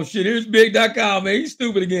said, oh, shit, here's big.com, man. He's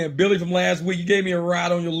stupid again. Billy from last week, you gave me a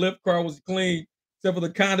ride on your Lyft car. Was clean, except for the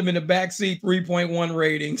condom in the backseat, 3.1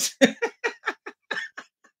 ratings.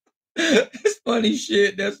 That's funny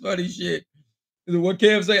shit. That's funny shit. What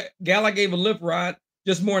Kev said, gal I gave a Lyft ride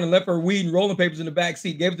just morning, left her weed and rolling papers in the back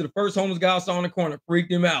seat, gave it to the first homeless guy I saw in the corner,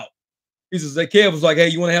 freaked him out. He says, Kev was like, hey,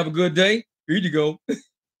 you want to have a good day? Here you go.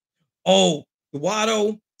 Oh, the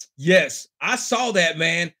Watto. Yes, I saw that,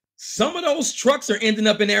 man. Some of those trucks are ending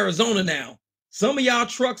up in Arizona now. Some of y'all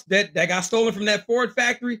trucks that got stolen from that Ford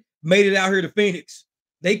factory made it out here to Phoenix.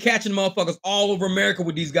 They catching motherfuckers all over America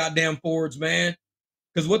with these goddamn Fords, man.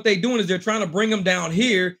 Because what they doing is they're trying to bring them down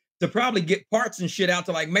here to probably get parts and shit out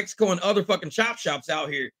to like Mexico and other fucking chop shops out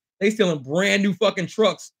here. They stealing brand new fucking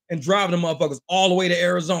trucks and driving them motherfuckers all the way to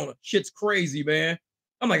Arizona. Shit's crazy, man.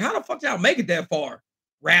 I'm like, how the fuck y'all make it that far?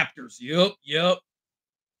 Raptors. Yep.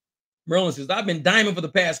 Merlin says, I've been diamond for the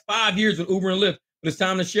past 5 years with Uber and Lyft, but it's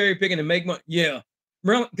time to cherry picking and make money. Yeah.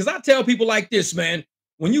 Merlin, because I tell people like this, man,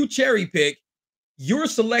 when you cherry pick, you're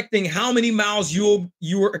selecting how many miles you'll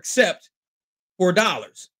accept for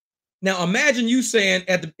dollars. Now imagine you saying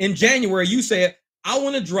in January, you said, I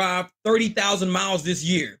want to drive 30,000 miles this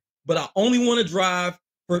year, but I only want to drive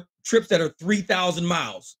for trips that are 3,000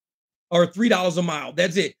 miles or $3 a mile.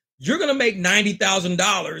 That's it. You're going to make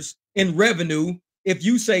 $90,000 in revenue if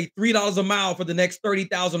you say $3 a mile for the next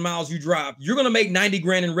 30,000 miles you drive. You're going to make 90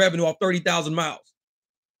 grand in revenue off 30,000 miles.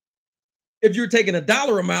 If you're taking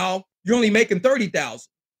 $1 a mile, you're only making 30,000.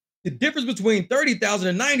 The difference between 30,000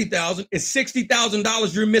 and 90,000 is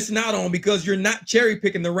 $60,000 you're missing out on because you're not cherry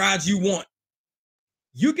picking the rides you want.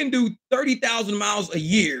 You can do 30,000 miles a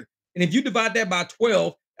year. And if you divide that by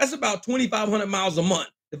 12, that's about 2,500 miles a month.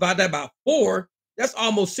 Divide that by 4, that's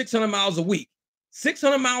almost 600 miles a week.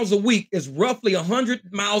 600 miles a week is roughly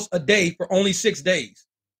 100 miles a day for only 6 days.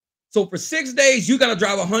 So for 6 days, you got to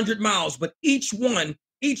drive 100 miles, but each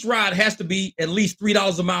ride has to be at least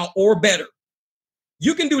 $3 a mile or better.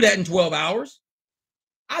 You can do that in 12 hours.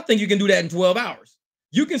 I think you can do that in 12 hours.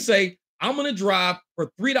 You can say, I'm going to drive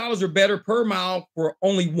for $3 or better per mile for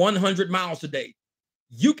only 100 miles a day.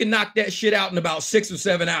 You can knock that shit out in about 6 or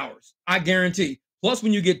 7 hours. I guarantee. Plus,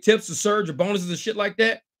 when you get tips or surge or bonuses and shit like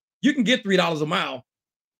that, you can get $3 a mile.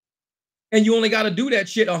 And you only got to do that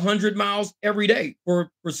shit 100 miles every day for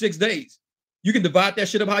 6 days. You can divide that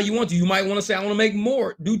shit up how you want to. You might want to say, I want to make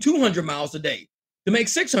more, do 200 miles a day to make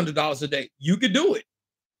 $600 a day. You could do it.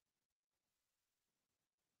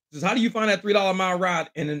 Just how do you find that $3 a mile ride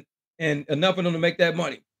and enough of them to make that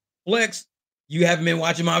money? Flex, you haven't been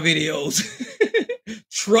watching my videos.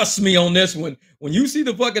 Trust me on this one. When you see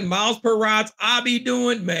the fucking miles per rides I be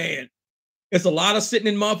doing, man, it's a lot of sitting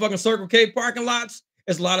in motherfucking Circle K parking lots.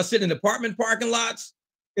 It's a lot of sitting in apartment parking lots.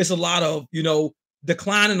 It's a lot of,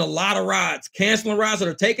 declining a lot of rides, canceling rides that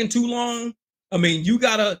are taking too long. I mean, you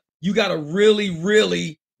gotta really,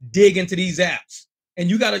 really dig into these apps. And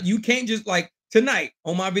you can't just like tonight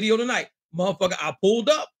on my video tonight, motherfucker, I pulled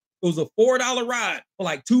up. It was a $4 ride for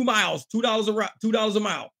like 2 miles, $2 a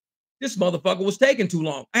mile. This motherfucker was taking too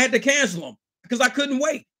long. I had to cancel him because I couldn't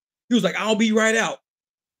wait. He was like, I'll be right out.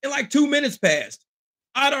 And like 2 minutes passed.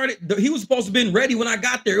 He was supposed to have been ready when I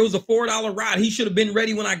got there. It was a $4 ride. He should have been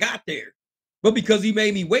ready when I got there. But because he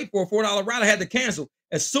made me wait for a $4 ride, I had to cancel.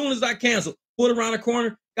 As soon as I canceled, put around the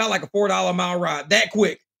corner, got like a $4 a mile ride. That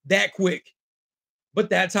quick. But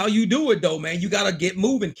that's how you do it though, man. You got to get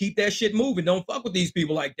moving. Keep that shit moving. Don't fuck with these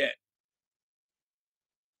people like that.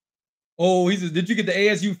 Oh, he says, did you get the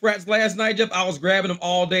ASU frats last night, Jeff? I was grabbing them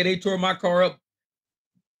all day. They tore my car up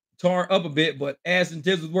a bit, but ass and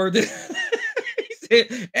tips was worth it. He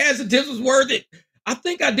said, ass and tips was worth it. I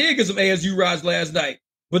think I did get some ASU rides last night,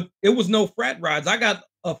 but it was no frat rides. I got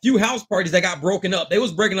a few house parties that got broken up. They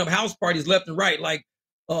was breaking up house parties left and right, like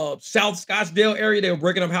South Scottsdale area. They were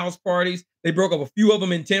breaking up house parties. They broke up a few of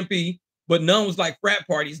them in Tempe, but none was like frat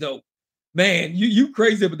parties though. Man, you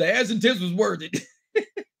crazy, but the ass and tips was worth it.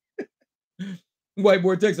 White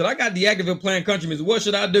boy texted, I got deactivated playing country music. What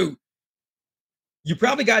should I do? You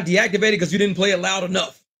probably got deactivated because you didn't play it loud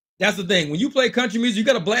enough. That's the thing. When you play country music, you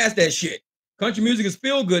got to blast that shit. Country music is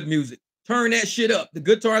feel-good music. Turn that shit up. The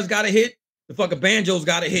guitar's got to hit. The fucking banjo's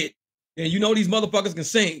got to hit. And you know these motherfuckers can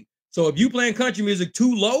sing. So if you playing country music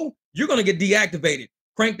too low, you're going to get deactivated.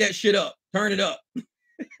 Crank that shit up. Turn it up.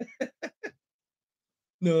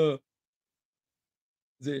 No.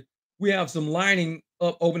 We have some lining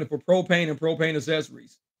up opening for propane and propane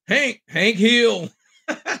accessories. Hank Hill.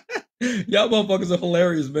 Y'all motherfuckers are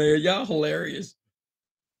hilarious, man. Y'all hilarious.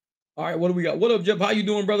 All right, what do we got? What up, Jeff? How you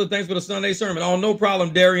doing, brother? Thanks for the Sunday sermon. Oh, no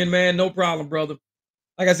problem, Darian, man. No problem, brother.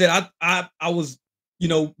 Like I said, I was,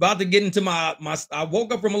 about to get into my I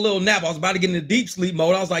woke up from a little nap. I was about to get into deep sleep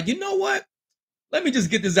mode. I was like, you know what? Let me just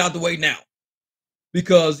get this out the way now.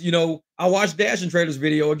 Because, I watched Dash and Trader's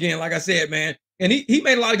video again, like I said, man. And he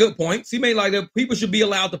made a lot of good points. He made like that people should be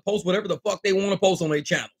allowed to post whatever the fuck they want to post on their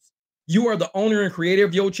channels. You are the owner and creator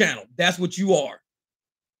of your channel. That's what you are.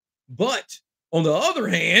 But on the other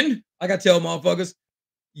hand, like I tell motherfuckers,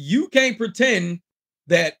 you can't pretend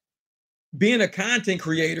that being a content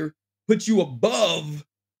creator puts you above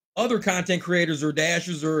other content creators or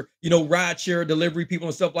dashers or, rideshare delivery people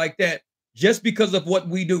and stuff like that, just because of what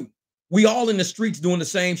we do. We all in the streets doing the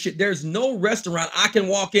same shit. There's no restaurant I can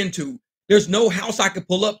walk into. There's no house I could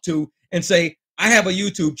pull up to and say, I have a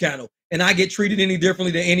YouTube channel and I get treated any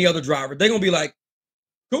differently than any other driver. They're going to be like,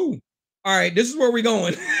 cool. All right, this is where we're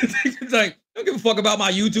going. It's like, I don't give a fuck about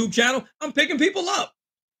my YouTube channel. I'm picking people up.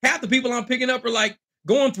 Half the people I'm picking up are like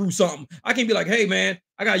going through something. I can be like, hey, man,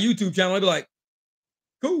 I got a YouTube channel. I'd be like,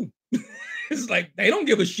 cool. It's like, they don't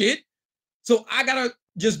give a shit. So I got to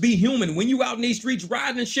just be human. When you out in these streets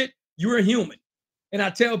riding and shit, you're a human. And I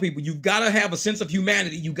tell people, you've got to have a sense of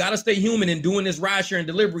humanity. You got to stay human in doing this rideshare and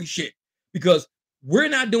delivery shit, because we're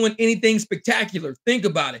not doing anything spectacular. Think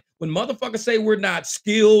about it. When motherfuckers say we're not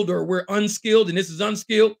skilled or we're unskilled and this is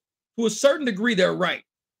unskilled, to a certain degree, they're right.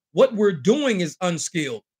 What we're doing is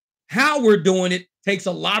unskilled. How we're doing it takes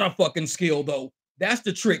a lot of fucking skill, though. That's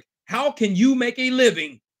the trick. How can you make a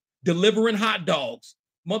living delivering hot dogs?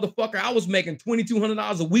 Motherfucker, I was making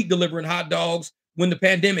 $2,200 a week delivering hot dogs when the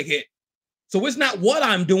pandemic hit. So it's not what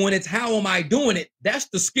I'm doing, it's how am I doing it. That's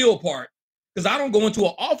the skill part. Because I don't go into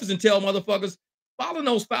an office and tell motherfuckers, following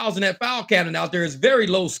those files in that file cabinet out there is very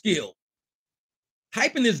low skill.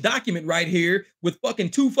 Typing this document right here with fucking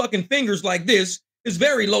two fucking fingers like this is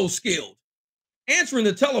very low skilled. Answering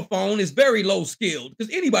the telephone is very low skilled,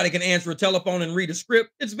 because anybody can answer a telephone and read a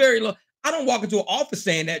script. It's very low. I don't walk into an office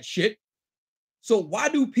saying that shit. So why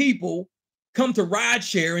do people come to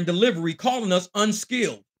rideshare and delivery calling us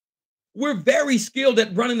unskilled? We're very skilled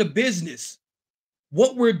at running a business.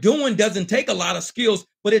 What we're doing doesn't take a lot of skills,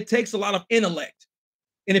 but it takes a lot of intellect.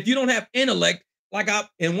 And if you don't have intellect, like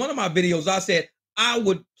in one of my videos, I said, I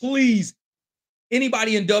would please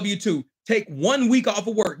anybody in W2, take 1 week off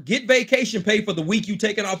of work, get vacation pay for the week you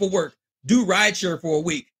taking off of work, do rideshare for a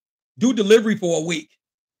week, do delivery for a week.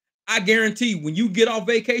 I guarantee when you get off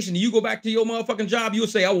vacation and you go back to your motherfucking job, you'll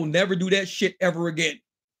say, I will never do that shit ever again.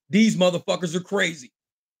 These motherfuckers are crazy.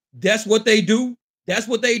 That's what they do. That's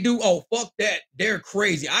what they do. Oh, fuck that. They're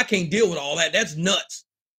crazy. I can't deal with all that. That's nuts.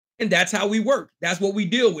 And that's how we work. That's what we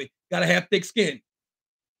deal with. Got to have thick skin.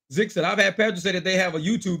 Zick said, I've had Pedro say that they have a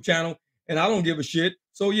YouTube channel and I don't give a shit.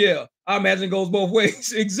 So yeah, I imagine it goes both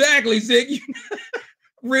ways. Exactly, Zick.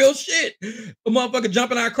 Real shit. A motherfucker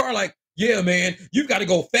jump in our car like, yeah, man, you got to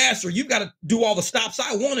go faster. You got to do all the stops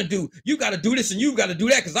I want to do. You got to do this and you got to do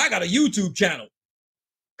that because I got a YouTube channel.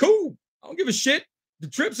 Cool. I don't give a shit. The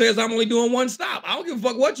trip says I'm only doing one stop. I don't give a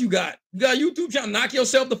fuck what you got. You got a YouTube channel. Knock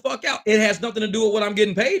yourself the fuck out. It has nothing to do with what I'm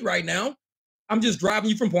getting paid right now. I'm just driving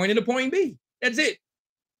you from point A to point B. That's it.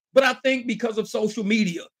 But I think because of social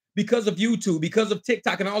media, because of YouTube, because of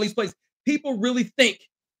TikTok and all these places, people really think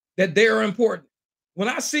that they are important. When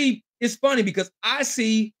I see, it's funny because I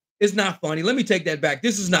see, it's not funny. Let me take that back.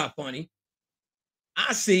 This is not funny.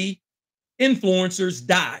 I see influencers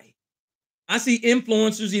die. I see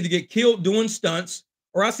influencers either get killed doing stunts,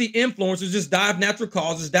 or I see influencers just die of natural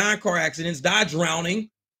causes, die in car accidents, die drowning.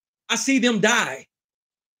 I see them die.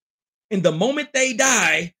 And the moment they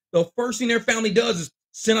die, the first thing their family does is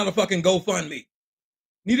send out a fucking GoFundMe.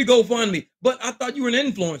 Need a GoFundMe. But I thought you were an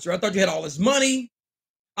influencer. I thought you had all this money.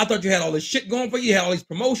 I thought you had all this shit going for you. You had all these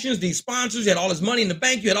promotions, these sponsors. You had all this money in the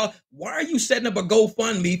bank. Why are you setting up a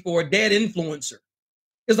GoFundMe for a dead influencer?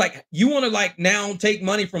 It's like, you want to like now take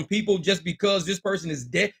money from people just because this person is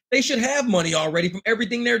dead? They should have money already from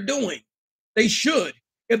everything they're doing. They should.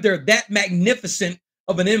 If they're that magnificent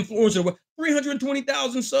of an influencer with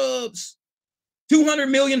 320,000 subs, 200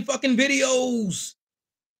 million fucking videos,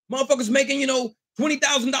 motherfuckers making,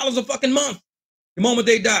 $20,000 a fucking month the moment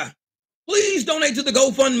they die. Please donate to the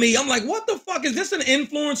GoFundMe. I'm like, what the fuck? Is this an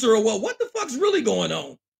influencer or what? What the fuck's really going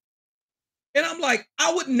on? And I'm like,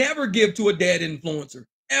 I would never give to a dead influencer.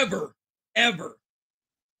 Ever. Ever.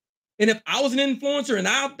 And if I was an influencer and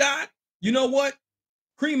I've died, you know what?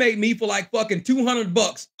 Cremate me for like fucking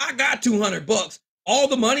 $200. I got $200. All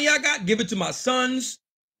the money I got, give it to my sons,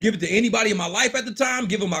 give it to anybody in my life at the time,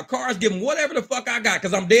 give them my cars, give them whatever the fuck I got,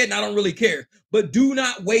 because I'm dead and I don't really care. But do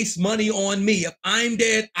not waste money on me. If I'm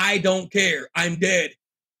dead, I don't care. I'm dead.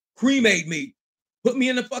 Cremate me. Put me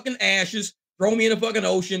in the fucking ashes, throw me in the fucking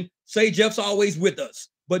ocean, say Jeff's always with us.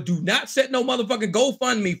 But do not set no motherfucking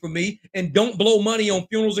GoFundMe for me, and don't blow money on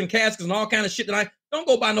funerals and caskets and all kind of shit don't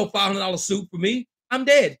go buy no $500 suit for me. I'm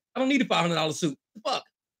dead. I don't need a $500 suit. Fuck.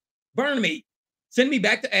 Burn me. Send me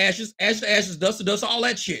back to ashes, ash to ashes, dust to dust, all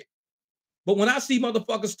that shit. But when I see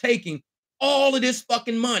motherfuckers taking all of this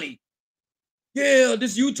fucking money, yeah,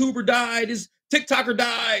 this YouTuber died, this TikToker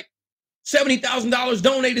died, $70,000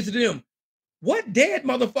 donated to them. What dead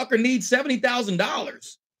motherfucker needs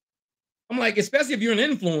 $70,000? I'm like, especially if you're an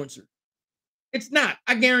influencer. It's not.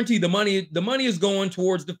 I guarantee the money is going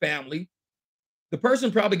towards the family. The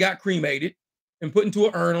person probably got cremated and put into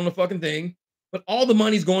an urn on the fucking thing, but all the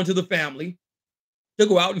money's going to the family to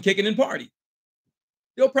go out and kick it and party.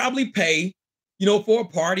 They'll probably pay, for a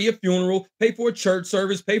party, a funeral, pay for a church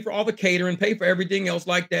service, pay for all the catering, pay for everything else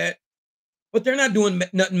like that. But they're not doing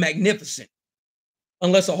nothing magnificent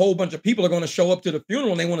unless a whole bunch of people are going to show up to the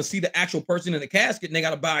funeral and they want to see the actual person in the casket and they got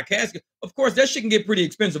to buy a casket. Of course, that shit can get pretty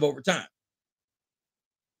expensive over time.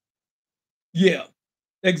 Yeah,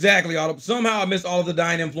 exactly. Somehow I missed all of the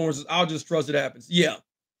dying influences. I'll just trust it happens. Yeah,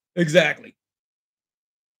 exactly.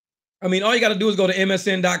 I mean, all you got to do is go to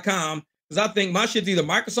MSN.com because I think my shit's either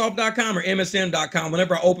Microsoft.com or MSN.com.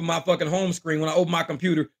 Whenever I open my fucking home screen, when I open my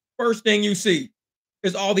computer, first thing you see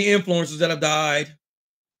is all the influencers that have died.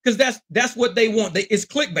 Because that's what they want. It's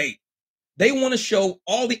clickbait. They want to show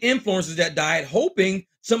all the influencers that died, hoping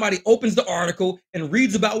somebody opens the article and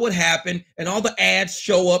reads about what happened, and all the ads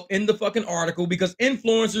show up in the fucking article because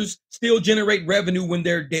influencers still generate revenue when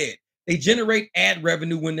they're dead. They generate ad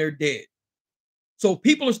revenue when they're dead. So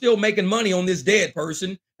people are still making money on this dead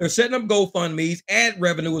person. They're setting up GoFundMe's, ad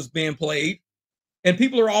revenue is being played, and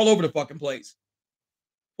people are all over the fucking place.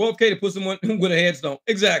 12K to put someone with a headstone.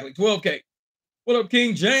 Exactly, 12K. What up,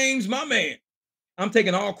 King James, my man? I'm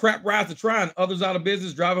taking all crap rides to try and others out of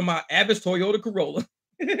business driving my Avis Toyota Corolla.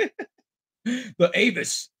 The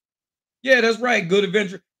Avis. Yeah, that's right. Good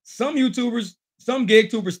adventure. Some YouTubers, some gig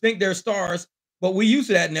tubers think they're stars, but we used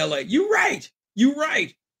to that in LA. You right. You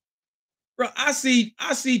right. Bro, I see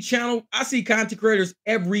content creators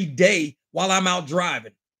every day while I'm out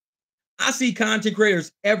driving. I see content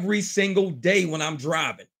creators every single day when I'm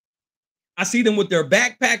driving. I see them with their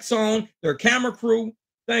backpacks on, their camera crew.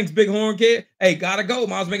 Thanks, Big Horn Kid. Hey, gotta go.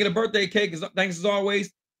 Mom's making a birthday cake. Thanks as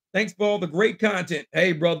always. Thanks for all the great content.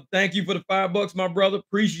 Hey, brother, thank you for the $5, my brother.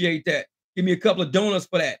 Appreciate that. Give me a couple of donuts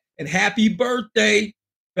for that. And happy birthday,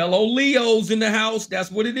 fellow Leos in the house. That's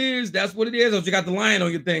what it is. That's what it is. Oh, you got the lion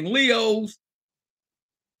on your thing. Leos.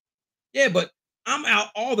 Yeah, but I'm out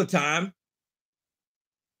all the time.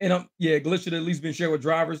 And glitch should at least been shared with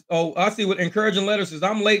drivers. Oh, I see what encouraging letter says.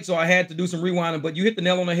 I'm late, so I had to do some rewinding, but you hit the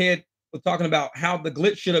nail on the head with talking about how the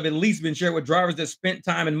glitch should have at least been shared with drivers that spent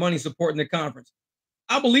time and money supporting the conference.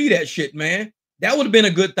 I believe that shit, man. That would have been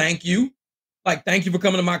a good thank you. Like, thank you for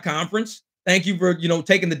coming to my conference. Thank you for,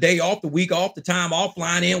 taking the day off, the week off, the time off,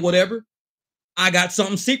 flying in, whatever. I got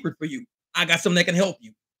something secret for you. I got something that can help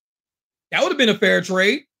you. That would have been a fair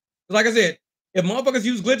trade. Like I said, if motherfuckers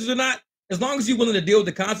use glitches or not, as long as you're willing to deal with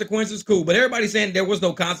the consequences, cool. But everybody's saying there was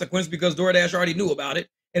no consequence because DoorDash already knew about it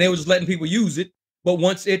and they were just letting people use it. But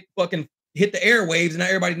once it fucking hit the airwaves and now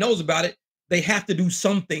everybody knows about it, they have to do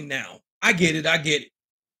something now. I get it.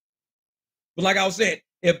 But like I was saying,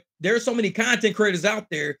 if there's so many content creators out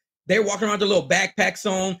there, they're walking around with their little backpacks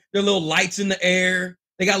on, their little lights in the air.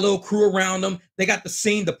 They got a little crew around them. They got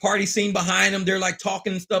the party scene behind them. They're like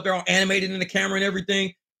talking and stuff. They're all animated in the camera and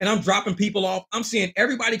everything. And I'm dropping people off. I'm seeing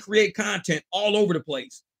everybody create content all over the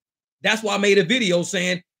place. That's why I made a video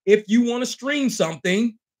saying, if you want to stream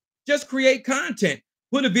something, just create content.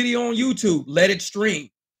 Put a video on YouTube, let it stream.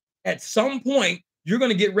 At some point, you're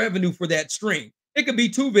going to get revenue for that stream. It could be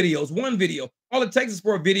 2 videos, 1 video. All it takes is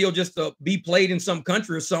for a video just to be played in some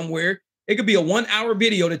country or somewhere. It could be a 1-hour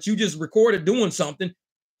video that you just recorded doing something,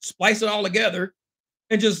 splice it all together,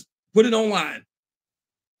 and just put it online.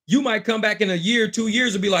 You might come back in a year, 2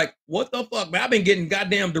 years and be like, what the fuck, man? I've been getting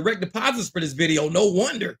goddamn direct deposits for this video. No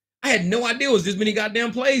wonder. I had no idea it was this many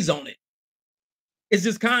goddamn plays on it. It's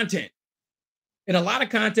just content. And a lot of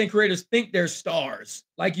content creators think they're stars.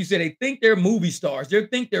 Like you said, they think they're movie stars. They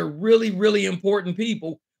think they're really, really important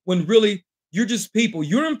people when really you're just people.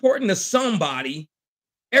 You're important to somebody.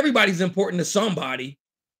 Everybody's important to somebody,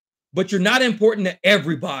 but you're not important to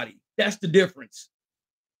everybody. That's the difference.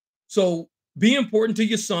 So be important to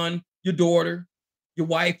your son, your daughter, your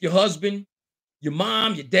wife, your husband, your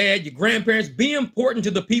mom, your dad, your grandparents. Be important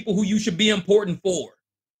to the people who you should be important for.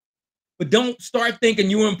 But don't start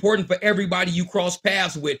thinking you're important for everybody you cross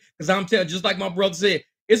paths with. Because I'm telling you, just like my brother said,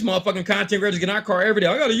 it's motherfucking content creators get in our car every day.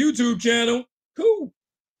 I got a YouTube channel. Cool.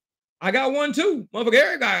 I got one too. Motherfucker,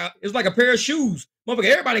 everybody, it's like a pair of shoes.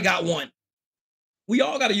 Motherfucker, everybody got one. We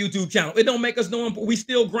all got a YouTube channel. It don't make us no important. We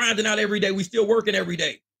still grinding out every day. We still working every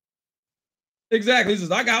day. Exactly. He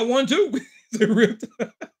says, I got one too.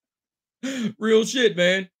 Real shit,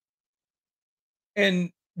 man.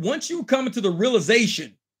 And once you come into the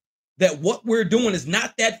realization that what we're doing is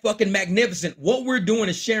not that fucking magnificent, what we're doing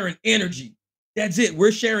is sharing energy. That's it.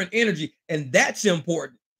 We're sharing energy. And that's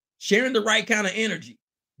important. Sharing the right kind of energy.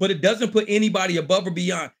 But it doesn't put anybody above or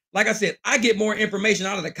beyond. Like I said, I get more information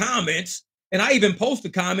out of the comments And I even post the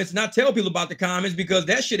comments and I tell people about the comments because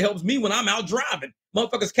that shit helps me when I'm out driving.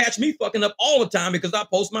 Motherfuckers catch me fucking up all the time because I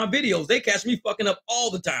post my videos. They catch me fucking up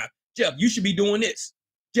all the time. Jeff, you should be doing this.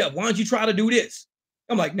 Jeff, why don't you try to do this?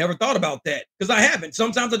 I'm like, never thought about that because I haven't.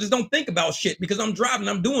 Sometimes I just don't think about shit because I'm driving,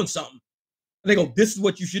 I'm doing something. And they go, this is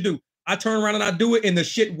what you should do. I turn around and I do it and the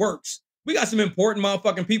shit works. We got some important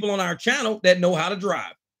motherfucking people on our channel that know how to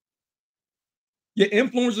drive. Your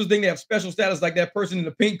influencers think they have special status like that person in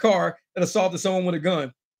the pink car that assaulted someone with a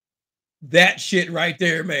gun. That shit right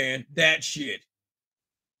there, man. That shit.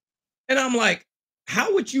 And I'm like,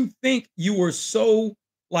 how would you think you were so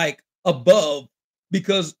like above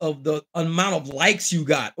because of the amount of likes you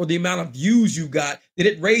got or the amount of views you got? Did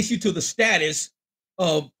it raise you to the status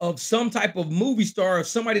of some type of movie star or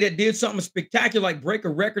somebody that did something spectacular like break a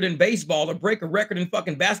record in baseball or break a record in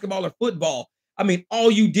fucking basketball or football? I mean, all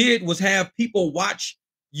you did was have people watch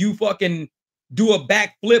you fucking do a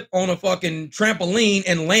backflip on a fucking trampoline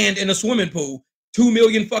and land in a swimming pool. 2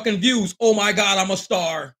 million fucking views. Oh my God, I'm a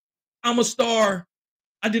star. I'm a star.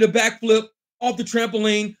 I did a backflip off the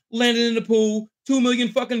trampoline, landed in the pool, 2 million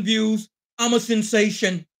fucking views. I'm a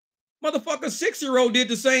sensation. Motherfucker, 6-year-old did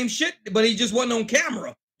the same shit, but he just wasn't on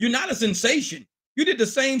camera. You're not a sensation. You did the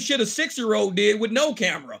same shit a 6-year-old did with no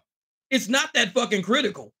camera. It's not that fucking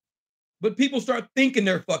critical. But people start thinking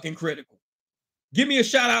they're fucking critical. Give me a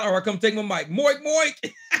shout out or I come take my mic. Moik,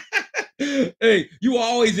 moik. Hey, you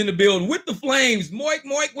always in the building with the flames. Moik,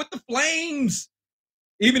 moik with the flames.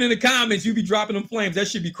 Even in the comments, you be dropping them flames. That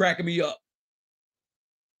should be cracking me up.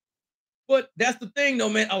 But that's the thing though,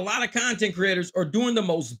 man. A lot of content creators are doing the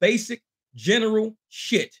most basic, general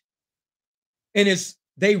shit. And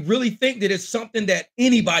they really think that it's something that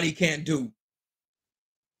anybody can do.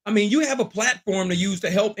 I mean, you have a platform to use to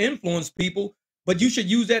help influence people, but you should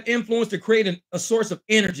use that influence to create a source of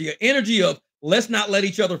energy, an energy of let's not let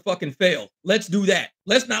each other fucking fail. Let's do that.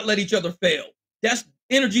 Let's not let each other fail. That's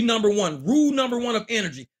energy number one, rule number one of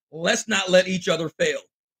energy. Let's not let each other fail.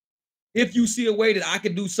 If you see a way that I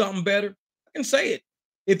could do something better, I can say it.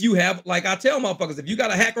 If you have, like I tell motherfuckers, if you got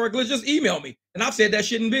a hack or a glitch, just email me. And I've said that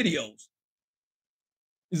shit in videos.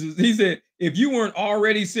 He said, if you weren't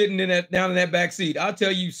already sitting down in that back seat, I'll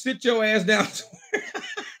tell you, sit your ass down.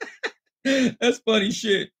 That's funny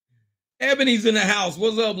shit. Ebony's in the house.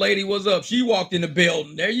 What's up, lady? What's up? She walked in the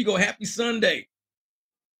building. There you go. Happy Sunday.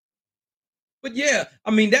 But yeah,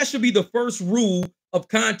 I mean, that should be the first rule of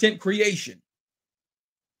content creation.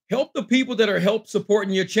 Help the people that are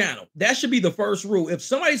supporting your channel. That should be the first rule. If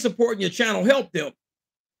somebody's supporting your channel, help them.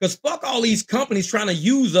 Because fuck all these companies trying to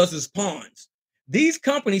use us as pawns. These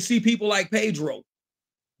companies see people like Pedro.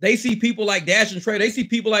 They see people like Dash and Trey. They see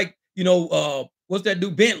people like, what's that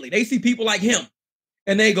dude, Bentley. They see people like him.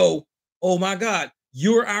 And they go, oh my God,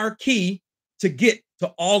 you're our key to get to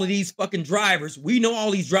all of these fucking drivers. We know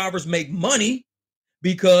all these drivers make money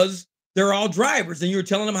because they're all drivers and you're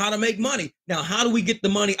telling them how to make money. Now, how do we get the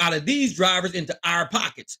money out of these drivers into our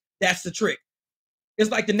pockets? That's the trick.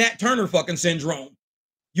 It's like the Nat Turner fucking syndrome.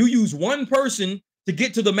 You use one person to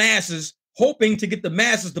get to the masses, hoping to get the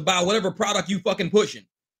masses to buy whatever product you fucking pushing.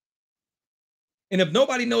 And if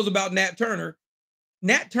nobody knows about Nat Turner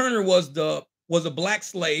was a black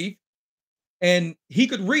slave and he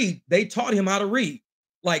could read. They taught him how to read.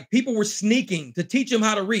 Like people were sneaking to teach him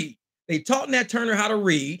how to read. They taught Nat Turner how to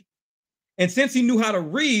read. And since he knew how to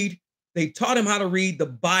read, they taught him how to read the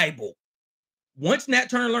Bible. Once Nat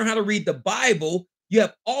Turner learned how to read the Bible, you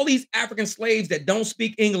have all these African slaves that don't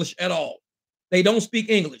speak English at all. They don't speak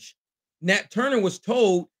English. Nat Turner was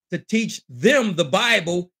told to teach them the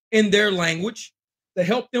Bible in their language, to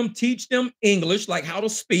help them teach them English, like how to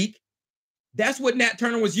speak. That's what Nat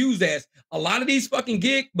Turner was used as. A lot of these fucking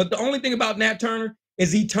gigs, but the only thing about Nat Turner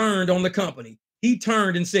is he turned on the company. He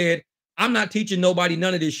turned and said, I'm not teaching nobody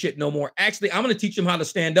none of this shit no more. Actually, I'm going to teach them how to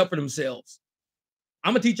stand up for themselves.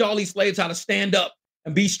 I'm going to teach all these slaves how to stand up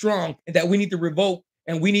and be strong and that we need to revolt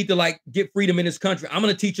and we need to like get freedom in this country. I'm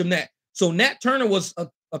going to teach them that. So Nat Turner was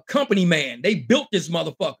a company man. They built this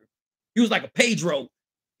motherfucker. He was like a Pedro.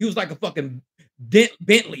 He was like a fucking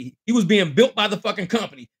Bentley. He was being built by the fucking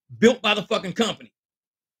company. Built by the fucking company.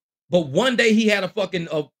 But one day he had a fucking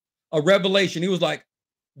a revelation. He was like,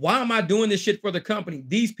 why am I doing this shit for the company?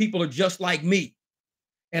 These people are just like me.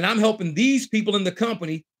 And I'm helping these people in the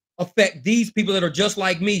company affect these people that are just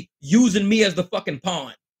like me, using me as the fucking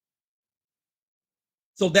pawn.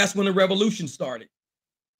 So that's when the revolution started.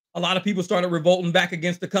 A lot of people started revolting back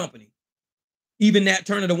against the company. Even Nat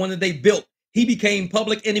Turner, the one that they built, he became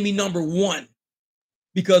public enemy number one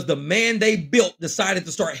because the man they built decided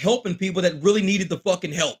to start helping people that really needed the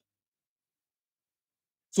fucking help.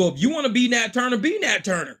 So if you want to be Nat Turner, be Nat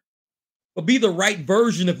Turner. but be the right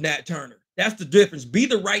version of Nat Turner. That's the difference. Be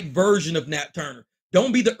the right version of Nat Turner.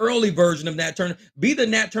 Don't be the early version of Nat Turner. Be the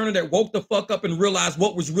Nat Turner that woke the fuck up and realized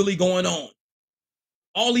what was really going on.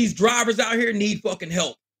 All these drivers out here need fucking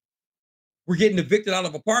help. We're getting evicted out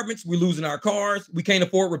of apartments. We're losing our cars. We can't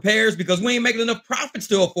afford repairs because we ain't making enough profits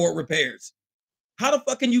to afford repairs. How the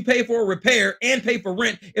fuck can you pay for a repair and pay for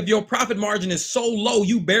rent if your profit margin is so low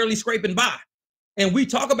you barely scraping by? And we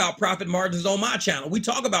talk about profit margins on my channel. We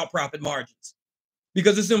talk about profit margins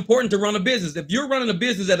because it's important to run a business. If you're running a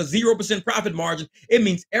business at a 0% profit margin, it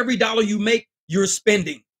means every dollar you make, you're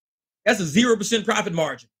spending. That's a 0% profit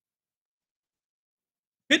margin.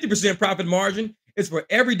 50% profit margin is for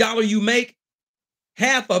every dollar you make,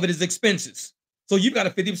 half of it is expenses. So you've got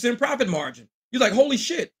a 50% profit margin. You're like, holy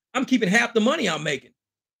shit, I'm keeping half the money I'm making.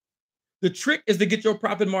 The trick is to get your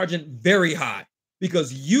profit margin very high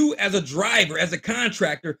because you as a driver, as a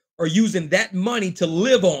contractor, are using that money to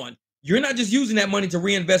live on. You're not just using that money to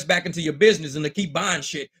reinvest back into your business and to keep buying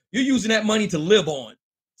shit. You're using that money to live on.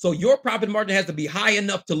 So your profit margin has to be high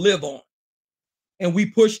enough to live on. And we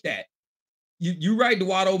push that. You right,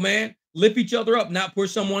 Duato, man. Lift each other up, not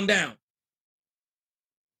push someone down.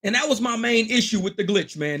 And that was my main issue with the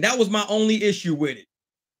glitch, man. That was my only issue with it.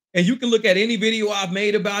 And you can look at any video I've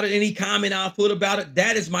made about it, any comment I've put about it.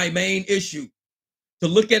 That is my main issue. To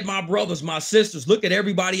look at my brothers, my sisters, look at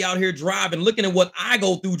everybody out here driving, looking at what I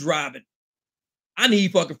go through driving. I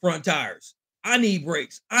need fucking front tires. I need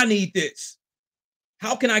brakes. I need this.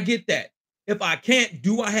 How can I get that? If I can't,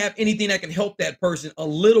 do I have anything that can help that person a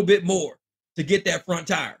little bit more to get that front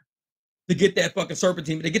tire, to get that fucking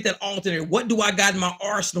serpentine, to get that alternator? What do I got in my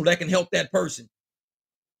arsenal that can help that person?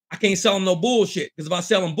 I can't sell them no bullshit because if I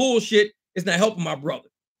sell them bullshit, it's not helping my brother.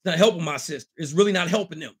 It's not helping my sister. It's really not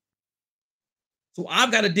helping them. So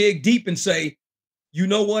I've got to dig deep and say, you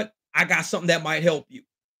know what? I got something that might help you.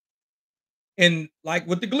 And like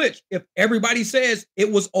with the glitch, if everybody says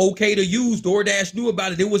it was okay to use, DoorDash knew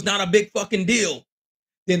about it, it was not a big fucking deal,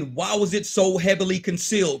 then why was it so heavily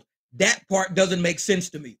concealed? That part doesn't make sense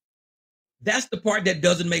to me. That's the part that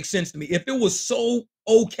doesn't make sense to me. If it was so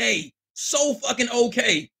okay, so fucking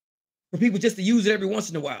okay for people just to use it every once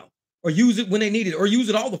in a while, or use it when they need it, or use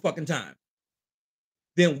it all the fucking time,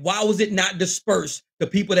 then why was it not dispersed to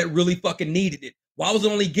people that really fucking needed it? Why was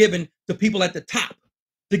it only given to people at the top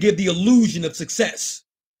to give the illusion of success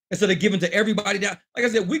instead of giving to everybody down? Like I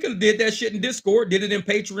said, we could have did that shit in Discord, did it in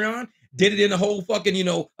Patreon, did it in a whole fucking,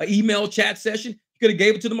 an email chat session. You could have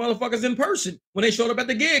gave it to the motherfuckers in person when they showed up at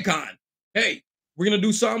the GigCon. Hey, we're going to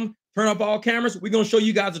do something. Turn off all cameras. We're going to show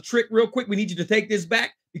you guys a trick real quick. We need you to take this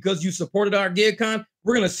back because you supported our GigCon.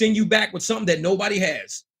 We're going to send you back with something that nobody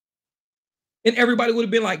has. And everybody would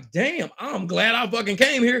have been like, damn, I'm glad I fucking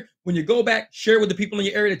came here. When you go back, share with the people in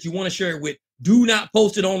your area that you want to share it with. Do not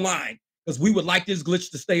post it online because we would like this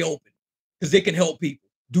glitch to stay open because it can help people.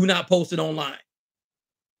 Do not post it online.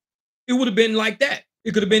 It would have been like that.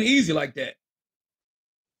 It could have been easy like that.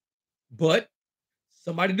 But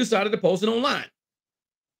somebody decided to post it online.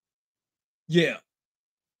 Yeah.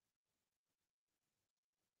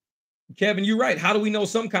 Kevin, you're right. How do we know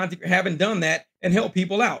some content haven't done that and help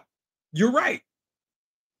people out? You're right.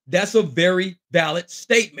 That's a very valid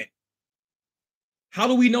statement. How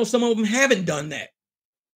do we know some of them haven't done that?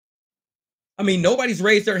 I mean, nobody's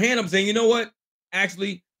raised their hand up saying, you know what?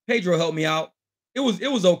 Actually, Pedro helped me out. It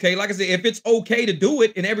was okay. Like I said, if it's okay to do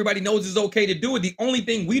it and everybody knows it's okay to do it, the only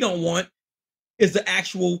thing we don't want is the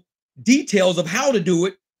actual details of how to do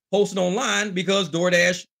it posted online because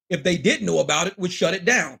DoorDash, if they didn't know about it, would shut it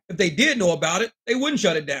down. If they did know about it, they wouldn't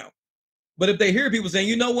shut it down. But if they hear people saying,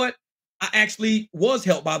 you know what? I actually was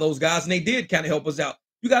helped by those guys and they did kind of help us out.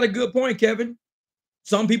 You got a good point, Kevin.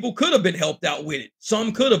 Some people could have been helped out with it.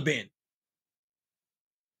 Some could have been.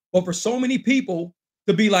 But for so many people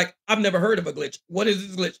to be like, I've never heard of a glitch. What is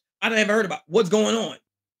this glitch? I never heard about it. What's going on?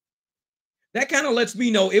 That kind of lets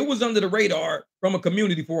me know it was under the radar from a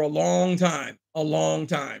community for a long time. A long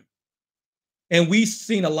time. And we've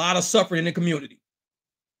seen a lot of suffering in the community.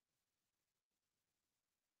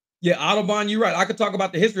 Yeah, Autobahn, you're right. I could talk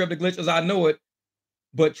about the history of the glitch as I know it,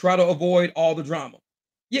 but try to avoid all the drama.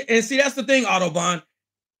 Yeah, and see, that's the thing, Autobahn.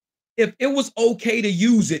 If it was okay to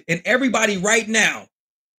use it, and everybody right now,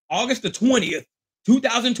 August the 20th,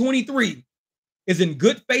 2023, is in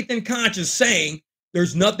good faith and conscience saying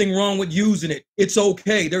there's nothing wrong with using it. It's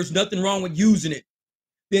okay. There's nothing wrong with using it.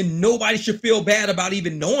 Then nobody should feel bad about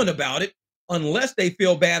even knowing about it unless they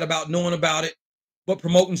feel bad about knowing about it, but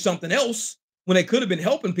promoting something else when they could have been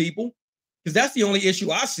helping people, because that's the only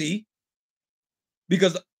issue I see.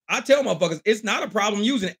 Because I tell motherfuckers, it's not a problem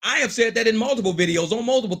using it. I have said that in multiple videos on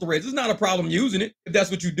multiple threads. It's not a problem using it if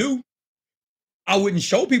that's what you do. I wouldn't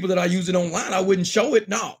show people that I use it online. I wouldn't show it,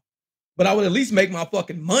 no. But I would at least make my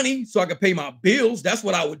fucking money so I could pay my bills. That's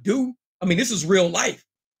what I would do. I mean, this is real life.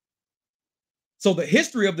 So the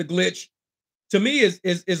history of the glitch to me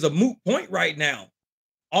is a moot point right now.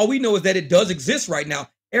 All we know is that it does exist right now.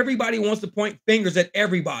 Everybody wants to point fingers at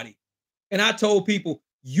everybody. And I told people,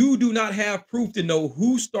 you do not have proof to know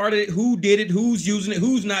who started it, who did it, who's using it,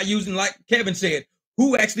 who's not using it. Like Kevin said,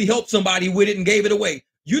 who actually helped somebody with it and gave it away.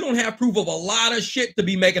 You don't have proof of a lot of shit to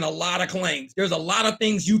be making a lot of claims. There's a lot of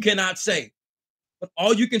things you cannot say. But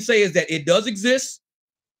all you can say is that it does exist,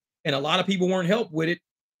 and a lot of people weren't helped with it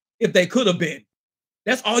if they could have been.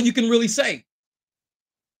 That's all you can really say.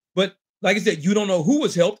 But like I said, you don't know who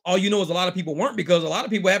was helped. All you know is a lot of people weren't, because a lot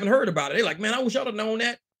of people haven't heard about it. They're like, man, I wish I'd have known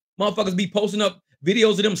that. Motherfuckers be posting up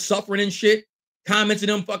videos of them suffering and shit. Comments of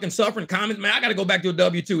them fucking suffering. Comments, man, I got to go back to a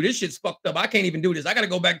W-2. This shit's fucked up. I can't even do this. I got to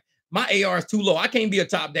go back. My AR is too low. I can't be a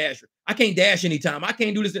top dasher. I can't dash anytime. I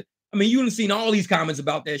can't do this. I mean, you've seen all these comments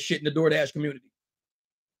about that shit in the DoorDash community.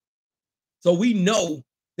 So we know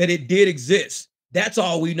that it did exist. That's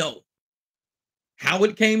all we know. How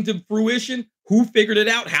it came to fruition, who figured it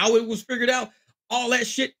out, how it was figured out, all that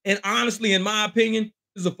shit. And honestly, in my opinion,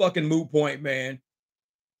 this is a fucking moot point, man.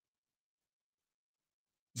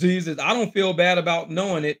 Jesus, I don't feel bad about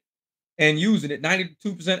knowing it and using it.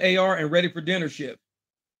 92% AR and ready for dinner shift.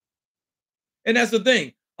 And that's the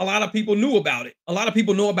thing. A lot of people knew about it. A lot of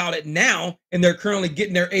people know about it now, and they're currently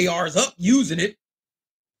getting their ARs up using it.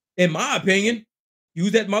 In my opinion,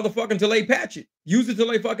 use that motherfucker until they patch it. Use it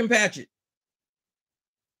till they fucking patch it.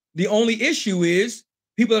 The only issue is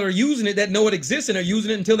people that are using it that know it exists and are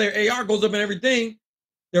using it until their AR goes up and everything,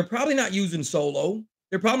 they're probably not using solo.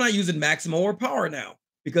 They're probably not using Maximo or Power now,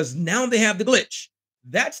 because now they have the glitch.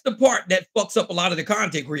 That's the part that fucks up a lot of the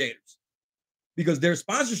content creators, because their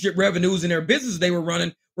sponsorship revenues and their businesses they were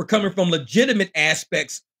running were coming from legitimate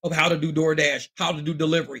aspects of how to do DoorDash, how to do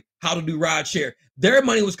delivery, how to do rideshare. Their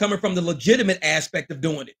money was coming from the legitimate aspect of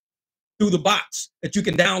doing it through the bots that you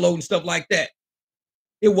can download and stuff like that.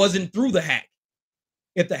 It wasn't through the hack.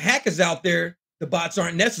 If the hack is out there, the bots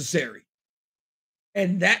aren't necessary.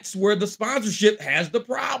 And that's where the sponsorship has the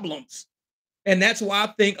problems. And that's why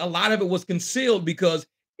I think a lot of it was concealed, because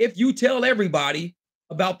if you tell everybody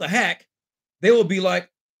about the hack, they will be like,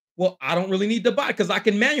 well, I don't really need the bot because I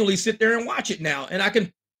can manually sit there and watch it now. And I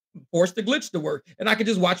can force the glitch to work. And I can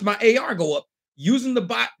just watch my AR go up. Using the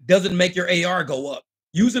bot doesn't make your AR go up.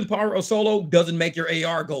 Using Power or Solo doesn't make your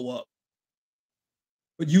AR go up.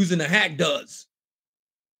 But using the hack does.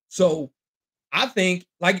 So I think,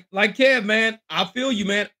 like Kev, man, I feel you,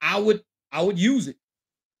 man. I would use it.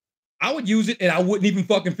 I would use it, and I wouldn't even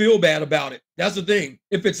fucking feel bad about it. That's the thing.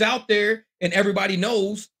 If it's out there and everybody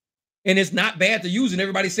knows, and it's not bad to use, and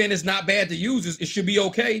everybody's saying it's not bad to use, it should be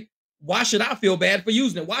okay, why should I feel bad for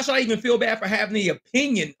using it? Why should I even feel bad for having the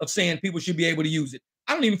opinion of saying people should be able to use it?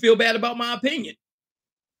 I don't even feel bad about my opinion.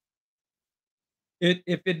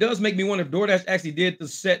 If it does make me wonder if DoorDash actually did to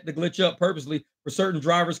set the glitch up purposely for certain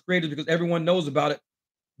drivers, creators, because everyone knows about it,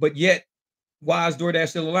 but yet, why is DoorDash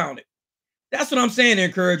still allowing it? That's what I'm saying,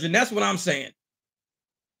 encouraging. That's what I'm saying.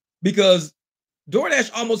 Because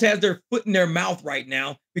DoorDash almost has their foot in their mouth right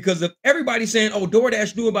now, because if everybody's saying, oh,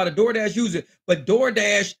 DoorDash knew about it, DoorDash used it, but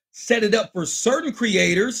DoorDash set it up for certain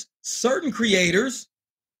creators,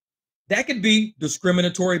 that could be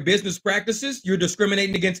discriminatory business practices. You're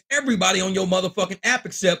discriminating against everybody on your motherfucking app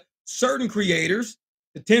except certain creators,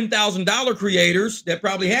 the $10,000 creators that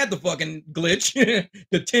probably had the fucking glitch,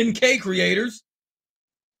 the 10K creators.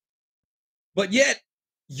 But yet,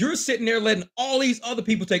 you're sitting there letting all these other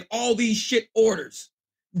people take all these shit orders,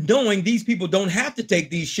 knowing these people don't have to take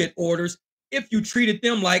these shit orders if you treated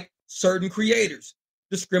them like certain creators,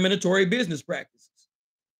 discriminatory business practices.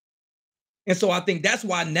 And so I think that's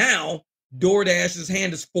why now DoorDash's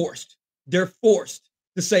hand is forced. They're forced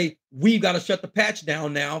to say, we've got to shut the patch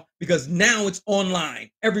down now, because now it's online.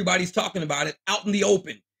 Everybody's talking about it out in the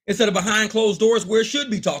open instead of behind closed doors where it should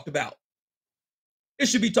be talked about. It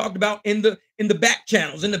should be talked about in the back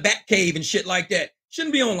channels, in the back cave and shit like that.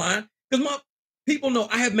 Shouldn't be online, because my people know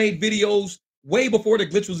I have made videos way before the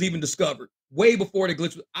glitch was even discovered, way before the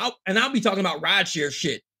glitch was out. And I'll be talking about rideshare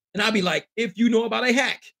shit. And I'll be like, if you know about a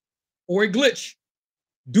hack or a glitch,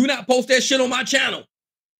 do not post that shit on my channel,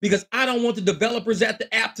 because I don't want the developers at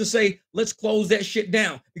the app to say, let's close that shit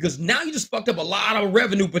down, because now you just fucked up a lot of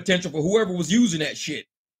revenue potential for whoever was using that shit.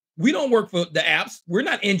 We don't work for the apps. We're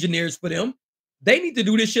not engineers for them. They need to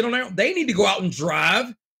do this shit on their own. They need to go out and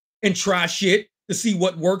drive and try shit to see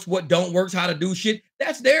what works, what don't works, how to do shit.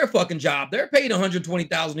 That's their fucking job. They're paid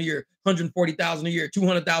 120,000 a year, 140,000 a year,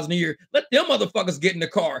 200,000 a year. Let them motherfuckers get in the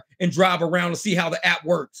car and drive around and see how the app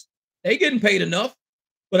works. They getting paid enough.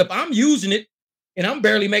 But if I'm using it and I'm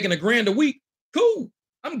barely making $1,000 a week, cool.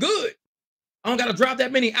 I'm good. I don't got to drive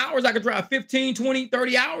that many hours. I could drive 15, 20,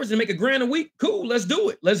 30 hours and make $1,000 a week. Cool. Let's do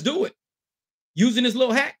it. Let's do it. Using this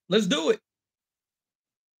little hack. Let's do it.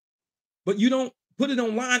 But you don't put it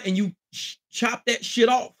online and you chop that shit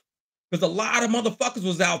off. Because a lot of motherfuckers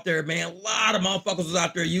was out there, man. A lot of motherfuckers was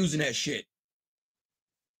out there using that shit.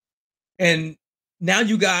 And now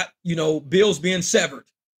you got, bills being severed.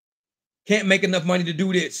 Can't make enough money to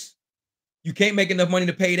do this. You can't make enough money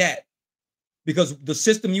to pay that. Because the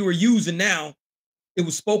system you were using now, it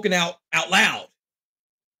was spoken out loud.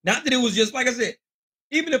 Not that it was just, like I said,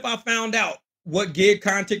 even if I found out what gig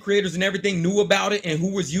content creators and everything knew about it and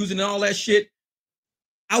who was using all that shit,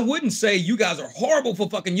 I wouldn't say you guys are horrible for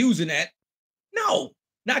fucking using that. No,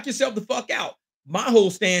 knock yourself the fuck out. My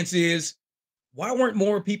whole stance is, why weren't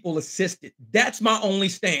more people assisted? That's my only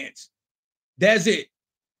stance. That's it.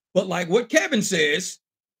 But like what Kevin says,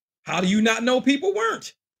 how do you not know people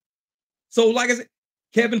weren't? So like I said,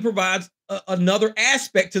 Kevin provides another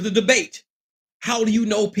aspect to the debate. How do you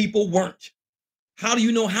know people weren't? How do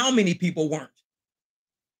you know how many people weren't?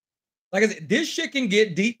 Like I said, this shit can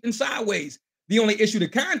get deep and sideways. The only issue the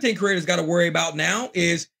content creators got to worry about now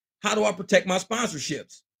is, how do I protect my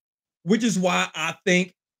sponsorships? Which is why I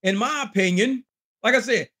think, in my opinion, like I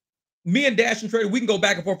said, me and Dash and Trader, we can go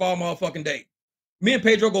back and forth all motherfucking day. Me and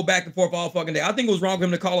Pedro go back and forth all fucking day. I think it was wrong for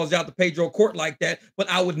him to call us out to Pedro court like that, but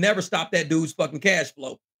I would never stop that dude's fucking cash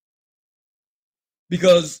flow.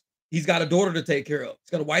 Because he's got a daughter to take care of.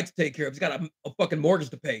 He's got a wife to take care of. He's got a fucking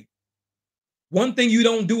mortgage to pay. One thing you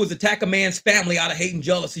don't do is attack a man's family out of hate and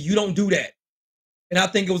jealousy. You don't do that. And I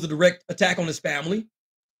think it was a direct attack on his family.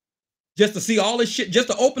 Just to see all this shit, just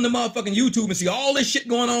to open the motherfucking YouTube and see all this shit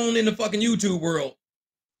going on in the fucking YouTube world.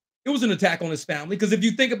 It was an attack on his family. Because if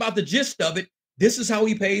you think about the gist of it, this is how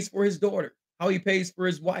he pays for his daughter, how he pays for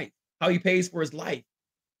his wife, how he pays for his life.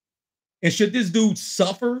 And should this dude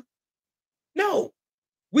suffer? No.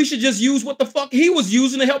 We should just use what the fuck he was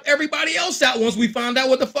using to help everybody else out. Once we find out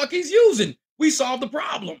what the fuck he's using, we solved the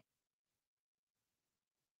problem.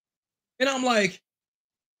 And I'm like,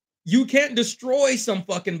 you can't destroy some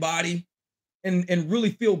fucking body and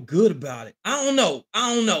really feel good about it. I don't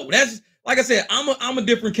know. That's, like I said, I'm a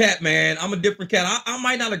different cat, man. I'm a different cat. I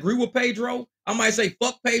might not agree with Pedro. I might say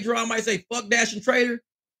fuck Pedro. I might say fuck Dash and Trader.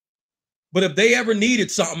 But if they ever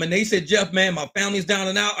needed something and they said, Jeff, man, my family's down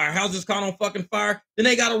and out, our house is caught on fucking fire, then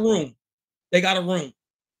they got a room. They got a room.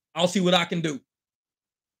 I'll see what I can do.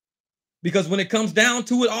 Because when it comes down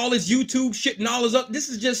to it, all this YouTube shit and all this up, this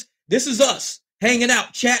is us hanging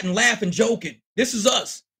out, chatting, laughing, joking. This is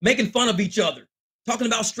us making fun of each other, talking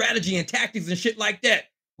about strategy and tactics and shit like that.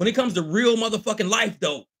 When it comes to real motherfucking life,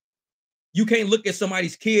 though, you can't look at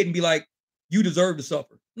somebody's kid and be like, you deserve to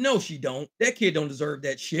suffer. No, she don't. That kid don't deserve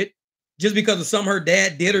that shit. Just because of something her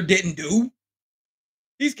dad did or didn't do.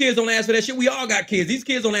 These kids don't ask for that shit. We all got kids. These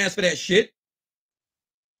kids don't ask for that shit.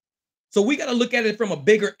 So we got to look at it from a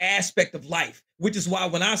bigger aspect of life, which is why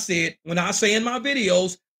when I say in my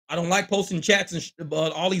videos, I don't like posting chats and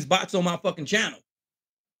all these bots on my fucking channel.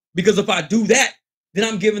 Because if I do that, then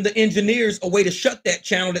I'm giving the engineers a way to shut that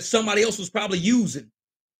channel that somebody else was probably using.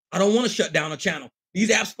 I don't want to shut down a channel.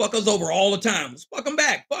 These apps fuck us over all the time. Let's fuck them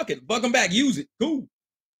back. Fuck it. Fuck them back. Use it. Cool.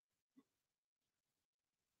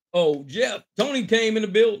 Oh, Jeff. Tony came in the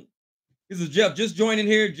building. This is Jeff. Just joining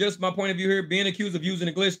here. Just my point of view here. Being accused of using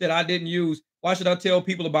a glitch that I didn't use. Why should I tell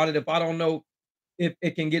people about it if I don't know if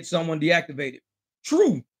it can get someone deactivated?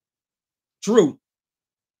 True. True.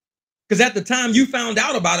 Because at the time you found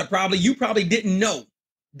out about it, you probably didn't know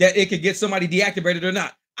that it could get somebody deactivated or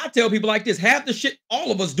not. I tell people like this, half the shit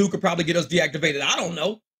all of us do could probably get us deactivated. I don't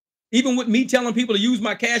know. Even with me telling people to use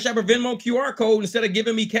my Cash App or Venmo QR code instead of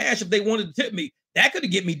giving me cash if they wanted to tip me, that could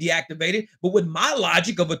get me deactivated. But with my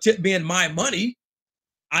logic of a tip being my money,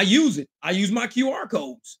 I use it. I use my QR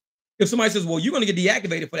codes. If somebody says, well, you're going to get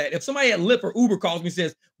deactivated for that. If somebody at Lyft or Uber calls me and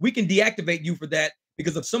says, we can deactivate you for that,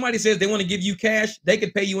 because if somebody says they want to give you cash, they can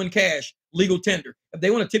pay you in cash, legal tender. If they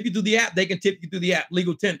want to tip you through the app, they can tip you through the app,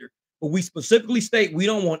 legal tender. But we specifically state we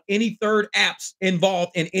don't want any third apps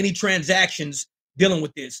involved in any transactions dealing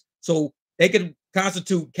with this. So they could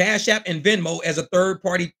constitute Cash App and Venmo as a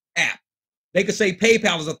third-party app. They could say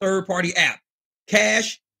PayPal is a third-party app.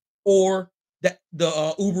 Cash or the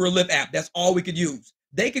Uber or Lyft app. That's all we could use.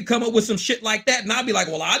 They could come up with some shit like that, and I'd be like,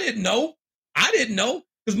 well, I didn't know. I didn't know.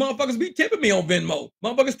 Because motherfuckers be tipping me on Venmo.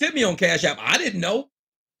 Motherfuckers tip me on Cash App. I didn't know.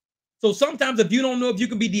 So sometimes if you don't know if you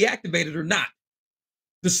can be deactivated or not,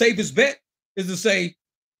 the safest bet is to say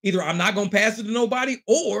either I'm not going to pass it to nobody,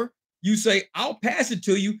 or you say I'll pass it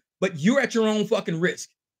to you, but you're at your own fucking risk.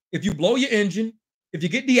 If you blow your engine, if you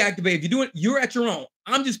get deactivated, if you do it, you're at your own.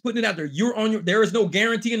 I'm just putting it out there. You're on your, there is no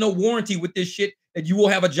guarantee and no warranty with this shit that you will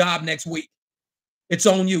have a job next week. It's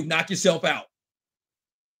on you. Knock yourself out.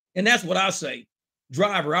 And that's what I say.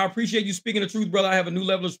 Driver, I appreciate you speaking the truth, brother. I have a new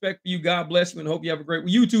level of respect for you. God bless you and hope you have a great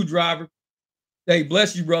week. You too, driver. Hey,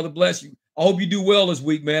 bless you, brother. Bless you. I hope you do well this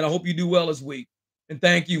week, man. I hope you do well this week. And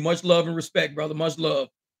thank you. Much love and respect, brother. Much love.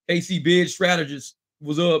 KC Bid Strategist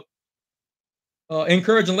was up.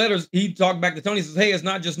 Encouraging letters. He talked back to Tony. He says, hey, it's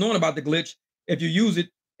not just knowing about the glitch. If you use it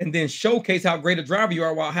and then showcase how great a driver you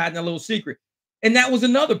are while hiding a little secret. And that was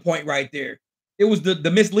another point right there. It was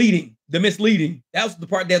the misleading. The misleading. That was the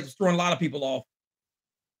part that was throwing a lot of people off.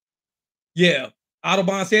 Yeah.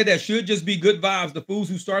 Autobahn said that should just be good vibes. The fools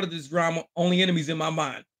who started this drama, only enemies in my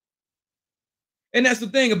mind. And that's the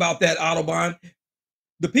thing about that, Autobahn.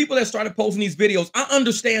 The people that started posting these videos, I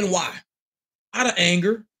understand why. Out of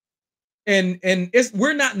anger. And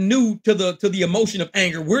we're not new to the emotion of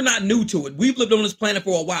anger. We're not new to it. We've lived on this planet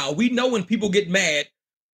for a while. We know when people get mad,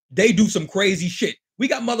 they do some crazy shit. We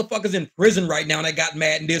got motherfuckers in prison right now that got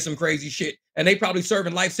mad and did some crazy shit. And they probably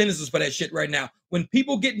serving life sentences for that shit right now. When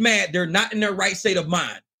people get mad, they're not in their right state of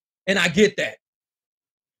mind. And I get that.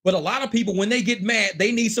 But a lot of people, when they get mad,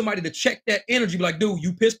 they need somebody to check that energy. Be like, dude,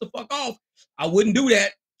 you pissed the fuck off. I wouldn't do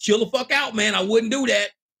that. Chill the fuck out, man. I wouldn't do that.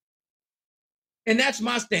 And that's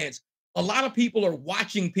my stance. A lot of people are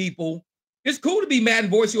watching people. It's cool to be mad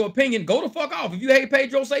and voice your opinion. Go the fuck off. If you hate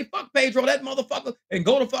Pedro, say fuck Pedro, that motherfucker, and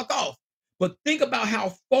go the fuck off. But think about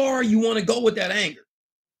how far you want to go with that anger.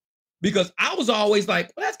 Because I was always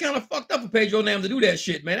like, well, that's kind of fucked up for Pedro Nam to do that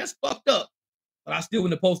shit, man. That's fucked up. But I still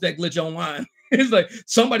want to post that glitch online. It's like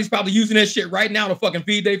somebody's probably using that shit right now to fucking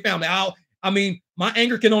feed their family. I mean, my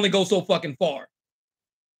anger can only go so fucking far.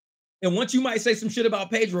 And once you might say some shit about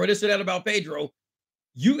Pedro or this or that about Pedro,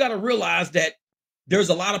 you got to realize that there's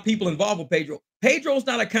a lot of people involved with Pedro. Pedro's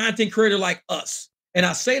not a content creator like us. And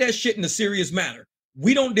I say that shit in a serious manner.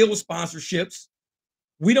 We don't deal with sponsorships.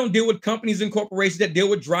 We don't deal with companies and corporations that deal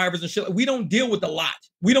with drivers and shit. We don't deal with a lot.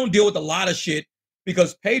 We don't deal with a lot of shit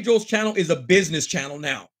because Pedro's channel is a business channel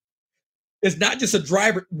now. It's not just a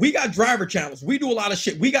driver. We got driver channels. We do a lot of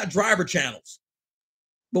shit. We got driver channels.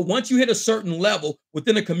 But once you hit a certain level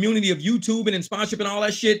within the community of YouTube and in sponsorship and all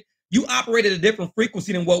that shit, you operate at a different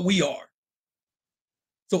frequency than what we are.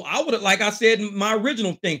 So I would have, like I said in my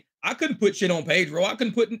original thing, I couldn't put shit on Pedro. I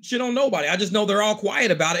couldn't put shit on nobody. I just know they're all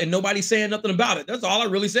quiet about it and nobody's saying nothing about it. That's all I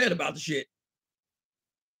really said about the shit.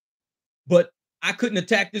 But I couldn't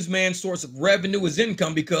attack this man's source of revenue, his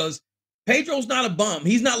income, because Pedro's not a bum.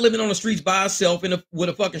 He's not living on the streets by himself with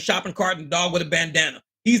a fucking shopping cart and dog with a bandana.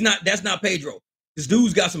 That's not Pedro. This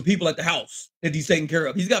dude's got some people at the house that he's taking care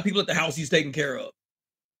of. He's got people at the house he's taking care of.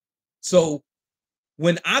 So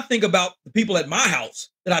when I think about the people at my house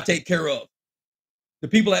that I take care of, the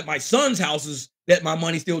people at my son's houses that my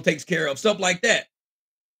money still takes care of, stuff like that,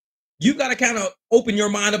 you got to kind of open your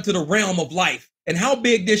mind up to the realm of life and how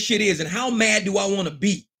big this shit is and how mad do I want to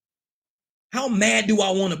be? How mad do I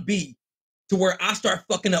want to be to where I start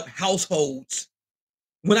fucking up households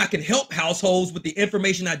when I can help households with the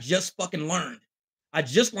information I just fucking learned? I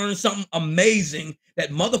just learned something amazing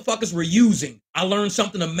that motherfuckers were using. I learned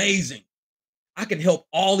something amazing. I can help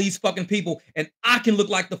all these fucking people and I can look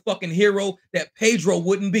like the fucking hero that Pedro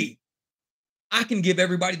wouldn't be. I can give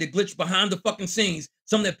everybody the glitch behind the fucking scenes,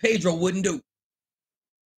 something that Pedro wouldn't do.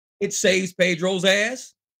 It saves Pedro's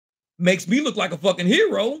ass, makes me look like a fucking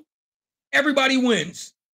hero. Everybody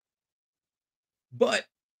wins. But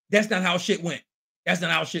that's not how shit went. That's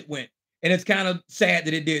not how shit went. And it's kind of sad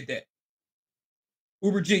that it did that.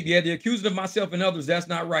 Uber G, yeah, the accusing of myself and others, that's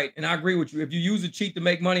not right. And I agree with you. If you use a cheat to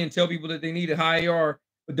make money and tell people that they need a high AR,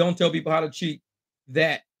 but don't tell people how to cheat,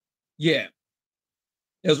 that, yeah.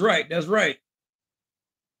 That's right. That's right.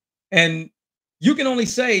 And you can only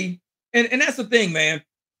say, and that's the thing, man,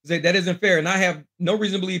 say that isn't fair. And I have no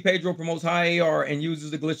reason to believe Pedro promotes high AR and uses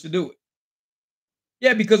the glitch to do it.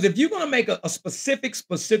 Yeah, because if you're going to make a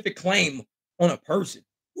specific claim on a person,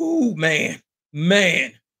 ooh,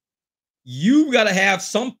 man, you got to have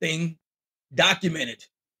something documented.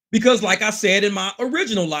 Because like I said in my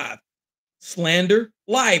original live, slander,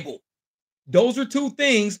 libel, those are two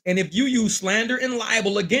things. And if you use slander and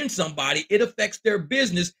libel against somebody, it affects their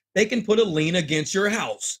business. They can put a lien against your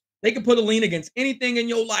house. They can put a lien against anything in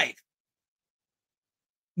your life.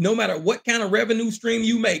 No matter what kind of revenue stream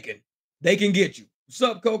you making, they can get you. What's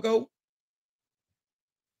up, Coco?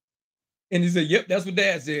 And he said, yep, that's what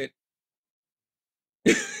Dad said.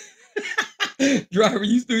 Driver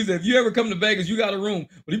used to say, if you ever come to Vegas, you got a room.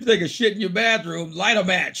 But if you take a shit in your bathroom, light a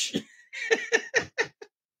match.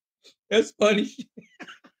 That's funny.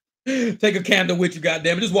 Take a candle with you,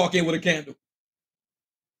 goddamn it. Just walk in with a candle.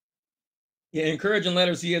 Yeah, encouraging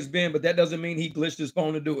letters he has been, but that doesn't mean he glitched his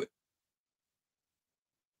phone to do it.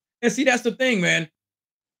 And see, that's the thing, man.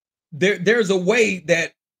 There's a way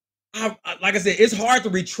that, like I said, it's hard to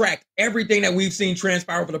retract everything that we've seen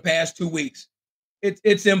transpire over the past 2 weeks.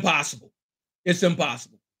 It's impossible. It's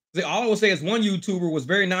impossible. See, all I will say is one YouTuber was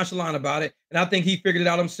very nonchalant about it, and I think he figured it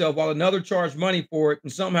out himself, while another charged money for it,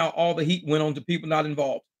 and somehow all the heat went on to people not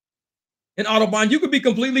involved. And Autobahn, you could be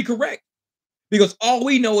completely correct, because all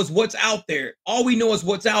we know is what's out there. All we know is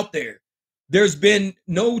what's out there. There's been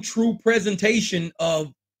no true presentation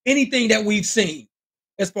of anything that we've seen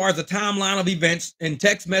as far as a timeline of events and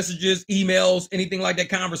text messages, emails, anything like that,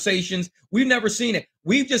 conversations. We've never seen it.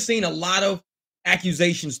 We've just seen a lot of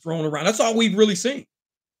accusations thrown around. That's all we've really seen.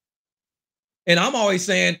 And I'm always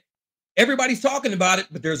saying, everybody's talking about it,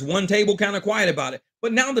 but there's one table kind of quiet about it.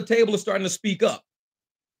 But now the table is starting to speak up.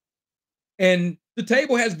 And the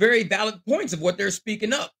table has very valid points of what they're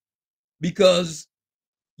speaking up, because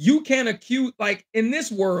you can't accuse, like in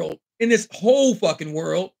this world, in this whole fucking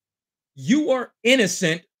world, you are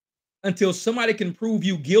innocent until somebody can prove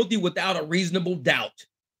you guilty without a reasonable doubt.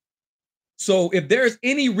 So if there's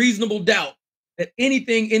any reasonable doubt that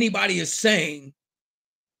anything anybody is saying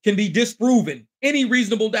can be disproven, any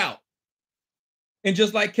reasonable doubt. And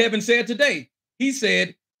just like Kevin said today, he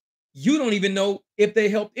said, you don't even know if they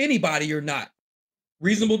helped anybody or not.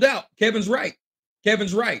 Reasonable doubt. Kevin's right.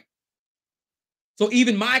 Kevin's right. So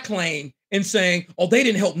even my claim in saying, oh, they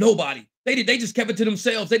didn't help nobody. They just kept it to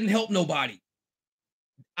themselves. They didn't help nobody.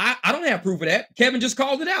 I don't have proof of that. Kevin just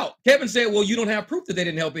called it out. Kevin said, well, you don't have proof that they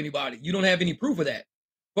didn't help anybody. You don't have any proof of that.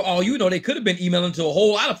 For all you know, they could have been emailing to a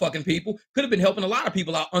whole lot of fucking people, could have been helping a lot of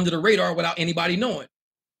people out under the radar without anybody knowing.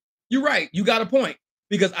 You're right. You got a point.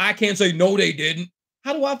 Because I can't say, no, they didn't.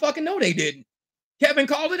 How do I fucking know they didn't? Kevin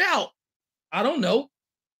called it out. I don't know.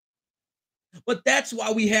 But that's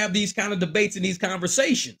why we have these kind of debates and these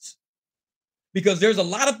conversations. Because there's a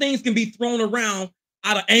lot of things can be thrown around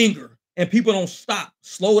out of anger, and people don't stop,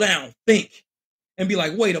 slow down, think, and be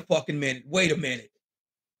like, wait a fucking minute, wait a minute.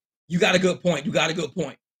 You got a good point. You got a good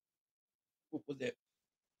point. What was that?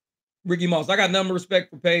 Ricky Moss, I got nothing but respect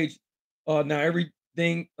for Paige. Now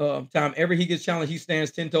everything, time ever he gets challenged, he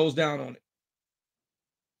stands 10 toes down on it.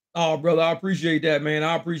 Oh, brother, I appreciate that, man.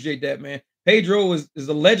 I appreciate that, man. Pedro is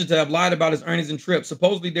alleged to have lied about his earnings and trips.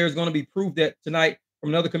 Supposedly, there's going to be proof that tonight from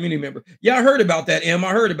another community member. Yeah, I heard about that, Em. I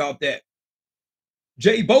heard about that.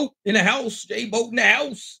 Jay Boat in the house. Jay Boat in the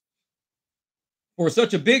house. For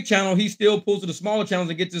such a big channel, he still pulls to the smaller channels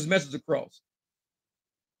and gets his message across.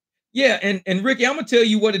 Yeah, and Ricky, I'm gonna tell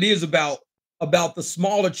you what it is about the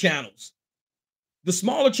smaller channels. The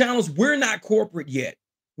smaller channels, we're not corporate yet.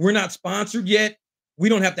 We're not sponsored yet. We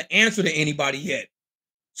don't have to answer to anybody yet.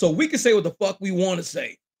 So we can say what the fuck we want to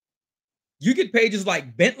say. You get pages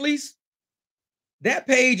like Bentley's, that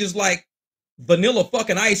page is like vanilla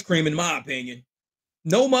fucking ice cream, in my opinion.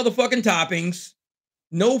 No motherfucking toppings,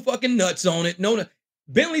 no fucking nuts on it. No.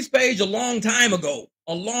 Bentley's page a long time ago,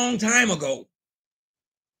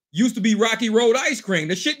 used to be Rocky Road ice cream.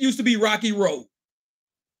 The shit used to be Rocky Road.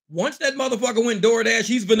 Once that motherfucker went DoorDash,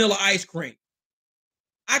 he's vanilla ice cream.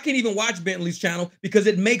 I can't even watch Bentley's channel because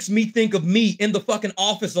it makes me think of me in the fucking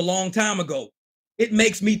office a long time ago. It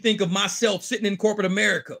makes me think of myself sitting in corporate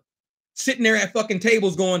America, sitting there at fucking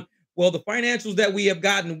tables going, well, the financials that we have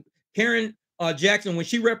gotten, Karen Jackson, when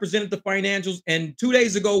she represented the financials, and 2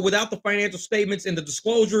 days ago, without the financial statements and the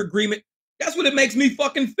disclosure agreement, that's what it makes me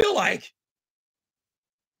fucking feel like.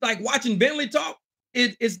 Like watching Bentley talk,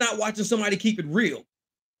 it's not watching somebody keep it real.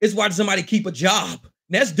 It's watching somebody keep a job. And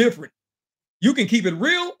that's different. You can keep it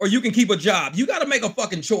real or you can keep a job. You got to make a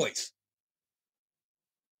fucking choice.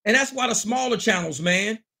 And that's why the smaller channels,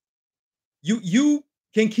 man, you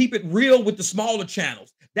can keep it real with the smaller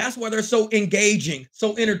channels. That's why they're so engaging,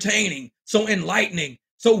 so entertaining, so enlightening,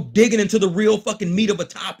 so digging into the real fucking meat of a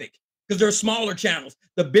topic, because they're smaller channels.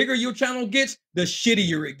 The bigger your channel gets, the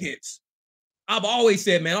shittier it gets. I've always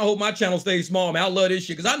said, man, I hope my channel stays small, man. I love this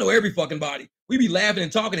shit because I know every fucking body. We be laughing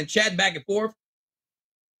and talking and chatting back and forth.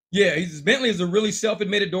 Yeah, Bentley is a really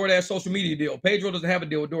self-admitted DoorDash social media deal. Pedro doesn't have a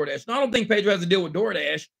deal with DoorDash. No, I don't think Pedro has a deal with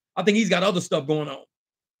DoorDash. I think he's got other stuff going on.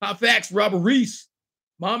 Hot facts, Robert Reese,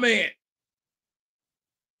 my man.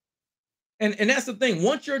 And that's the thing.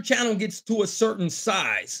 Once your channel gets to a certain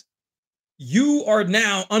size, you are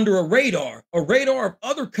now under a radar of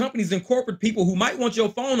other companies and corporate people who might want your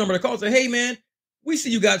phone number to call and say, hey, man, We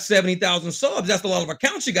see you got 70,000 subs. That's a lot of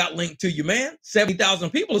accounts you got linked to you, man.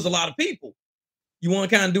 70,000 people is a lot of people. You want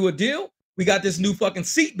to kind of do a deal? We got this new fucking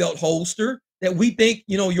seatbelt holster that we think,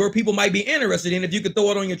 your people might be interested in. If you could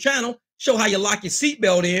throw it on your channel, show how you lock your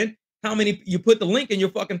seatbelt in, how many, you put the link in your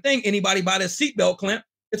fucking thing, anybody buy that seatbelt clamp.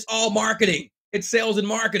 It's all marketing. It's sales and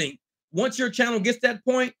marketing. Once your channel gets to that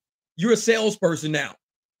point, you're a salesperson now.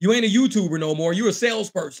 You ain't a YouTuber no more. You're a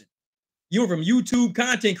salesperson. You went from YouTube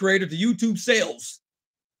content creator to YouTube sales.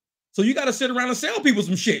 So you got to sit around and sell people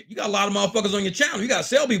some shit. You got a lot of motherfuckers on your channel. You got to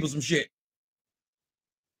sell people some shit.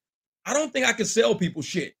 I don't think I can sell people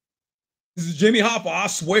shit. This is Jimmy Hoffa, I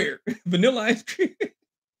swear. Vanilla ice cream.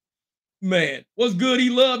 Man, what's good?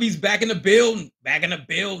 He's back in the building. Back in the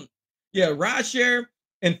building. Yeah, rideshare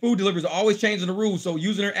and food deliveries are always changing the rules. So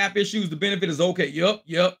using their app issues, the benefit is okay. Yup.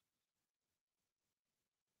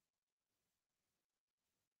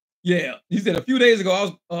 Yeah, he said a few days ago, I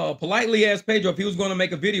was politely asked Pedro if he was going to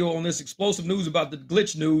make a video on this explosive news about the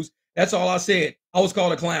glitch news. That's all I said. I was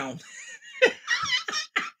called a clown.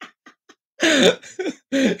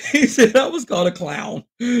 He said I was called a clown.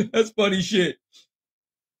 That's funny shit.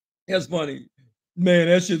 That's funny. Man,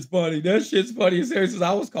 that shit's funny. That shit's funny. He says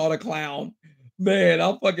I was called a clown. Man,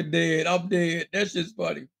 I'm fucking dead. I'm dead. That shit's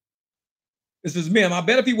funny. This is, man, I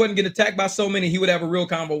bet if he wouldn't get attacked by so many, he would have a real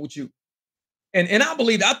combo with you. And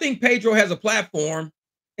I think Pedro has a platform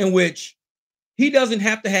in which he doesn't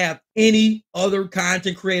have to have any other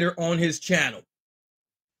content creator on his channel.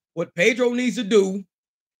 What Pedro needs to do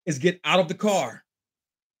is get out of the car.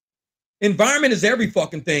 Environment is every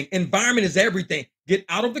fucking thing. Environment is everything. Get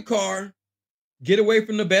out of the car, get away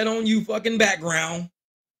from the bet on you fucking background,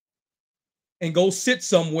 and go sit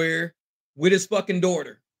somewhere with his fucking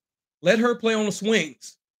daughter. Let her play on the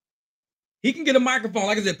swings. He can get a microphone.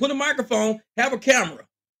 Like I said, put a microphone, have a camera.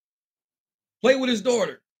 Play with his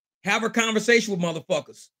daughter. Have a conversation with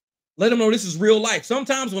motherfuckers. Let them know this is real life.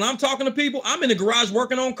 Sometimes when I'm talking to people, I'm in the garage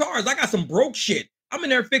working on cars. I got some broke shit. I'm in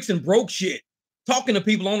there fixing broke shit. Talking to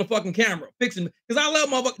people on the fucking camera. Fixing, because I love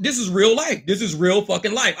motherfuckers. This is real life. This is real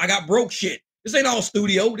fucking life. I got broke shit. This ain't all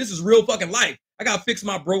studio. This is real fucking life. I got to fix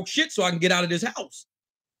my broke shit so I can get out of this house.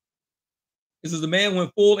 This is the man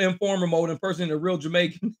went full informer mode and person in a real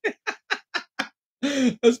Jamaican.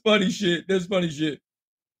 That's funny shit. That's funny shit.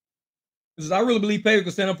 This is, I really believe Pedro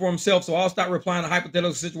can stand up for himself, so I'll stop replying to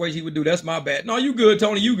hypothetical situation he would do. That's my bad. No, you good,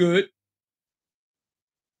 Tony. You good.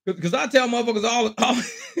 Because I tell motherfuckers all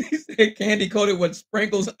he said candy coated with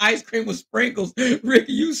sprinkles, ice cream with sprinkles.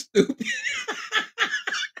 Ricky, you stupid.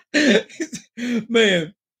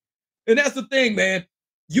 Man. And that's the thing, man.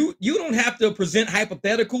 You don't have to present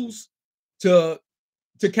hypotheticals to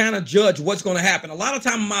kind of judge what's going to happen. A lot of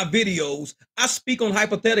time in my videos, I speak on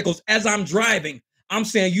hypotheticals as I'm driving. I'm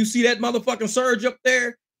saying, you see that motherfucking surge up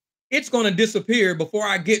there? It's going to disappear before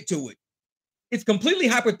I get to it. It's completely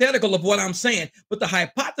hypothetical of what I'm saying, but the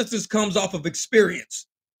hypothesis comes off of experience,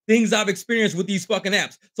 things I've experienced with these fucking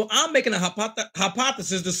apps. So I'm making a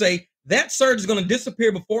hypothesis to say that surge is going to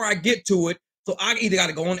disappear before I get to it. So I either got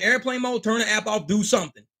to go on airplane mode, turn the app off, do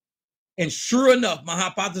something. And sure enough, my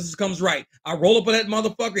hypothesis comes right. I roll up on that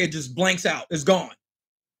motherfucker, it just blanks out. It's gone.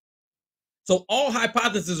 So all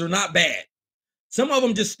hypotheses are not bad. Some of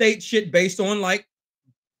them just state shit based on like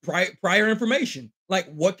prior information. Like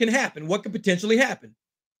what can happen, what could potentially happen.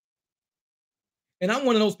 And I'm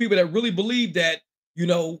one of those people that really believe that,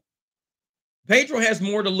 Pedro has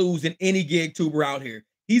more to lose than any gig tuber out here.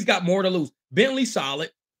 He's got more to lose. Bentley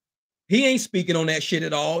solid. He ain't speaking on that shit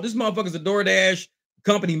at all. This motherfucker's a DoorDash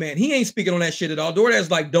company man. He ain't speaking on that shit at all. DoorDash's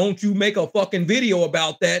like, don't you make a fucking video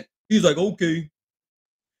about that. He's like, okay.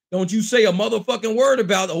 Don't you say a motherfucking word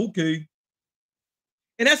about it. Okay.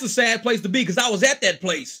 And that's a sad place to be because I was at that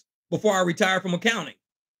place before I retired from accounting.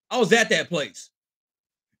 I was at that place.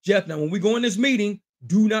 Jeff, now when we go in this meeting,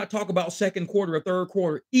 do not talk about second quarter or third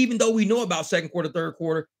quarter, even though we know about second quarter, third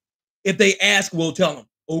quarter. If they ask, we'll tell them,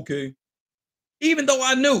 okay. Even though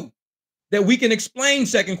I knew that we can explain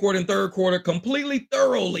second quarter and third quarter completely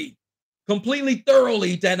thoroughly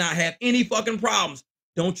to not have any fucking problems.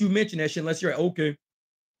 Don't you mention that shit unless you're okay.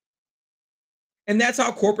 And that's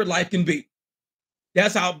how corporate life can be.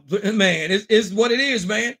 That's how, man, it's what it is,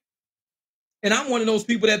 man. And I'm one of those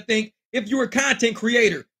people that think if you're a content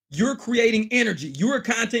creator, you're creating energy. You're a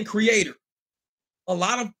content creator.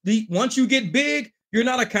 Once you get big, you're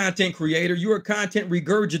not a content creator. You're a content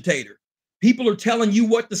regurgitator. People are telling you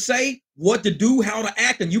what to say, what to do, how to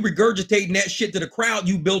act, and you regurgitating that shit to the crowd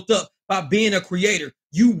you built up by being a creator.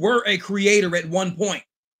 You were a creator at one point.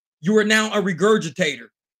 You are now a regurgitator.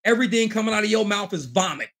 Everything coming out of your mouth is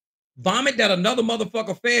vomit. Vomit that another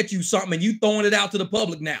motherfucker fed you something and you throwing it out to the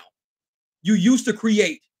public now. You used to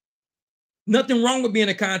create. Nothing wrong with being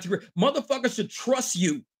a content creator. Motherfuckers should trust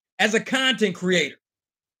you as a content creator,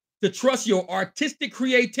 to trust your artistic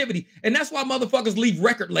creativity. And that's why motherfuckers leave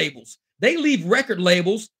record labels. They leave record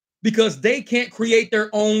labels because they can't create their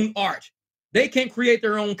own art. They can't create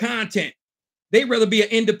their own content. They'd rather be an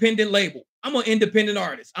independent label. I'm an independent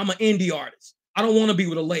artist. I'm an indie artist. I don't want to be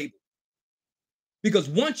with a label. Because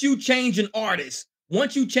once you change an artist,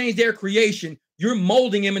 once you change their creation, you're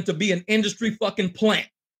molding them into be an industry fucking plant.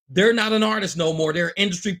 They're not an artist no more. They're an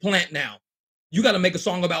industry plant now. You got to make a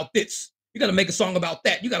song about this. You got to make a song about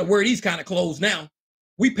that. You got to wear these kind of clothes now.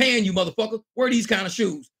 We paying you, motherfucker. Wear these kind of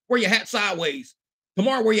shoes. Wear your hat sideways.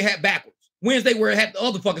 Tomorrow, wear your hat backwards. Wednesday, wear a hat the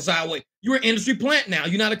other fucking sideways. You're an industry plant now.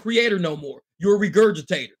 You're not a creator no more. You're a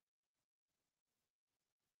regurgitator.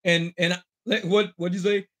 And what'd you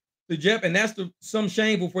say to Jeff? And that's some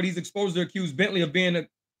shameful for these exposures to accuse Bentley of being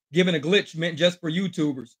given a glitch meant just for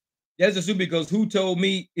YouTubers. That's just because who told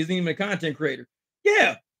me isn't even a content creator.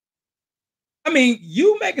 Yeah. I mean,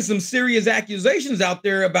 you making some serious accusations out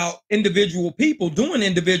there about individual people doing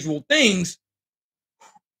individual things.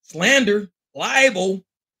 Slander, libel.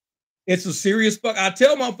 It's a serious fuck. I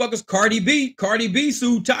tell motherfuckers, Cardi B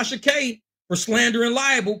sued Tasha K for slander and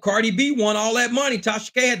libel. Cardi B won all that money.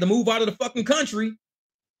 Tasha K had to move out of the fucking country.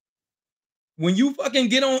 When you fucking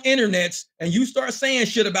get on internets and you start saying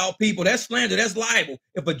shit about people, that's slander, that's libel.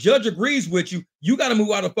 If a judge agrees with you, you got to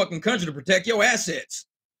move out of the fucking country to protect your assets.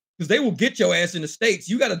 Because they will get your ass in the States.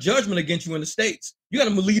 You got a judgment against you in the States. You got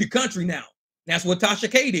to leave the country now. That's what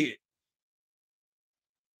Tasha K did.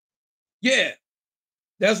 Yeah,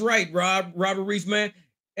 that's right, Robert Reese, man.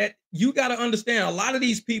 You got to understand, a lot of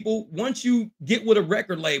these people, once you get with a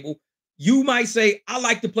record label, you might say, I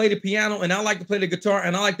like to play the piano and I like to play the guitar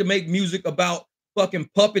and I like to make music about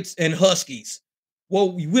fucking puppets and huskies.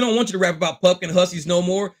 Well, we don't want you to rap about puppets and huskies no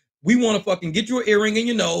more. We want to fucking get you an earring in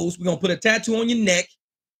your nose. We're going to put a tattoo on your neck.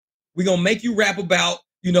 We're going to make you rap about,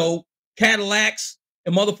 Cadillacs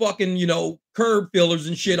and motherfucking, curb fillers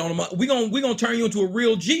and shit on them. We're going to turn you into a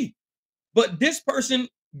real G. But this person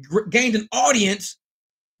gained an audience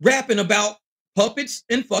rapping about puppets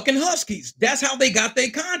and fucking huskies. That's how they got their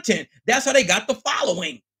content. That's how they got the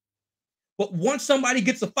following. But once somebody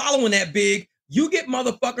gets a following that big, you get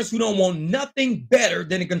motherfuckers who don't want nothing better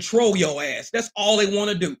than to control your ass. That's all they want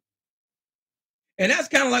to do. And that's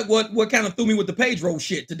kind of like what kind of threw me with the Pedro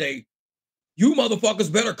shit today. You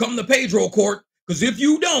motherfuckers better come to Pedro court, because if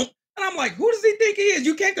you don't, and I'm like, who does he think he is?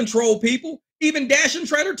 You can't control people. Even Dash and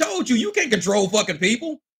Treader told you, you can't control fucking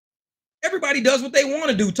people. Everybody does what they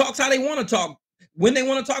want to do, talks how they want to talk, when they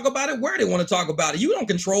want to talk about it, where they want to talk about it. You don't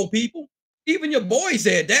control people. Even your boy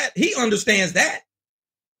said that. He understands that.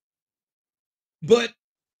 But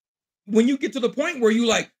when you get to the point where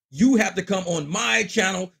you have to come on my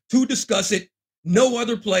channel to discuss it, no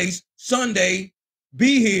other place, Sunday,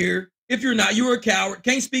 be here. If you're not, you're a coward.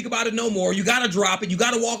 Can't speak about it no more. You got to drop it. You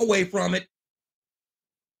got to walk away from it.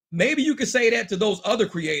 Maybe you could say that to those other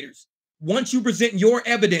creators. Once you present your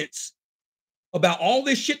evidence about all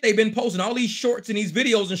this shit they've been posting, all these shorts and these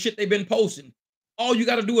videos and shit they've been posting, all you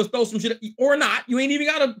got to do is throw some shit, or not. You ain't even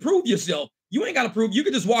got to prove yourself. You ain't got to prove. You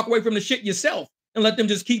can just walk away from the shit yourself and let them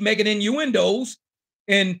just keep making innuendos.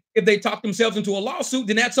 And if they talk themselves into a lawsuit,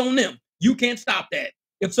 then that's on them. You can't stop that.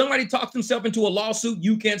 If somebody talks themselves into a lawsuit,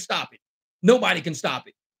 you can't stop it. Nobody can stop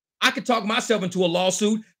it. I could talk myself into a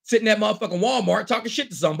lawsuit sitting at motherfucking Walmart talking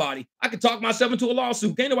shit to somebody. I could talk myself into a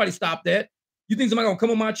lawsuit. Can't nobody stop that. You think somebody gonna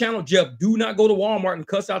come on my channel? Jeff, do not go to Walmart and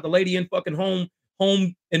cuss out the lady in fucking home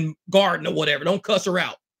and garden or whatever. Don't cuss her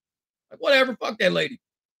out. Like, whatever, fuck that lady.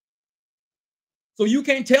 So you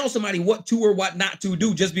can't tell somebody what to or what not to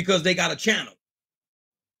do just because they got a channel.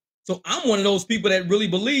 So I'm one of those people that really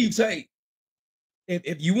believes, hey,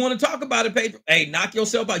 if you want to talk about it, Pedro, hey, knock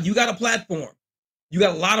yourself out. You got a platform. You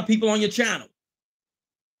got a lot of people on your channel.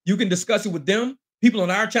 You can discuss it with them. People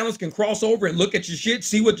on our channels can cross over and look at your shit,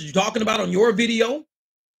 see what you're talking about on your video.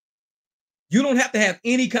 You don't have to have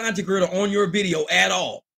any content creator on your video at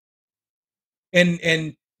all.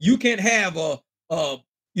 And you can't have a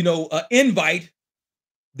invite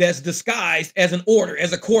that's disguised as an order,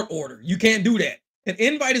 as a court order. You can't do that. An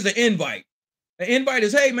invite is an invite. An invite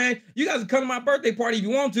is, hey, man, you guys can come to my birthday party if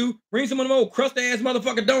you want to. Bring some of them old crusty-ass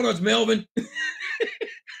motherfucking donuts, Melvin.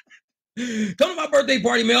 Come to my birthday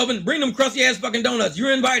party, Melvin. Bring them crusty-ass fucking donuts.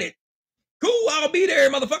 You're invited. Cool, I'll be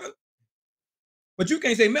there, motherfucker. But you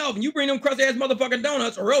can't say, Melvin, you bring them crusty-ass motherfucking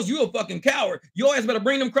donuts or else you a fucking coward. Your ass better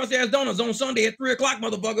bring them crusty-ass donuts on Sunday at 3 o'clock,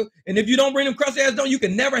 motherfucker. And if you don't bring them crusty-ass donuts, you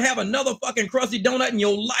can never have another fucking crusty donut in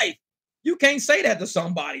your life. You can't say that to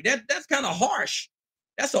somebody. That's kind of harsh.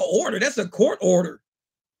 That's an order. That's a court order.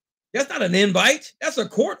 That's not an invite. That's a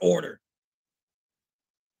court order.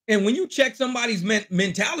 And when you check somebody's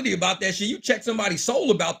mentality about that shit, you check somebody's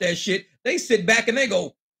soul about that shit, they sit back and they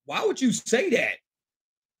go, why would you say that?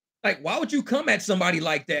 Like, why would you come at somebody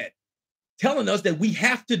like that? Telling us that we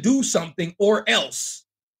have to do something or else.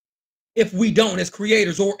 If we don't, as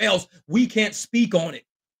creators, or else we can't speak on it.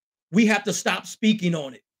 We have to stop speaking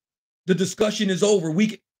on it. The discussion is over.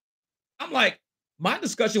 I'm like, my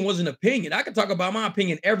discussion was an opinion. I can talk about my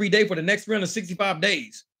opinion every day for the next 365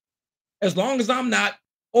 days. As long as I'm not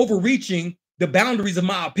overreaching the boundaries of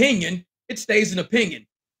my opinion, it stays an opinion.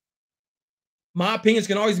 My opinions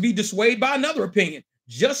can always be dissuaded by another opinion.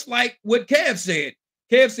 Just like what Kev said.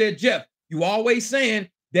 Kev said, Jeff, you always saying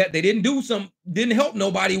that they didn't help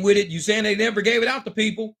nobody with it. You saying they never gave it out to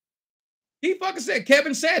people. He fucking said,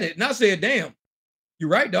 Kevin said it. And I said, damn, you're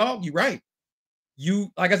right, dog. You're right.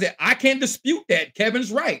 Like I said, I can't dispute that.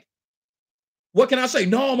 Kevin's right. What can I say?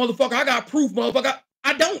 No, motherfucker, I got proof, motherfucker.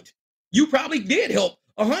 I don't. You probably did help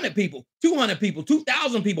 100 people, 200 people,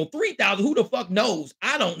 2,000 people, 3,000. Who the fuck knows?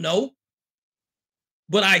 I don't know.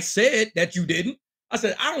 But I said that you didn't. I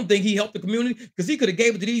said, I don't think he helped the community because he could have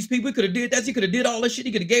gave it to these people. He could have did that. He could have did all this shit.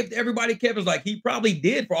 He could have gave it to everybody. Kevin's like, he probably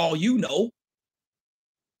did for all you know.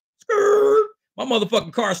 Skirt. My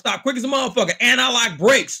motherfucking car stopped quick as a motherfucker. And I like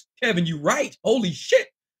brakes. Kevin, you right. Holy shit.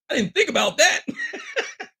 I didn't think about that.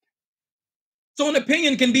 So an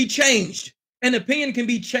opinion can be changed. An opinion can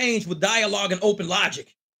be changed with dialogue and open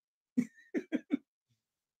logic.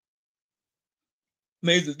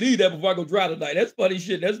 Amazing. Leave that before I go dry tonight. That's funny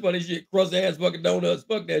shit. That's funny shit. Crust ass fucking donuts.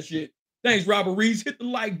 Fuck that shit. Thanks, Robert Reeves. Hit the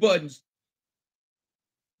like buttons.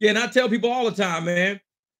 Yeah, and I tell people all the time, man,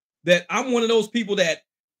 that I'm one of those people that,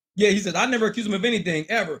 yeah, he said, I never accuse him of anything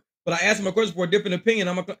ever, but I asked him a question for a different opinion.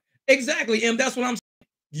 Exactly, Em. That's what I'm saying.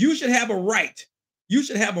 You should have a right. You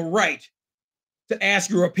should have a right to ask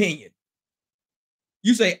your opinion.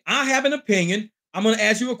 You say, I have an opinion. I'm going to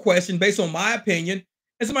ask you a question based on my opinion.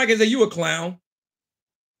 And somebody can say, you a clown.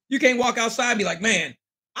 You can't walk outside and be like, man,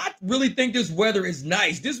 I really think this weather is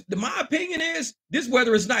nice. My opinion is this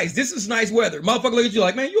weather is nice. This is nice weather. Motherfucker look at you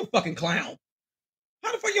like, man, you a fucking clown.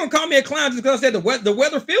 How the fuck you gonna call me a clown just because I said the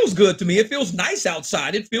weather feels good to me? It feels nice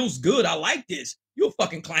outside. It feels good. I like this. You a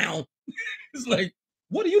fucking clown. It's like,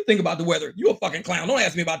 what do you think about the weather? You a fucking clown. Don't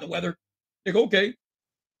ask me about the weather. Like, okay.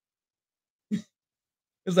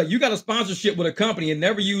 It's like you got a sponsorship with a company and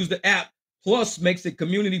never use the app. Plus makes a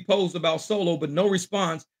community post about solo, but no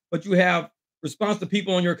response. But you have response to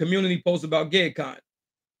people on your community post about GigCon.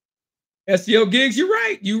 STL gigs, you're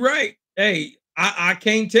right. You're right. Hey, I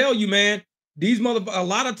can't tell you, man. These a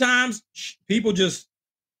lot of times people just,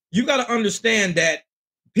 you got to understand that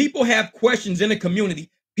people have questions in the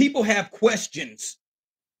community. People have questions.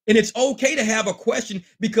 And it's okay to have a question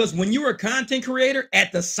because when you're a content creator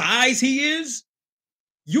at the size he is,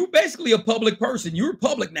 you're basically a public person. You're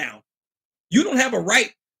public now. You don't have a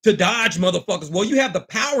right to dodge motherfuckers. Well, you have the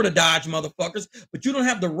power to dodge motherfuckers, but you don't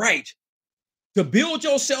have the right to build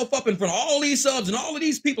yourself up in front of all these subs and all of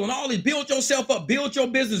these people and all these, build yourself up, build your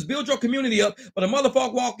business, build your community up. But a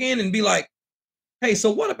motherfucker walk in and be like, hey, so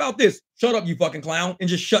what about this? Shut up, you fucking clown, and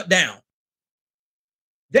just shut down.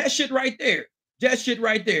 That shit right there. That shit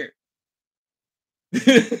right there. He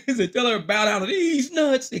said, tell her to bow down to these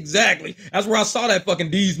nuts. Exactly. That's where I saw that fucking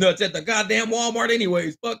these nuts at the goddamn Walmart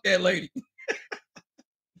anyways. Fuck that lady.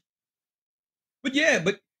 But yeah,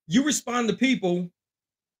 but you respond to people,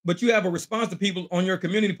 but you have a response to people on your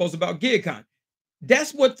community post about GigCon.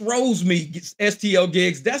 That's what throws me, STL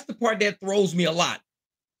gigs. That's the part that throws me a lot.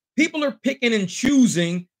 People are picking and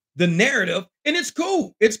choosing the narrative, and it's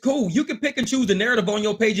cool. It's cool. You can pick and choose the narrative on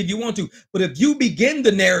your page if you want to. But if you begin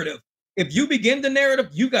the narrative,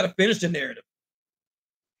 you got to finish the narrative.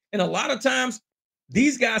 And a lot of times,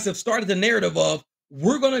 these guys have started the narrative of,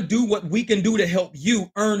 we're going to do what we can do to help you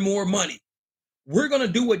earn more money. We're going to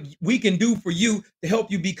do what we can do for you to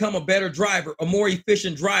help you become a better driver, a more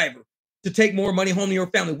efficient driver, to take more money home to your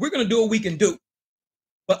family. We're going to do what we can do.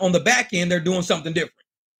 But on the back end, they're doing something different.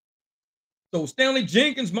 So Stanley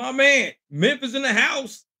Jenkins, my man, Memphis in the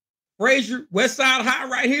house. Fraser, West Side High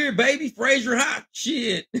right here, baby. Fraser High.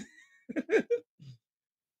 Shit. But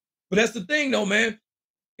that's the thing, though, man.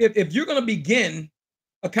 If you're going to begin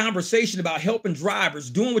a conversation about helping drivers,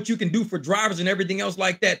 doing what you can do for drivers and everything else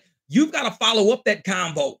like that, you've got to follow up that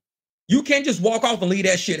combo. You can't just walk off and leave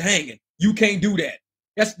that shit hanging. You can't do that.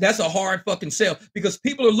 That's a hard fucking sell because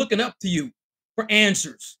people are looking up to you for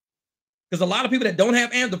answers. Because a lot of people that don't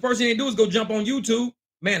have answers, the first thing they do is go jump on YouTube.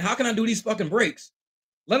 Man, how can I do these fucking brakes?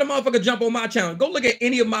 Let a motherfucker jump on my channel. Go look at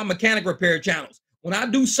any of my mechanic repair channels. When I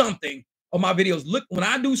do something, of my videos. Look, when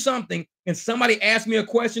I do something and somebody asks me a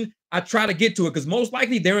question, I try to get to it because most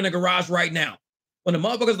likely they're in the garage right now. When the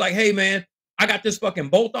motherfucker's like, hey man, I got this fucking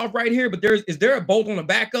bolt off right here, but is there a bolt on the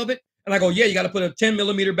back of it? And I go, yeah, you got to put a 10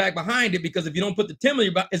 millimeter back behind it because if you don't put the 10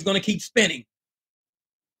 millimeter back, it's going to keep spinning.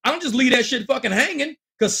 I don't just leave that shit fucking hanging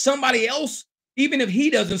because somebody else, even if he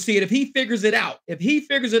doesn't see it, if he figures it out and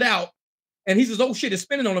he says, oh shit, it's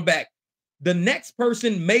spinning on the back, the next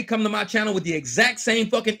person may come to my channel with the exact same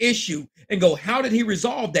fucking issue and go, how did he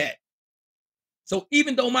resolve that? So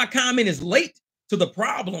even though my comment is late to the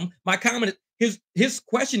problem, my comment, his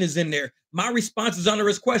question is in there. My response is under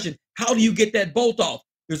his question. How do you get that bolt off?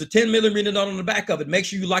 There's a 10 millimeter nut on the back of it. Make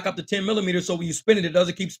sure you lock up the 10 millimeters so when you spin it, it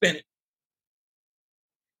doesn't keep spinning.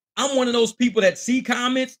 I'm one of those people that see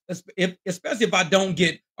comments, especially if I don't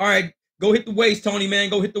get, all right, go hit the waist, Tony, man.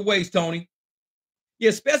 Go hit the waist, Tony. Yeah,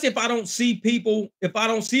 especially if I don't see people, if I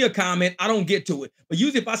don't see a comment, I don't get to it. But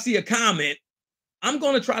usually if I see a comment, I'm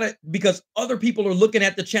going to try to, because other people are looking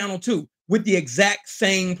at the channel too with the exact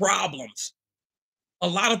same problems. A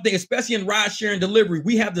lot of things, especially in rideshare and delivery,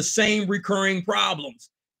 we have the same recurring problems.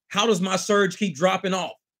 How does my surge keep dropping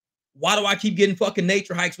off? Why do I keep getting fucking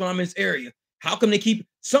nature hikes when I'm in this area? How come they keep,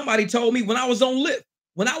 somebody told me when I was on Lyft,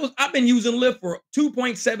 I've been using Lyft for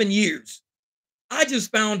 2.7 years. I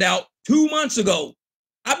just found out 2 months ago.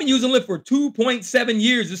 I've been using Lyft for 2.7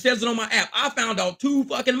 years. It says it on my app. I found out 2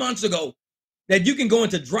 fucking months ago that you can go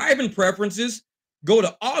into driving preferences, go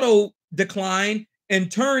to auto decline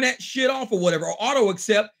and turn that shit off or whatever, or auto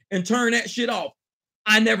accept and turn that shit off.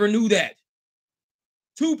 I never knew that.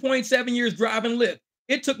 2.7 years driving Lyft.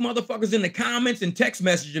 It took motherfuckers in the comments and text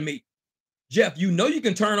messaging me. Jeff, you know you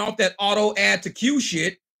can turn off that auto add to queue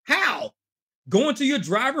shit. How? Go into your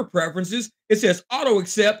driver preferences. It says auto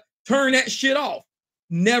accept, turn that shit off.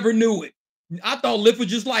 Never knew it. I thought Lyft was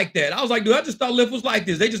just like that. I was like, dude, I just thought Lyft was like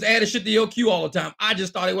this. They just added shit to your queue all the time. I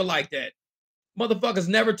just thought it was like that. Motherfuckers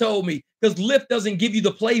never told me because Lyft doesn't give you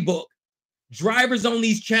the playbook. Drivers on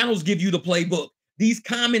these channels give you the playbook. These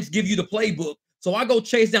comments give you the playbook. So I go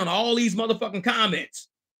chase down all these motherfucking comments.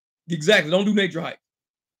 Exactly. Don't do nature hike.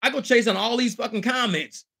 I go chase down all these fucking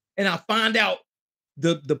comments and I find out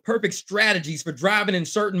the perfect strategies for driving in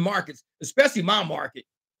certain markets, especially my market.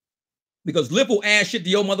 Because Lyft will add shit to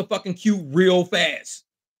your motherfucking queue real fast.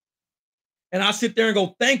 And I sit there and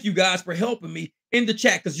go, thank you guys for helping me in the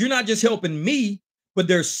chat. Because you're not just helping me, but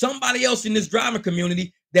there's somebody else in this driving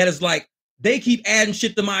community that is like, they keep adding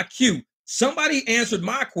shit to my queue. Somebody answered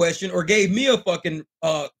my question or gave me a fucking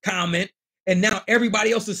comment. And now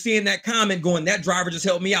everybody else is seeing that comment going, that driver just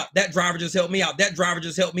helped me out. That driver just helped me out. That driver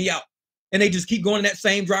just helped me out. And they just keep going to that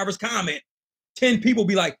same driver's comment. 10 people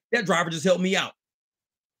be like, that driver just helped me out.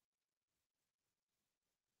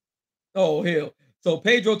 Oh, hell. So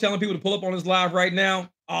Pedro telling people to pull up on his live right now.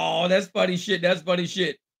 Oh, that's funny shit. That's funny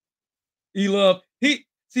shit.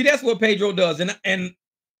 See, that's what Pedro does. And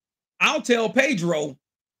I'll tell Pedro,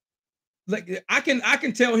 like, I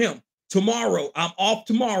can tell him tomorrow, I'm off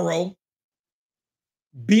tomorrow.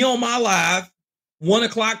 Be on my live,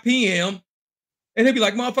 1:00 p.m. And he'll be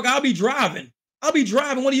like, motherfucker, I'll be driving. What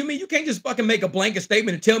do you mean? You can't just fucking make a blanket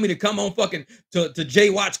statement and tell me to come on fucking to Jay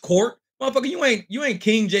Watt's court. Motherfucker, you ain't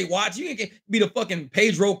King Jay Watts. You ain't be the fucking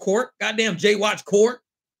Pedro court. Goddamn Jay Watts court.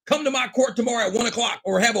 Come to my court tomorrow at 1:00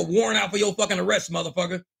 or have a warrant out for your fucking arrest,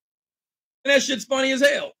 motherfucker. And that shit's funny as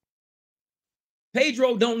hell.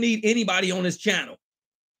 Pedro don't need anybody on his channel.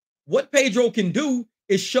 What Pedro can do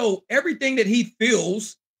is show everything that he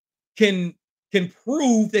feels can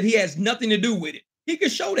prove that he has nothing to do with it. He can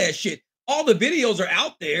show that shit. All the videos are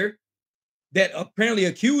out there that apparently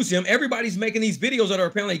accuse him. Everybody's making these videos that are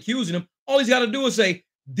apparently accusing him. All he's got to do is say,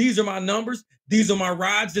 these are my numbers. These are my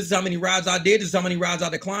rides. This is how many rides I did. This is how many rides I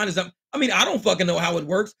declined. I mean, I don't fucking know how it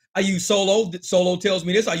works. I use Solo. Solo tells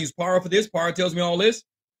me this. I use Para for this. Para tells me all this.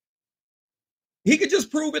 He could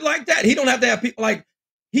just prove it like that. He don't have to have people like,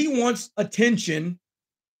 he wants attention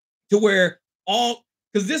to where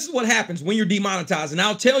because this is what happens when you're demonetized. And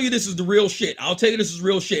I'll tell you, this is the real shit.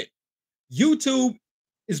 YouTube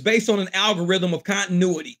is based on an algorithm of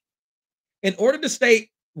continuity. In order to stay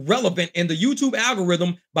relevant in the YouTube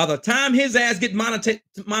algorithm, by the time his ass get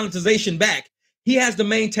monetization back, he has to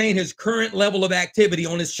maintain his current level of activity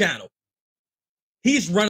on his channel. He's running